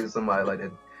line to say to somebody like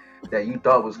that you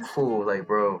thought was cool. Like,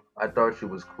 bro, I thought you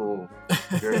was cool.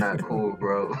 You're not cool,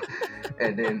 bro.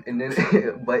 and then,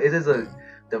 but it's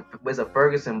a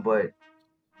Ferguson, but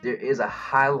there is a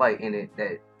highlight in it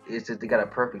that it's just they got a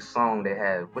perfect song they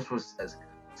have, which was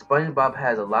SpongeBob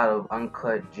has a lot of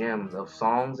uncut gems of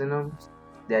songs in them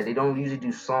that they don't usually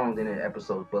do songs in their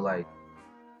episodes, but like.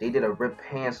 They did a Rip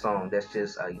Pants song that's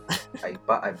just a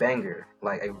banger,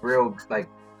 like a real like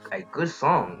a good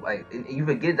song. Like you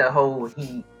forget that whole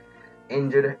he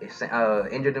injured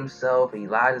himself, he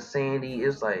lied to Sandy.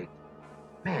 It's like,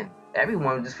 man,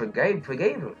 everyone just forgave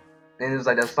him, and it was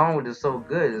like that song was just so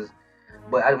good.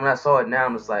 But when I saw it now,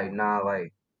 I'm just like, nah,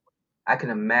 like I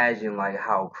can imagine like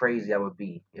how crazy I would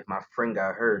be if my friend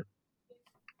got hurt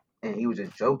and he was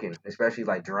just joking, especially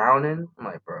like drowning. I'm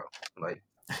like, bro, like.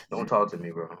 Don't talk to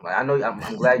me, bro. Like I know I'm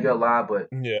glad you're alive, but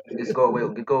just go away.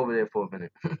 Go over there for a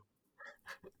minute.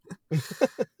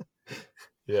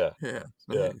 Yeah.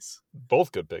 Nice.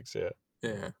 Both good picks. Yeah.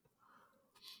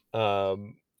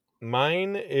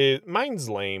 Mine's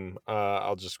lame.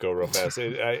 I'll just go real fast.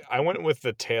 I went with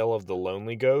the Tale of the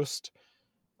Lonely Ghost.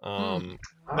 Not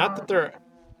that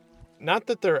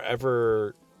they're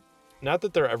ever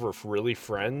really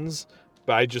friends.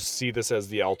 But I just see this as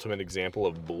the ultimate example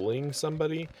of bullying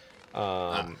somebody.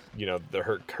 Her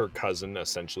cousin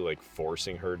essentially like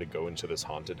forcing her to go into this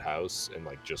haunted house and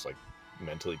like just like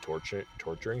mentally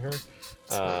torturing her.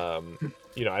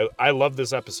 I love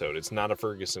this episode. It's not a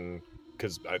Ferguson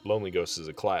because Lonely Ghost is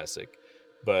a classic,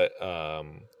 but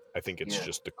I think it's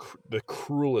just the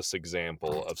cruelest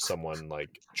example of someone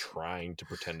like trying to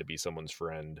pretend to be someone's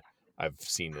friend I've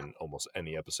seen in almost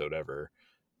any episode ever.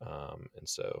 And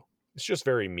so. It's just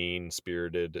very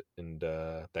mean-spirited, and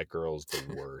that girl's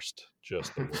the worst.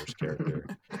 Just the worst character.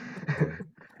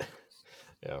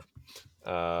 Yeah.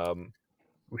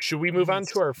 Should we move on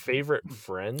to our favorite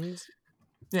friends?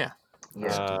 Yeah.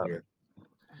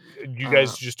 You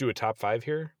guys just do a top 5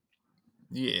 here?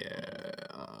 Yeah.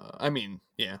 I mean,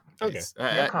 yeah. Okay.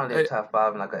 Yeah, kind of a top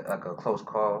 5 and like a close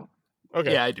call.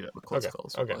 Okay. Yeah, I do have a close call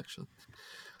as well, actually.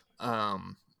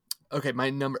 Okay, my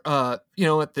number. You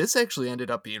know what? This actually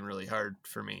ended up being really hard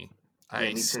for me.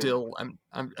 Yeah, me too.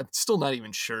 I'm still not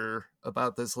even sure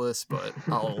about this list, but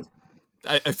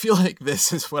I feel like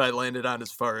this is what I landed on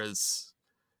as far as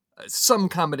some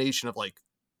combination of like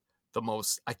the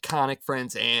most iconic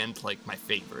Friends and like my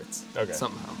favorites. Okay.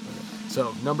 Somehow.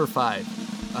 So number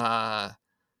 5,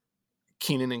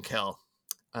 Kenan and Kel.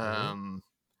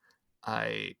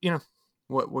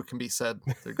 What can be said?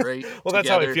 They're great. Well, that's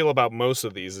how I feel about most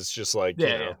of these. It's just like,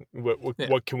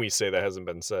 what can we say that hasn't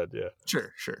been said? Yeah.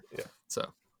 Sure. Yeah.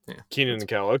 So, yeah. Kenan and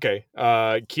Kel. Okay.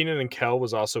 Kenan and Kel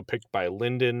was also picked by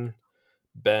Lyndon,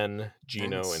 Ben,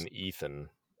 Gino, and Ethan.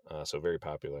 So very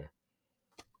popular.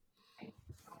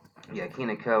 Yeah,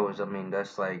 Kenan Kel was. I mean,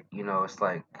 that's like, it's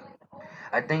like.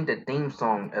 I think the theme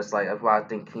song is like, that's why I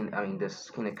think this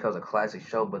Kenan Kel's a classic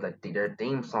show, but like their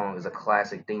theme song is a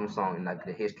classic theme song in like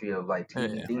the history of like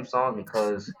TV theme songs,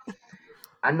 because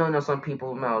I know some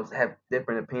people have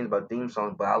different opinions about theme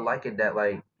songs, but I like it that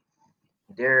like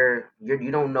you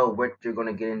don't know what you're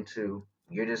gonna get into.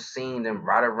 You're just seeing them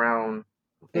ride around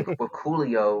with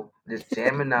Coolio, just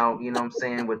jamming out, you know what I'm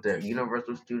saying, with the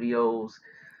Universal Studios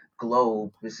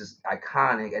Globe. This is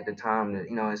iconic at the time, that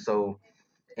and so.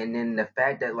 And then the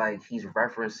fact that like he's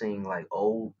referencing like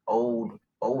old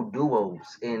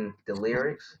duos in the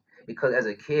lyrics, because as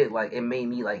a kid, like it made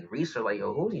me like research, like,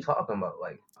 yo, who's he talking about?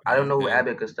 Like, I don't know who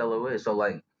Abbott Costello is, so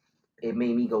like it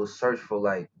made me go search for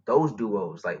like those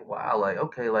duos. Like, wow, like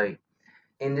okay, like,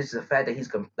 and this is the fact that he's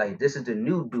like, this is the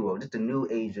new duo, this is the new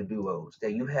age of duos.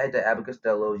 That you had the Abbott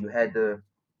Costellos, you had the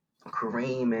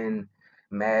Kareem and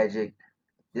Magic.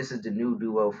 This is the new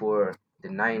duo for the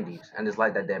 90s, and it's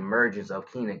like that emergence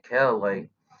of Kenan and Kel,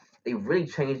 like they really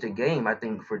changed the game, I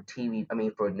think, for TV. I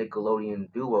mean, for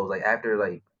Nickelodeon duos. Like after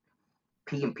like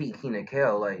Pete and Kenan and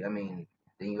Kel, like I mean,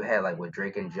 then you had like with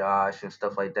Drake and Josh and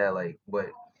stuff like that. Like, but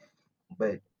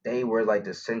they were like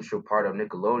the central part of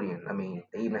Nickelodeon. I mean,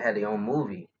 they even had their own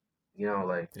movie.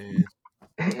 Like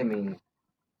I mean,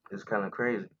 it's kind of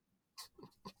crazy.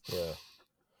 Yeah.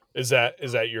 Is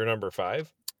that your number 5?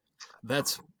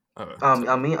 That's.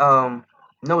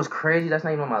 No, it's crazy. That's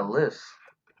not even on my list.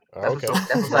 That's Okay.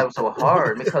 what's like so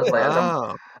hard, because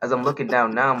like as I'm looking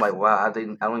down now, I'm like, wow, I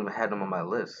don't even have them on my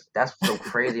list. That's so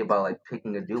crazy about like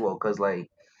picking a duo, because like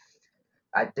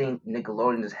I think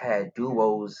Nickelodeon just had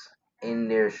duos in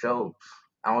their shows.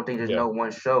 I don't think there's no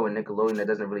one show in Nickelodeon that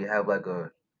doesn't really have like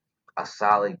a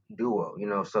solid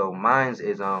duo, So mine's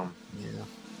is I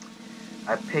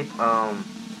picked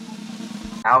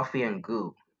Alfie and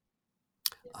Goo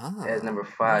as number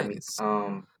 5. Nice.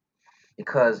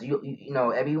 Because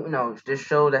this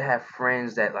show that have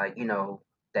friends that like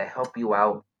that help you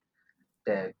out,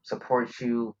 that support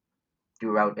you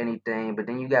throughout anything, but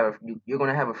then you're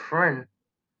gonna have a friend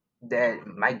that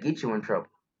might get you in trouble.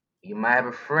 You might have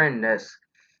a friend that's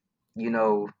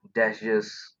that's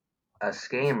just a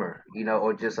scammer,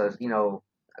 or just a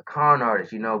con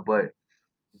artist, but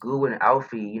Goo and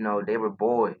Alfie, they were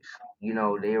boys,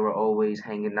 they were always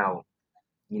hanging out.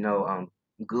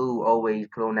 Goo always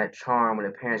put on that charm when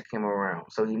the parents came around,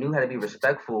 so he knew how to be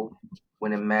respectful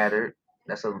when it mattered.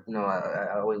 That's I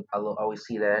always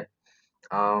see that.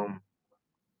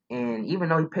 And even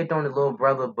though he picked on the little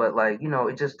brother, but like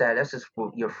it's just that's just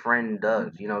what your friend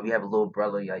does. If you have a little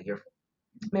brother, like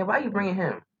man, why are you bringing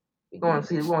him? We going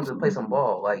to play some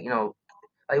ball, like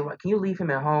like can you leave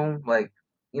him at home? Like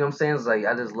what I'm saying? It's like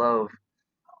I just love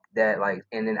that, like,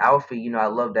 and then Alfie, I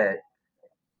love that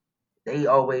they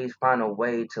always find a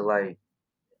way to like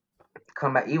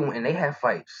come back, even when they have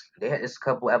fights. They had this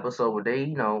couple episodes where they,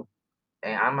 and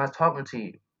I'm not talking to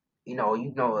you,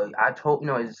 I told,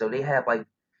 so they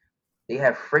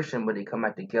have friction, but they come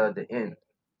back together at the end,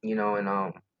 and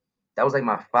that was like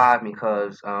my 5,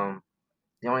 because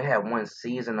they only had one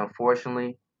season,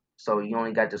 unfortunately, so you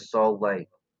only got to saw like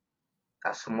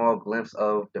a small glimpse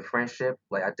of the friendship.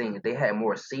 Like I think if they had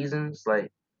more seasons,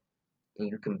 like, and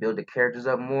you can build the characters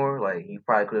up more, like you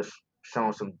probably could have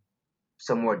shown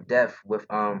some more depth with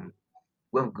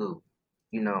Goo,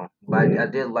 But I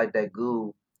did like that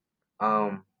Goo,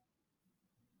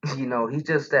 he's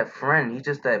just that friend. He's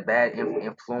just that bad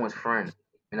influence friend,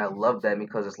 and I love that,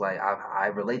 because it's like I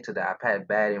relate to that. I've had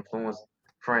bad influence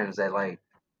friends that like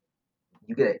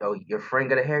your friend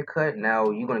got a haircut, now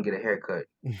you're gonna get a haircut,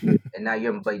 and now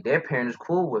but their parent is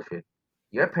cool with it.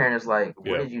 Your parent is like,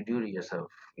 what did you do to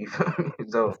yourself? You feel me?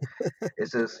 So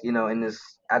it's just and this,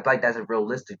 I like that's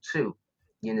realistic too.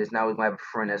 It's now we're gonna have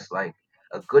a friend that's like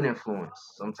a good influence.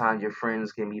 Sometimes your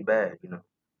friends can be bad, you know.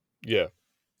 Yeah.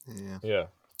 Yeah. Yeah.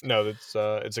 No, it's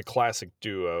a classic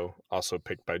duo, also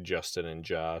picked by Justin and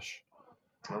Josh.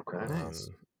 Okay. Nice.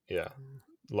 Yeah.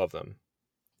 Love them.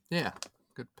 Yeah.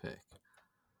 Good pick.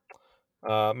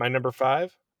 My number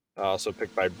 5, also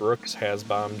picked by Brooks,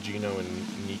 Hasbom, Gino,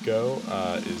 and Nico,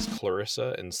 is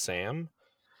Clarissa and Sam.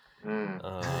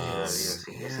 Nice.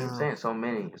 Yeah, see, I'm saying so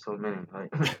many.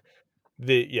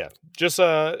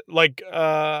 Like,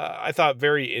 I thought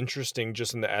very interesting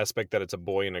just in the aspect that it's a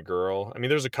boy and a girl. I mean,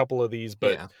 there's a couple of these,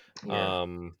 but Yeah.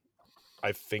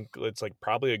 I think it's like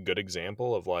probably a good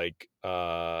example of like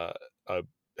a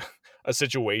a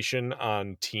situation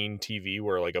on teen TV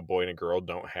where like a boy and a girl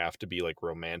don't have to be like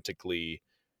romantically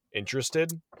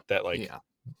interested. That like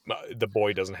the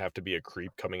boy doesn't have to be a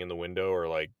creep coming in the window or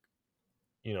like,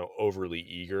 you know, overly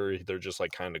eager. They're just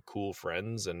like kind of cool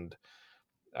friends. And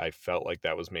I felt like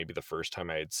that was maybe the first time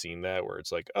I had seen that where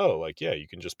it's like, oh, like, yeah, you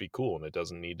can just be cool and it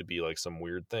doesn't need to be like some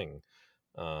weird thing.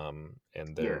 And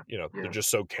they're, you know, they're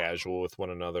just so casual with one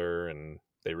another and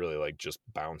they really like just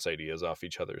bounce ideas off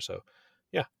each other. So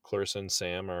yeah, Clarissa and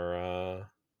Sam are,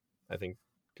 I think,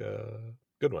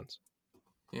 good ones.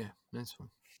 Yeah, nice one.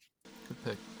 Good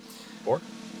pick. 4?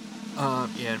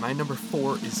 Yeah, my number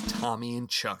 4 is Tommy and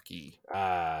Chucky.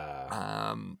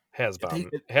 Hasbom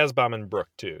and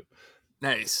Brooke too.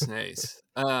 Nice.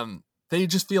 They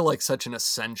just feel like such an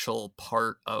essential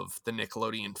part of the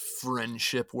Nickelodeon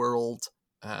friendship world.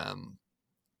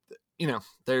 You know,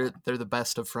 they're the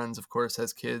best of friends, of course,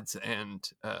 as kids. And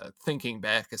thinking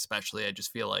back, especially, I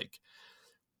just feel like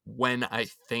when I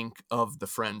think of the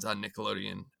friends on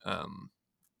Nickelodeon,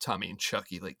 Tommy and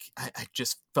Chucky, like I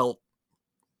just felt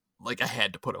like I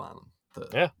had to put them on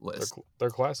the list. They're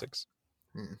classics.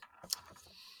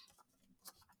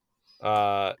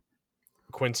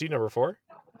 Quincy, number 4.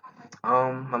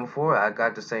 Number 4, I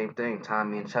got the same thing,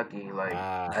 Tommy and Chucky. Like,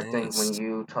 I think when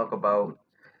you talk about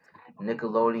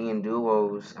Nickelodeon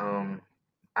duos,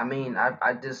 I mean,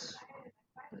 I just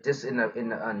in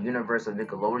the universe of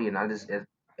Nickelodeon, I just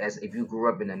as if you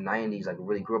grew up in the '90s, like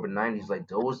really grew up in the '90s, like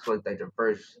those like the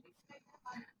first.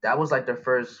 That was like the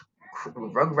first.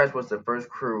 Rugrats was the first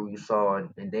crew you saw,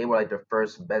 and they were like the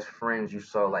first best friends you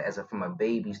saw. Like from a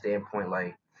baby standpoint,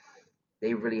 like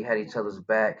they really had each other's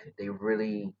back. They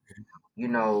really, you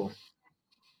know,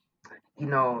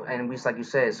 and just like you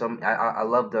said, so I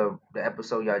love the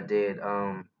episode y'all did.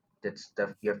 That's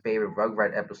your favorite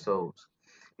Rugrat episodes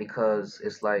because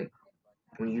it's like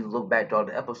when you look back to all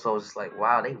the episodes, it's like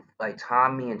wow, they like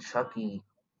Tommy and Chucky.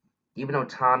 Even though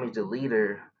Tommy's the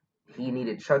leader, he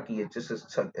needed Chucky just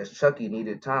as Chucky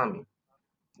needed Tommy.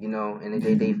 You know, and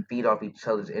they feed off each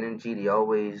other's energy. They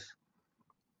always,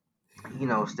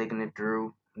 sticking it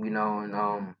through. You know, and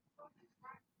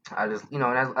I just, and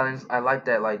I like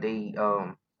that. Like they,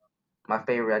 my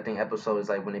favorite I think episode is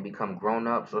like when they become grown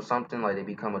ups or something. Like they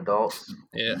become adults.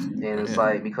 Yeah. And it's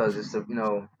like because it's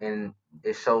and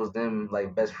it shows them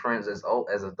like best friends as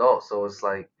adults. So it's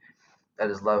like I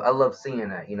love seeing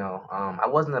that. I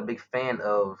wasn't a big fan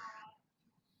of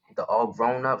the all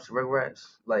grown ups Rugrats,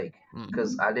 like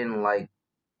because I didn't like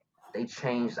they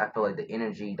changed. I feel like the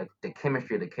energy, the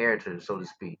chemistry of the characters, so to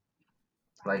speak.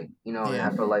 Like and I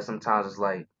feel like sometimes it's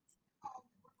like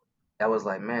I was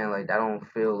like, man, like I don't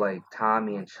feel like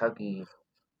Tommy and Chucky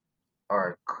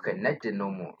are connected no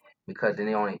more because then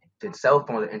the cell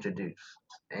phones are introduced,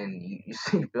 and you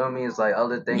see, you feel me? It's like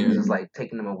other things is like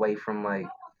taking them away from like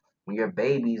when you're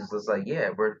babies. It's like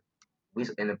we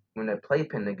in a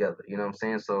playpen together. You know what I'm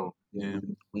saying? So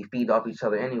we feed off each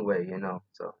other anyway.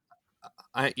 So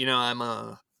I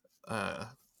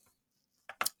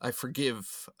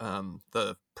forgive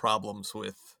the problems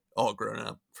with All Grown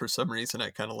Up. For some reason,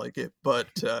 I kind of like it, but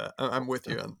I'm with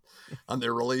you on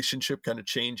their relationship kind of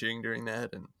changing during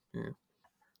that, and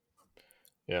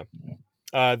yeah.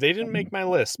 They didn't make my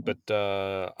list, but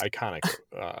iconic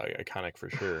for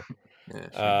sure.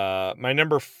 My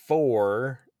number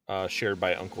 4, shared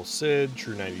by Uncle Sid,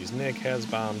 True 90s Nick,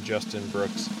 Hasbom, Justin,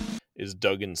 Brooks, is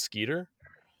Doug and Skeeter.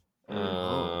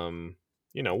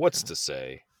 What's to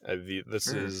say? This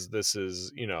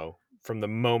is from the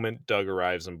moment Doug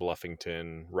arrives in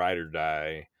Bluffington, ride or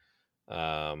die.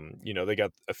 They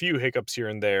got a few hiccups here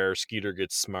and there. Skeeter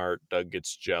gets smart, Doug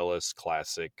gets jealous,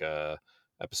 classic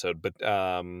episode, but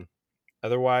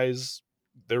otherwise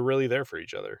they're really there for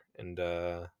each other. And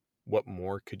what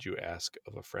more could you ask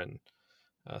of a friend?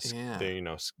 They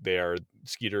are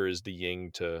Skeeter is the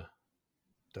yin to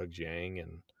Doug's yang,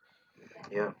 and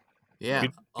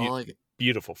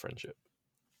beautiful friendship.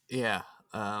 Yeah.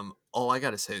 All I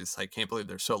gotta say is I can't believe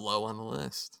they're so low on the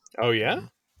list. Oh yeah?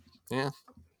 Yeah.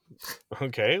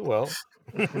 Okay, well.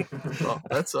 Well,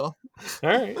 that's all. All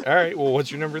right. Well,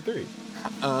 what's your number 3?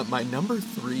 My number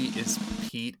 3 is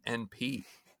Pete and Pete,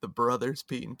 the brothers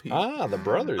Pete and Pete. Ah, the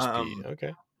brothers Pete.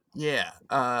 Okay. Yeah.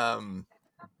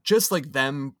 Just like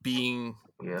them being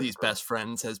these best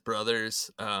friends as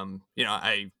brothers.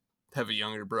 I have a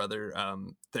younger brother.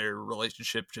 Their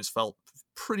relationship just felt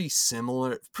pretty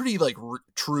similar, pretty like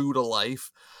true to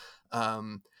life.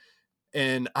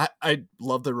 And I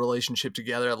love the relationship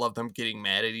together. I love them getting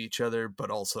mad at each other, but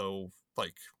also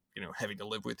like, having to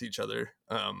live with each other.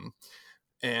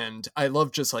 And I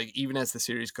love just like, even as the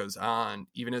series goes on,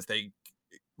 even as they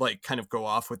like kind of go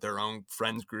off with their own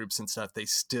friends groups and stuff, they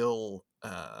still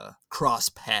cross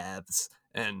paths,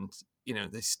 and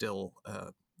they still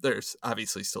they're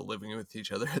obviously still living with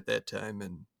each other at that time.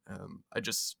 And I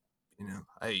just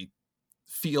I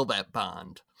feel that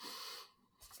bond.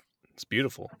 It's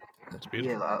beautiful. It's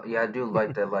beautiful. Yeah, I do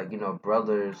like that. Like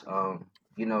brothers.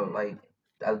 Like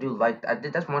I do like.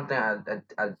 That's one thing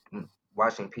I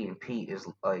watching Pete and Pete is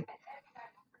like,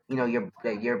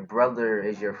 your brother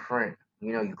is your friend.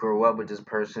 You grow up with this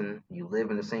person. You live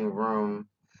in the same room.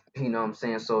 You know what I'm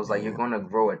saying? So it's like you're gonna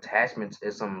grow attachments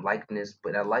and some likeness.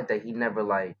 But I like that he never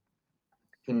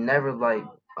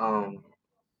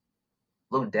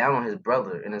looked down on his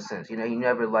brother in a sense. He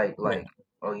never like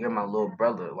oh, you're my little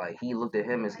brother. Like he looked at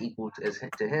him as equal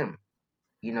to him.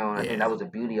 And I think that was the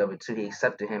beauty of it too. He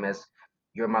accepted him as,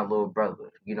 you're my little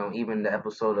brother. Even the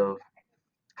episode of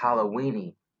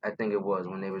Halloweeny, I think it was,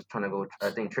 when they was trying to go, I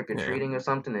think, trick or treating or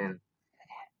something,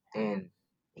 and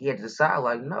he had to decide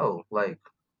like, no, like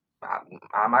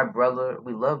my brother,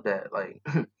 we love that. Like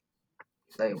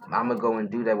like I'm gonna go and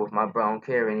do that with my brother. I don't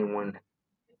care if anyone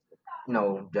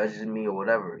judges me or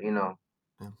whatever.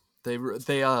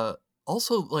 They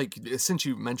also, like, since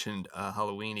you mentioned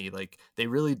Halloweeny, like they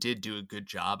really did do a good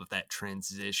job of that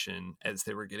transition as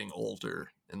they were getting older,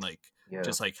 and like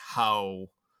just like how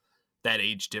that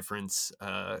age difference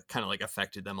kind of like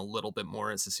affected them a little bit more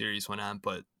as the series went on,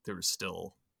 but there was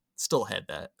still had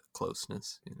that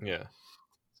closeness. Yeah.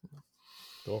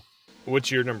 Cool. What's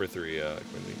your number 3,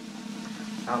 Quincy?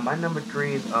 My number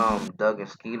 3 is Doug and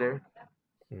Skeeter.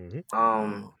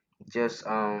 Mm-hmm. Just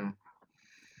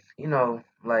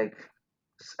like,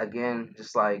 again,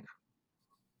 just like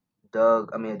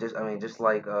Doug. Just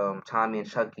like Tommy and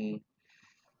Chucky.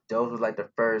 Those were like the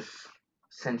first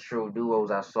central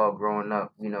duos I saw growing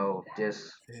up.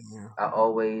 I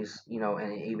always,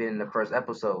 and even in the first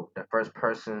episode, the first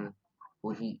person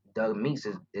who Doug meets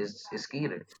is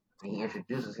Skeeter. And he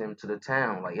introduces him to the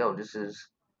town. Like, yo, this is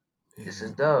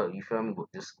Doug. You feel me?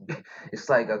 It's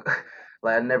like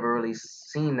like I've never really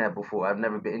seen that before. I've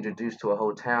never been introduced to a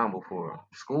whole town before.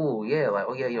 School, yeah, like,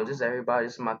 oh yeah, yo, this is everybody.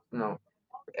 This is my,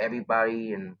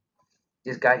 everybody, and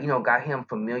this guy, got him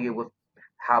familiar with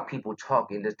how people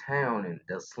talk in the town and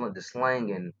the slang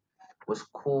and what's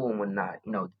cool and whatnot.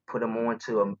 Put him on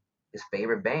to his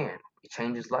favorite band. It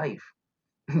changed his life.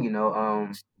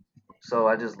 So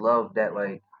I just love that,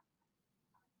 like,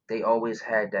 they always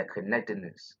had that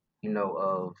connectedness,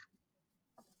 of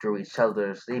through each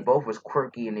other. So they both was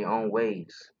quirky in their own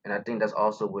ways, and I think that's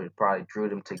also what probably drew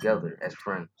them together as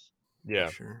friends. Yeah,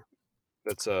 sure.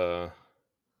 That's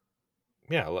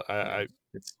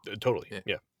it's totally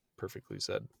perfectly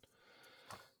said.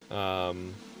 Well,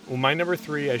 my number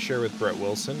 3 I share with Brett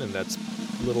Wilson, and that's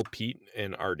Little Pete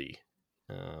and Artie.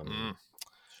 Sure.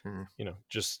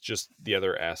 Just the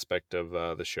other aspect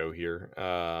of the show here.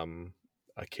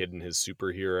 A kid and his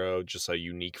superhero, just a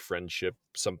unique friendship,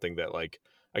 something that, like,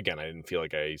 again, I didn't feel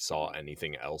like I saw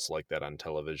anything else like that on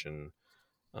television.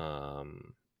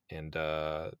 And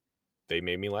they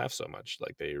made me laugh so much.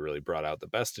 Like, they really brought out the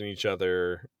best in each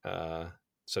other.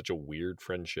 Such a weird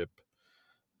friendship.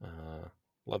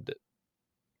 Loved it.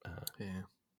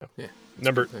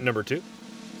 Number 2.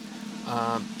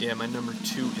 My number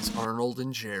 2 is Arnold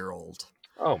and Gerald.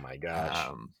 Oh my gosh.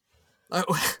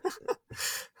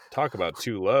 Talk about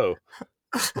too low.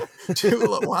 Too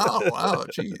low. Wow.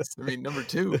 Jeez. I mean, number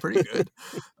 2, pretty good.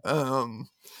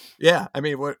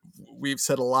 What we've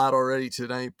said a lot already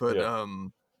tonight, but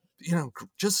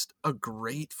just a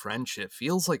great friendship.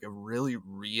 Feels like a really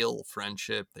real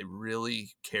friendship. They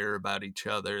really care about each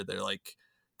other.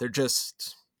 It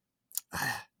just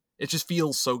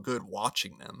feels so good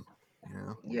watching them.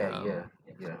 Yeah.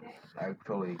 I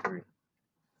totally agree.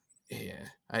 Yeah.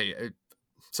 I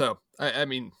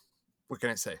mean, what can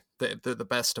I say? They're the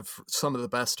best of some of the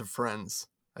best of friends.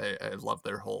 I love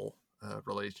their whole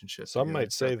relationship. Some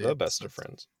might say the best of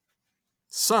friends.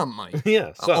 Some might.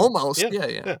 Yeah. Some. Almost.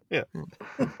 Yeah. Oh,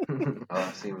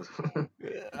 I see.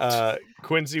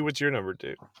 Quincy, what's your number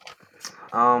 2?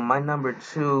 My number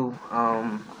two.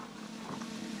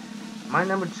 My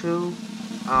number two.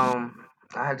 I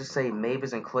had to say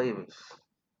Mavis and Clavis.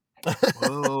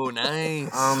 Whoa,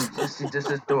 nice. Just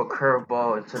to throw a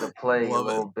curveball into the play Love a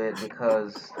it. little bit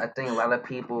because I think a lot of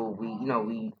people we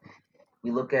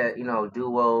look at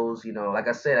duos. Like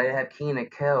I said, I didn't have Keenan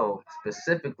and Kel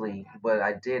specifically, but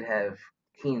I did have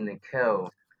Keenan and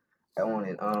Kel on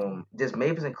it. Just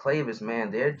Mavis and Clavis, man,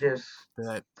 they're just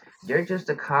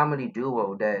a comedy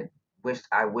duo that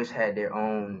I wish had their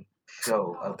own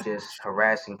show of just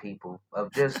harassing people,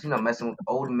 of just messing with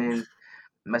old men,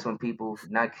 messing with people,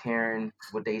 not caring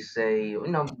what they say,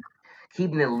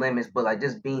 keeping the limits, but like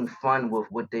just being fun with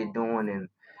what they're doing. And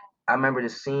I remember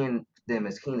just seeing them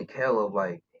as Keenan and Kel of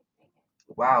like,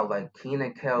 wow, like Keenan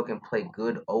and Kel can play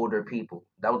good older people.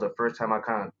 That was the first time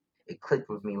it clicked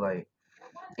with me, like,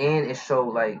 and it showed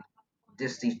like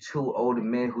just these two older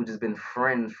men who just been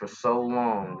friends for so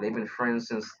long. They've been friends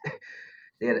since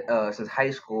since high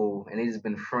school, and they just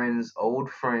been friends, old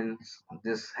friends,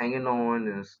 just hanging on,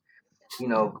 and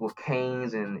with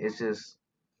canes, and it's just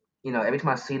every time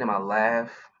I see them, I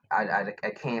laugh. I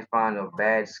can't find a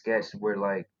bad sketch where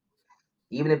like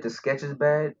even if the sketch is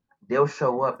bad, they'll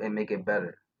show up and make it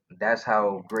better. That's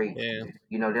how great. Yeah.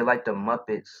 They're like the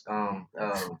Muppets. I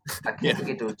can't Yeah.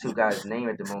 forget those two guys' name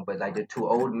at the moment, but like the two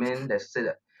old men that sit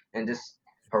up and just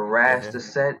harass Yeah. the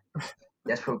set.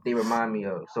 That's what they remind me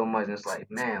of so much. And it's like,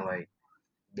 man, like,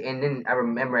 and then I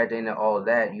remember at the end of all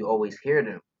that, you always hear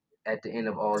them at the end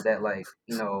of all that, like,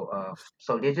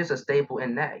 so they're just a staple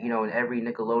in that, in every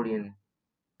Nickelodeon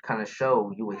kind of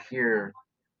show, you would hear,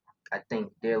 I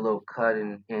think, their little cut,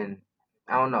 and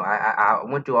I don't know, I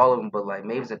went through all of them, but like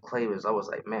Mavis and Clavis, I was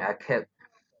like, man, I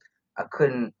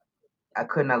couldn't, I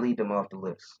could not leave them off the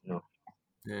list,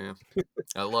 Yeah.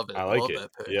 I love it. I like love it.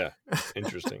 that pick. Yeah.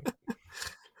 Interesting.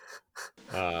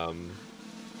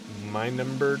 My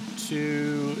number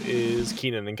two is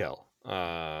Keenan and Kel.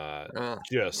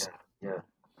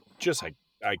 Just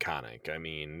iconic. I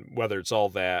mean, whether it's all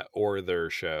that or their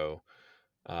show,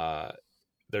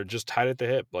 they're just tied at the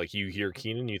hip. Like you hear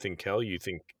Keenan, you think Kel. You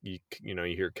think you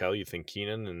hear Kel, you think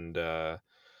Keenan, and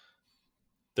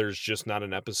there's just not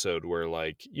an episode where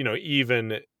like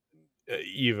even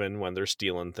when they're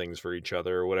stealing things for each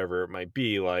other or whatever it might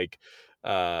be, like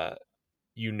they're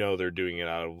doing it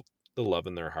out of the love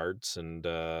in their hearts. And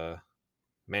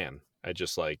man, I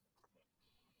just like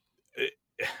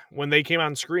when they came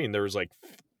on screen, there was like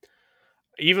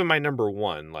even my number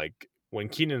one, like when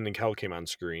Keenan and Kel came on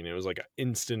screen, it was like an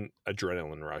instant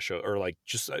adrenaline rush or like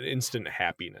just an instant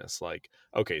happiness, like,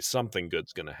 okay, something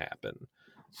good's gonna happen.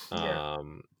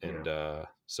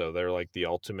 So they're like the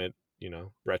ultimate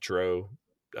retro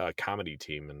comedy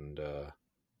team, and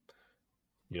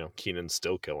Keenan's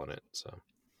still killing it, so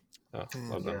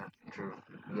love them. True.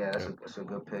 Yeah, that's a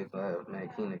good pick, man.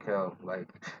 Keenan and Kel, like,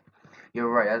 you're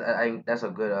right. I that's a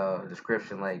good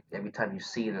description. Like every time you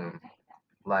see them,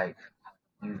 like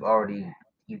you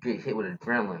get hit with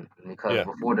adrenaline because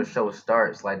before the show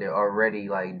starts, like they're already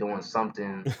like doing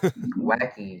something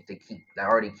wacky to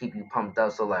already keep you pumped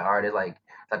up. So like, all right, they're like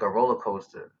a roller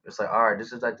coaster. It's like, all right,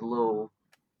 this is like the little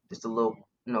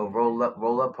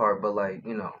roll up part, but like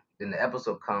then the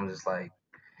episode comes, it's like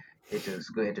it's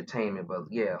just good entertainment. But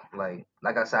yeah, like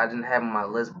I said, I didn't have them on my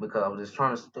list because I was just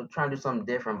trying to do something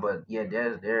different. But yeah,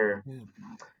 they're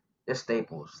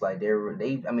staples. Like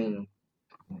I mean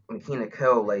Keenan and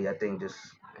Kel, like I think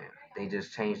they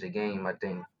just changed the game, I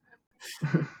think.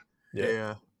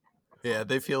 Yeah,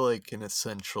 they feel like an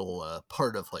essential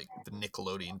part of like the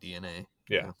Nickelodeon DNA.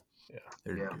 Their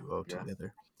duo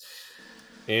together.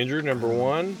 Andrew, number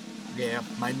one. Yeah,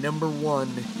 my number one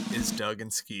is Doug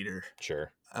and Skeeter.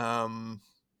 Sure.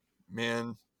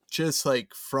 Man, just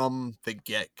like from the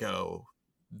get-go,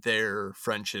 their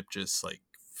friendship just like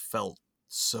felt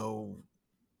so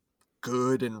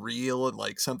good and real, and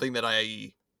like something that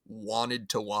I wanted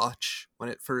to watch when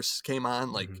it first came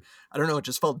on. Like, I don't know, it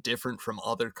just felt different from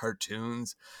other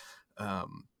cartoons. I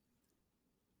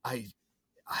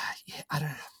don't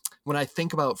know. When I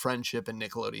think about friendship and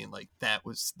Nickelodeon, like that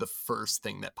was the first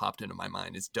thing that popped into my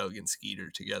mind is Doug and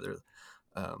Skeeter together.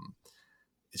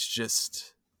 It's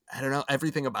just, I don't know,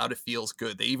 everything about it feels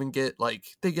good. They even get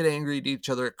angry at each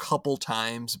other a couple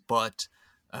times, but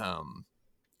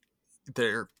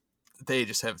they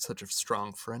just have such a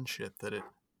strong friendship that it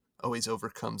always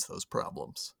overcomes those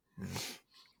problems.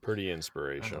 Pretty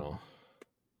inspirational.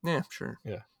 Yeah, sure.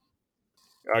 Yeah.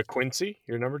 Quincy,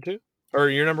 you're number two? Or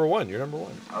you're number one? You're number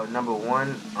one. Number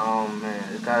one, man,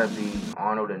 it's gotta be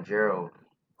Arnold and Gerald.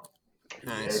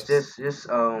 Nice. It's just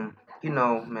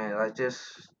man, like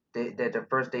just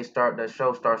the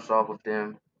show starts off with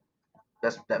them.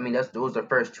 Those are the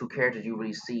first two characters you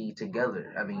really see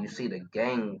together. I mean, you see the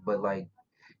gang, but like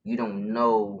you don't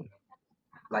know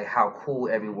like how cool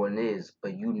everyone is,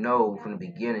 but you know from the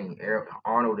beginning,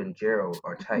 Arnold and Gerald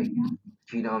are tight.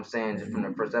 You know what I'm saying? Just from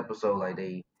the first episode, like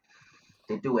they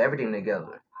do everything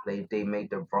together. They make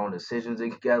the wrong decisions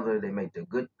together. They make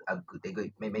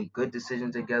they make good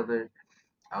decisions together.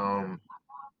 Um,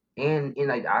 and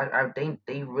like I think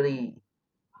they really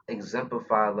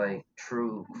exemplify like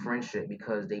true friendship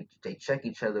because they check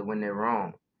each other when they're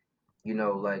wrong. You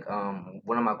know, like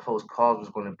one of my close calls was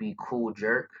going to be Cool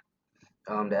Jerk.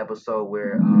 The episode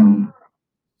where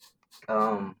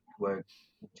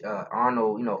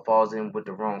Arnold, falls in with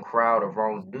the wrong crowd or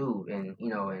wrong dude, and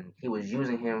and he was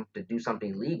using him to do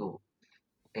something legal.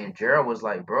 And Gerald was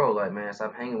like, "Bro, like, man,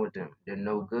 stop hanging with them. They're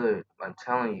no good. I'm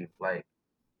telling you, like,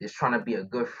 just trying to be a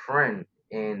good friend."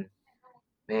 And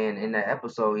man, in that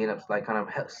episode, he ended up like kind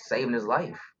of saving his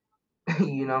life.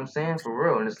 You know what I'm saying? For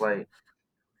real. And it's like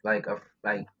a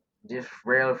like just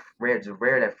rare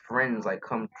that friends like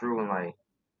come through and like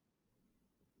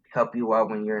help you out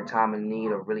when you're in time of need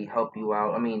or really help you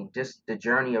out. I mean, just the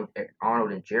journey of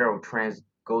Arnold and Gerald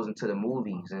goes into the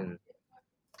movies and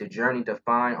the journey to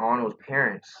find Arnold's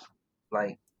parents,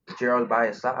 like Gerald by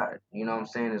his side. You know what I'm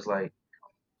saying? It's like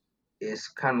it's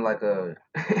kind of like a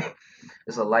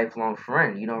it's a lifelong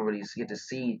friend. You don't really get to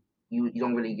see you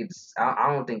don't really get to,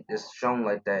 I don't think it's shown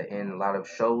like that in a lot of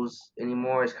shows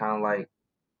anymore. It's kind of like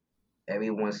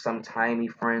everyone's sometimey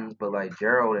friends, but like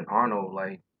Gerald and Arnold,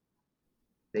 like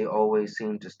they always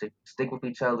seem to stick with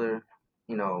each other.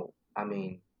 I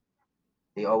mean,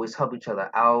 they always help each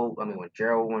other out. I mean, when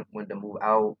Gerald went to move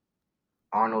out,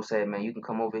 Arnold said, "Man, you can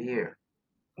come over here."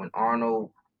 When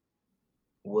Arnold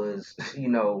was,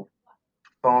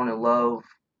 falling in love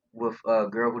with a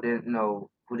girl who didn't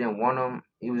want him,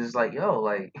 he was just like, "Yo,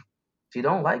 like, she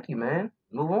don't like you, man.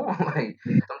 Move on." Like,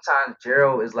 sometimes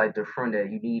Gerald is like the friend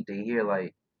that you need to hear.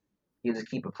 Like, you just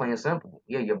keep it plain and simple.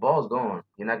 Yeah, your ball's gone.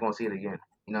 You're not gonna see it again.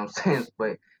 You know what I'm saying?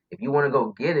 But if you want to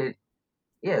go get it,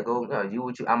 yeah, go. Do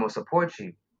what you. I'm gonna support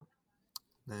you.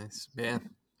 Nice, man.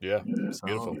 Yeah,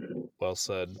 beautiful. Well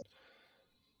said.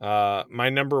 My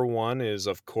number one is,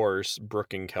 of course,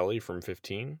 Brooke and Kelly from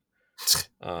 15.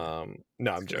 No,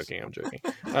 I'm joking. Oh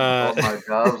my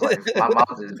god! I was like, my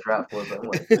mouth just dropped for a second.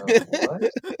 What?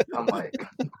 I'm like,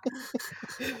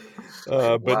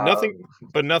 but wow.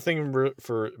 nothing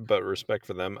but respect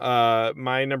for them.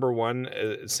 My number one,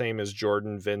 same as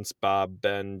Jordan, Vince, Bob,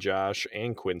 Ben, Josh,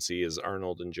 and Quincy, is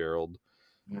Arnold and Gerald.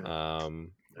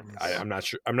 I'm not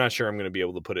sure I'm going to be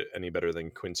able to put it any better than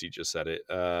Quincy just said it.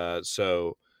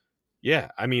 So yeah,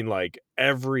 I mean, like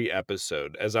every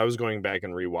episode, as I was going back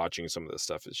and rewatching some of this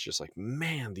stuff, it's just like,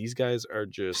 man, these guys are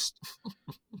just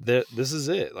this is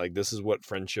it. Like, this is what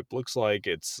friendship looks like.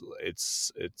 I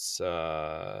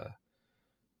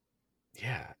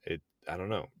don't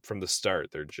know. From the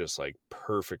start, they're just like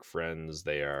perfect friends.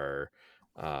 They are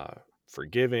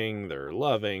forgiving, they're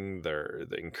loving, they're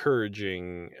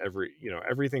encouraging.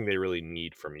 Everything they really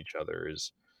need from each other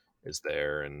is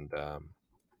there. And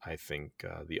I think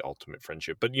the ultimate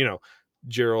friendship. But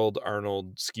Gerald,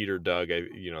 Arnold, Skeeter, Doug,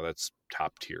 that's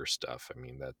top tier stuff. I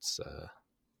mean, that's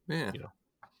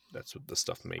that's what the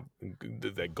stuff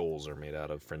that goals are made out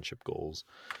of, friendship goals.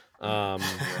 Yeah.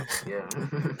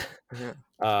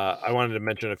 I wanted to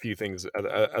mention a few things,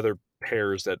 other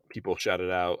pairs that people shouted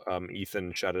out.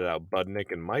 Ethan shouted out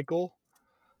Budnick and Michael.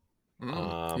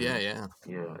 Yeah,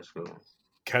 that's good.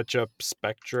 Ketchup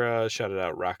Spectra shouted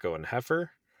out Rocco and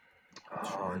Heifer.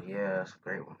 Oh yeah, that's a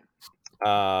great one.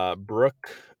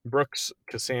 Brooks,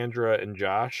 Cassandra, and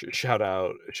Josh shouted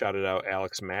out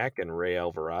Alex Mack and Ray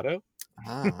Alvarado.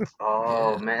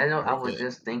 Oh man, I know. I was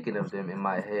just thinking of them in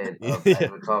my head as we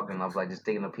were talking. I was like just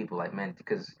thinking of people like, man,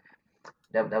 because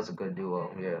that was a good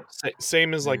duo. Yeah.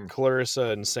 Same as like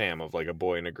Clarissa and Sam, of like a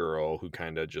boy and a girl who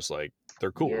kind of just like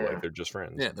they're cool, Yeah. like they're just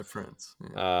friends. Yeah, they're friends.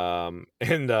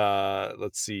 And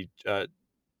let's see,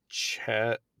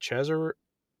 Chazzer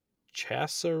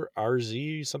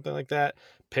RZ, something like that,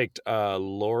 picked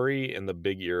Lori and the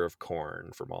Big Ear of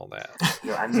Corn from All That.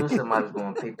 Yo, I knew somebody was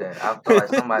gonna pick that. I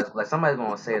felt like somebody's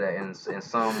gonna say that, and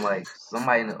some like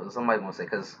somebody's gonna say,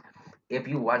 because if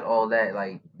you watch All That,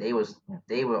 like they were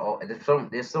all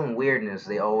there's some weirdness.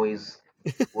 They always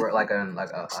were like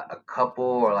a couple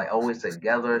or like always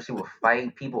together. She would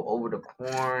fight people over the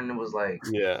corn. It was like,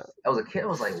 yeah, I was a kid. I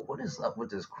was like, what is up with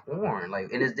this corn?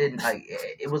 Like, and it didn't like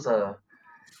it was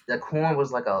the corn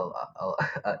was like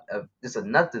just a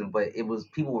nothing, but it was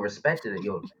people respected it.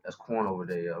 Yo, that's corn over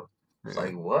there, yo. It's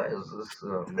like, what is this,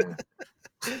 man?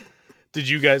 Did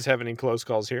you guys have any close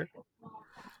calls here?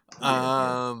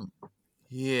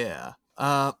 Yeah.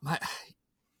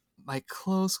 My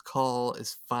close call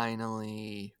is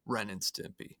finally Ren and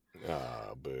Stimpy.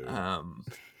 Ah, boo.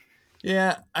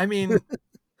 Yeah, I mean,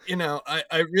 you know,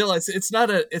 I realize it's not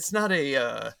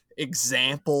a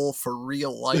example for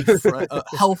real life,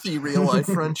 healthy real life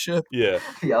friendship. Yeah.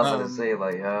 Yeah, I was about to say,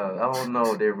 like, I don't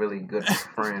know, they're really good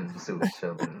friends with each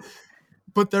other.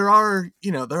 But there are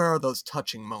those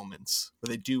touching moments where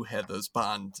they do have those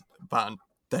bond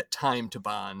that time to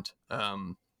bond.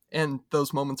 And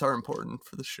those moments are important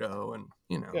for the show, and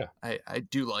I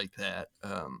do like that.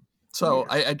 So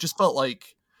I just felt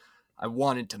like I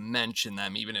wanted to mention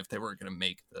them, even if they weren't going to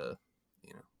make the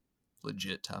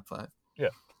legit top 5. Yeah.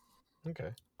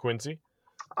 Okay. Quincy?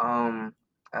 I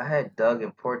had Doug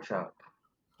and Pork Chop.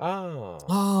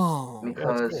 Oh,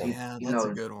 because cool. That's a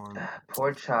good one.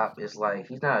 Pork Chop is like,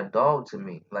 he's not a dog to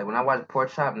me. Like when I watch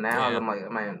Pork Chop now, I'm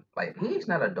like, man, like he's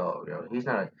not a dog, yo. He's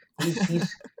not.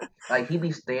 He's like, he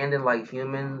be standing like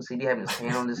humans. He be having his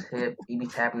hand on his hip. He be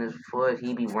tapping his foot.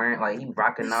 He be wearing, like, he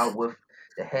rocking out with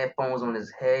the headphones on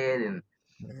his head, and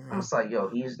I'm just like, yo,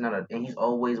 he's not a. And he's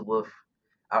always with.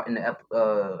 Out in the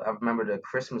I remember the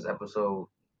Christmas episode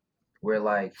where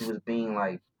like he was being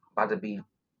like about to be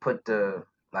put to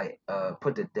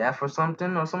death or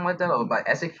something like that, or like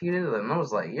executed, and I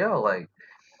was like, yo, like,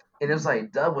 and it was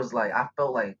like Doug was like, I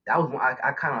felt like that was when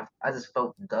I just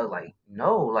felt Doug like,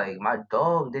 no, like my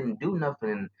dog didn't do nothing,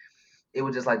 and it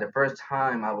was just like the first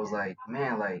time I was like,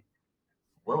 man, like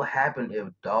what would happen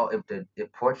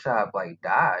if Pork Chop like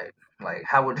died? Like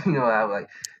how would how, like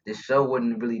the show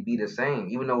wouldn't really be the same,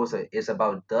 even though it's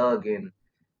about Doug, and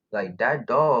like that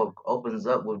dog opens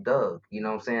up with Doug, you know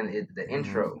what I'm saying? The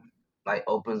intro like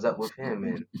opens up with him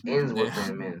and ends with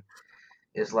him, and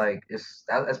it's like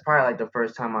that's probably like the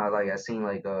first time I seen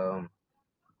like when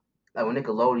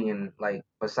Nickelodeon, like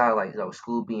besides like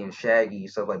Scooby and Shaggy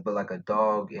stuff, like, but like a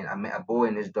dog, and I met a boy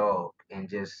and his dog, and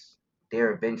just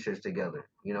their adventures together,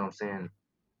 you know what I'm saying?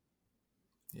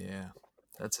 Yeah,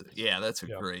 that's a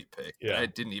great pick. Yeah,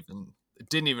 it didn't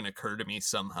even occur to me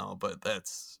somehow, but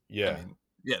that's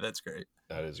that's great.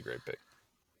 That is a great pick.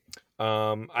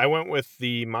 I went with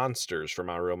the Monsters from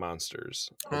Our Real Monsters.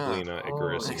 Lena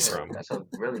Icarus and Crumb. That's a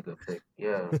really good pick.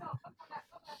 Yeah.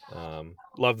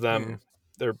 Love them.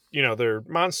 They're they're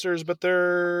monsters, but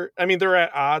they're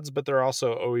at odds, but they're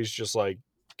also always just like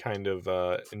kind of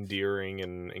endearing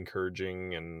and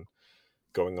encouraging and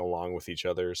going along with each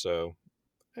other. So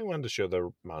I wanted to show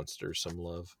the monsters some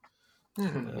love.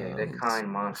 Yeah, they're kind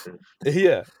monsters.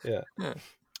 Yeah.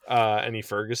 Any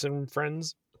Ferguson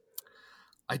friends?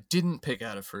 I didn't pick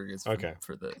out a Ferguson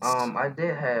for this. I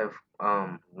did have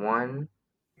one.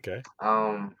 Okay.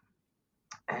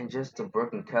 And just to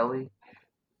Brooke and Kelly.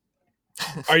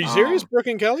 Are you serious, Brooke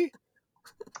and Kelly?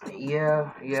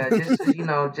 Yeah,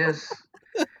 just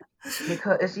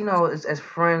because it's as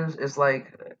friends, it's like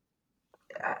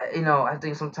I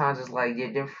think sometimes it's like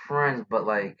they're friends, but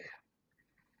like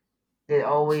they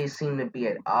always seem to be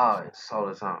at odds all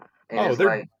the time. And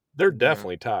they're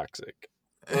definitely toxic.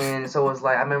 And so it's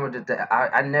like I remember that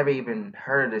I never even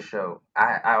heard of the show.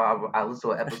 I listened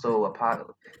to an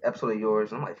episode of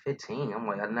yours. And I'm like 15. I'm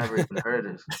like, I never even heard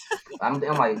of this. I'm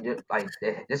like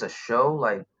there's a show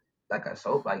like a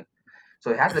soap, like,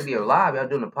 so it has to be alive. Y'all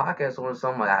doing a podcast or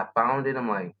something. Like I found it. I'm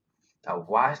like, I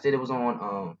watched it. It was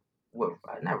on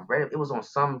I never read it. It was on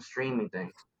some streaming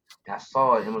thing. And I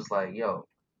saw it and was like, yo,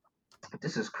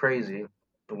 this is crazy.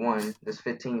 This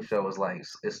 15 show is like,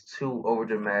 it's too over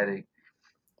dramatic.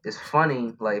 It's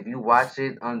funny, like if you watch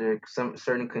it under some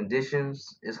certain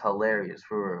conditions, it's hilarious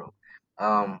for real.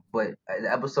 But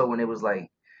the episode when it was like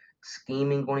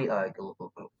scheming on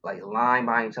like lying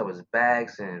behind each other's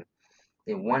backs, and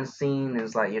in one scene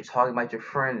it's like you're talking about your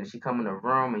friend and she come in the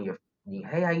room and you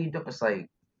hey, how you doing? It's like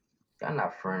y'all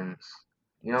not friends.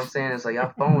 You know what I'm saying? It's like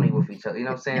y'all phony with each other. You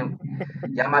know what I'm saying?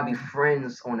 Y'all might be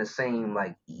friends on the same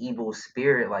like evil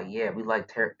spirit. Like yeah, we like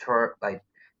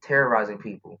terrorizing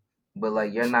people. But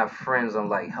like you're not friends on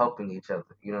like helping each other,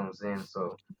 you know what I'm saying?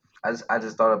 So I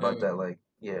just thought about that, like,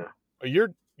 yeah. You're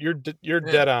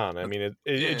dead on. I mean,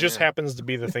 it just happens to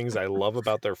be the things I love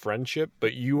about their friendship,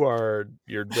 but you're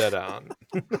dead on.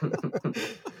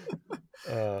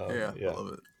 I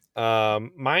love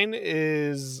it. Mine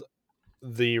is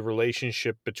the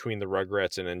relationship between the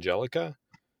Rugrats and Angelica.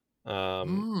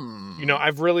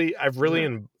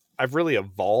 I've really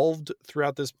evolved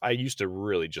throughout this. I used to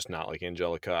really just not like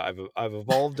Angelica. I've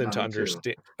evolved into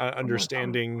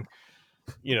understanding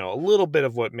you know, a little bit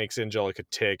of what makes Angelica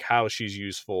tick, how she's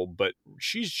useful, but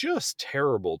she's just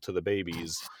terrible to the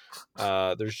babies.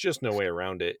 There's just no way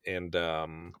around it. And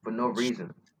For no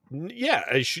reason.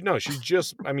 yeah, she's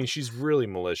just, I mean, she's really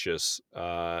malicious.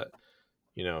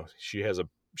 You know, she has a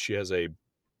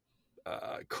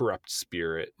corrupt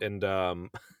spirit, and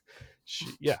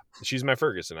she's my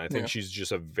Ferguson. I think she's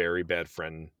just a very bad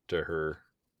friend to her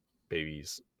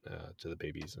babies, to the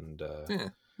babies, and yeah,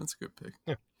 that's a good pick.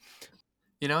 Yeah.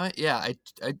 You know what? Yeah, I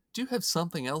do have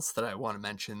something else that I want to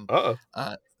mention.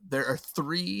 There are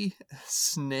three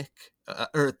Nickelodeon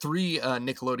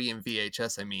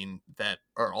VHS, I mean, that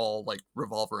are all like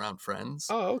revolve around Friends.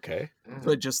 Oh, okay.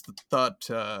 So I just thought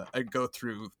I'd go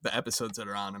through the episodes that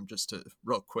are on them just to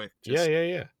real quick. Yeah.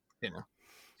 You know,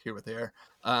 hear what they are.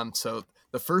 So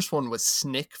the first one was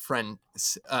Nick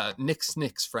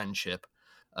Snick's Friendship,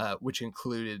 which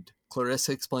included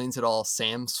Clarissa Explains It All,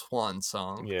 Sam Swan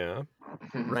Song. Yeah.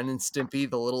 Ren and Stimpy,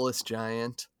 The Littlest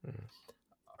Giant.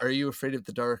 Are You Afraid of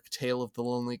the Dark? Tale of the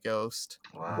Lonely Ghost.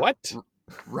 Wow. What?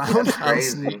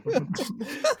 Roundhouse.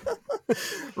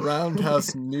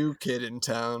 Roundhouse, New Kid in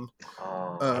Town.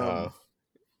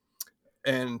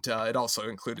 And it also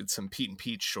included some Pete and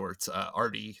Pete shorts.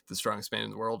 Artie, The Strongest Man in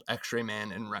the World, X-Ray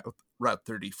Man, and Route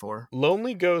 34.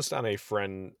 Lonely Ghost on a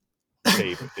Friend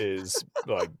tape is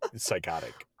like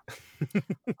psychotic.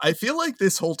 I feel like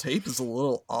this whole tape is a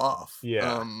little off.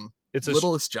 Yeah. It's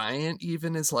Littlest Giant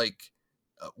even is like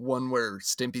one where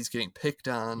Stimpy's getting picked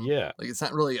on. Yeah. Like it's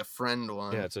not really a friend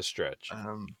one. Yeah, it's a stretch.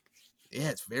 Yeah,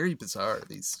 it's very bizarre,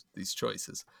 these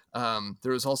choices.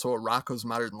 There was also a Rocko's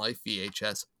Modern Life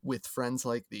VHS with Friends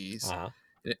Like These. Uh-huh.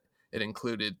 It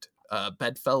included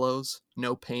Bedfellows,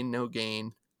 No Pain, No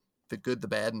Gain, The Good, the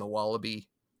Bad, and the Wallaby,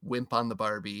 Wimp on the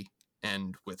Barbie,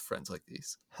 and With Friends Like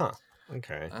These. Huh.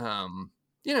 Okay.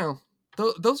 You know,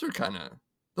 those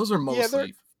are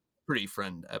mostly pretty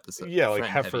Friend episodes. Yeah, like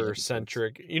Friend-heavy heifer episodes.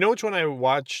 centric. You know which one I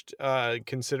watched?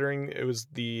 Considering it was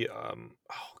the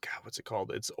what's it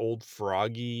called? It's Old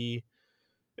Froggy.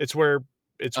 It's where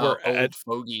Old Ed,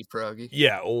 Fogey Froggy.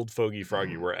 Yeah, Old Fogey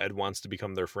Froggy, where Ed wants to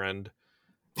become their friend.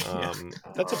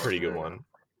 That's a pretty good one.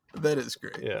 That is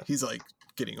great. Yeah, he's like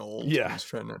getting old. Yeah, he's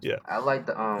trying to. Yeah, I like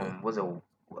the what's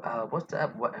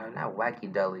the not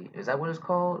Wacky Deli? Is that what it's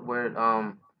called? Where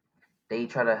they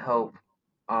try to help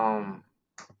I'm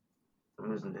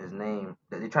losing his name.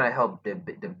 They try to help the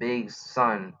big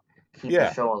son keep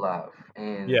the show alive.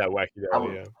 And Wacky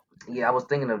Deli. I was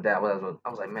thinking of that. I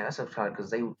was like, man, that's a try because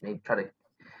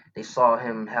they saw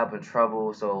him having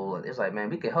trouble, so it's like, man,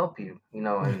 we can help you, you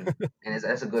know, and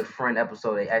that's a good friend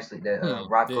episode. They actually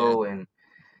Rocco and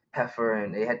Heifer,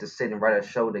 and they had to sit and write a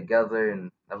show together, and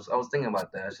I was thinking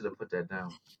about that. I should have put that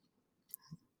down.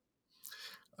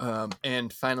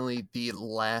 And finally, the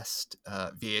last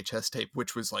VHS tape,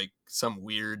 which was like some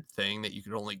weird thing that you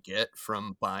could only get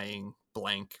from buying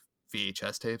blank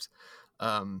VHS tapes.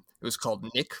 It was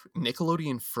called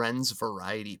Nickelodeon Friends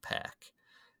Variety Pack.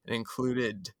 It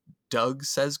included Doug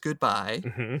Says Goodbye,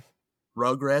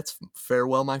 Rugrats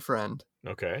Farewell My Friend,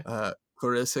 okay,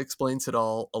 Clarissa Explains It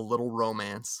All, A Little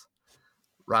Romance,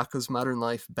 Rocko's Modern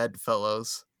Life,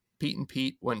 Bedfellows, Pete and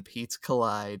Pete When Pete's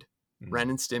Collide,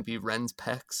 Ren and Stimpy, Ren's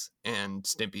Pecs, and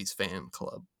Stimpy's Fan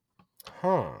Club.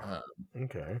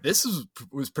 Okay. This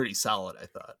was pretty solid, I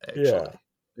thought, actually. Yeah.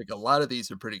 Like a lot of these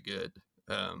are pretty good.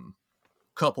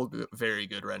 Couple very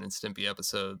good Ren and Stimpy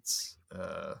episodes.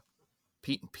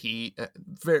 Pete and Pete,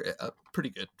 pretty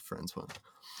good Friends one.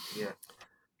 Yeah.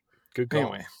 Good call.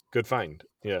 Anyway. Good find.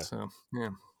 Yeah. So, yeah.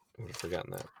 I would have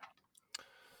forgotten that.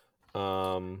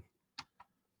 All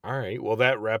right. Well,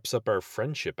 that wraps up our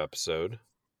friendship episode.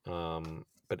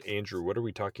 But Andrew, what are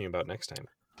we talking about next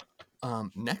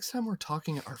time? Next time we're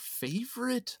talking our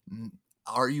favorite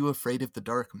Are You Afraid of the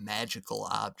Dark magical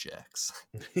objects.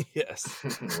 Yes.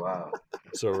 Wow.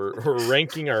 So we're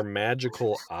ranking our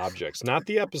magical objects, not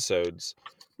the episodes.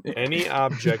 Any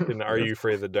object in Are You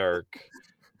Afraid of the Dark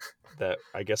that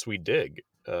I guess we dig.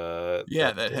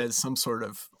 That has some sort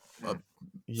of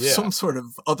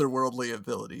otherworldly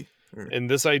ability. And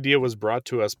this idea was brought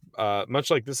to us, much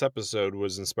like this episode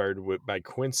was inspired by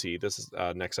Quincy. This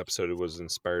next episode was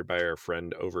inspired by our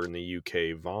friend over in the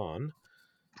UK, Vaughn.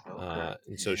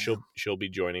 And so she'll be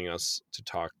joining us to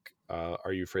talk.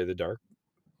 Are You Afraid of the Dark?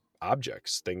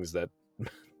 Objects, things that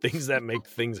make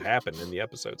things happen in the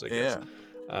episodes. I guess.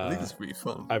 I think this will be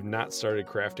fun. I've not started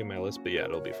crafting my list, but yeah,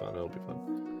 it'll be fun.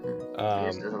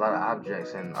 There's a lot of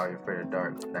objects in Are You Afraid of the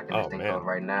Dark that I can think of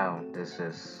right now. This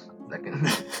is like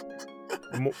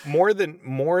more than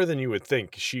you would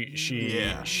think.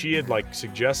 She had like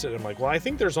suggested. I'm like, well, I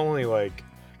think there's only like,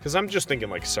 Because I'm just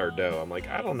thinking like Sardo. I'm like,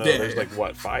 I don't know. Yeah. There's like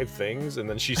what 5 things, and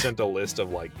then she sent a list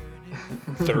of like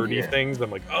 30 Yeah. things.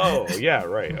 I'm like, oh yeah,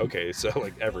 right, okay. So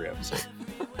like every episode.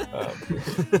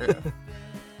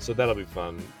 So that'll be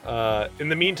fun. In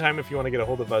the meantime, if you want to get a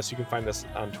hold of us, you can find us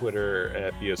on Twitter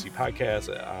at BOC Podcast,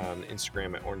 on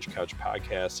Instagram at Orange Couch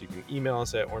Podcast. You can email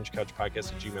us at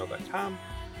orangecouchpodcast@gmail.com.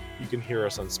 You can hear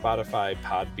us on Spotify,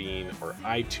 Podbean, or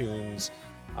iTunes.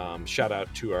 Shout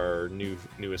out to our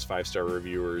newest 5-star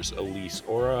reviewers, Elise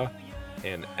Ora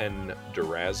and N.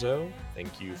 Durazzo.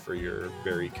 Thank you for your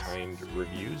very kind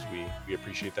reviews. We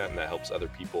appreciate that, and that helps other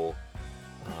people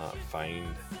find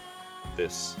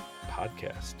this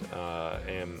podcast.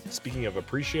 And speaking of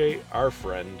appreciate, our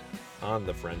friend on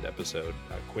the Friend episode,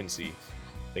 Quincy,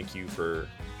 thank you for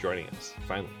joining us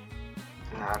finally.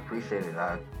 I appreciate it.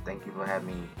 Thank you for having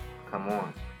me come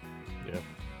on. Yeah.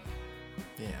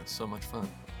 Yeah, it was so much fun.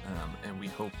 And we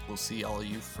hope we'll see all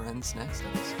you friends next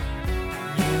episode.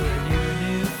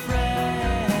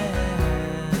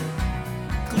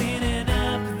 Cleaning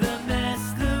up the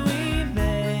mess that we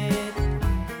made.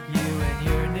 You and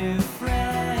your new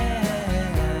friend.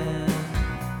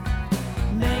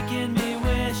 Making me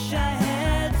wish I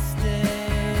had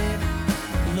stayed.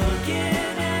 Looking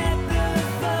at the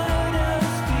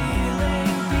photos,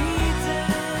 feeling beaten.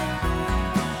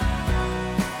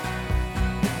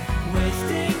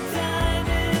 Wasting time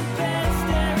in bed,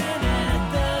 staring at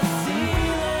the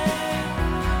ceiling.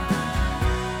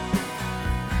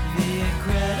 The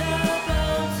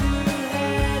incredible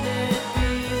two-headed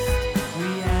beast. We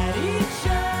had each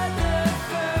other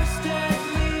first at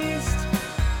least.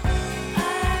 I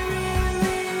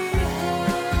really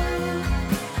hope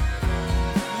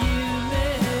you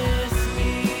miss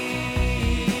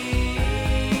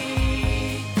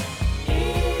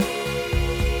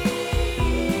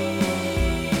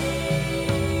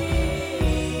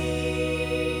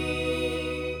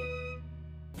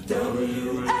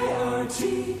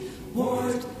W-A-R-T,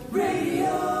 Ward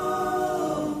Radio,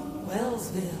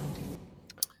 Wellsville.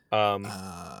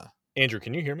 Andrew,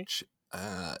 can you hear me?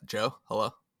 Joe,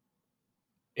 hello?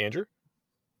 Andrew?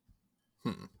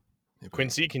 Maybe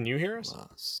Quincy, can you hear us?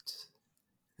 Lost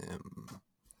him.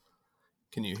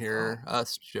 Can you hear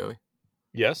us, Joey?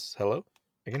 Yes, hello?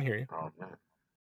 I can hear you. Oh, man.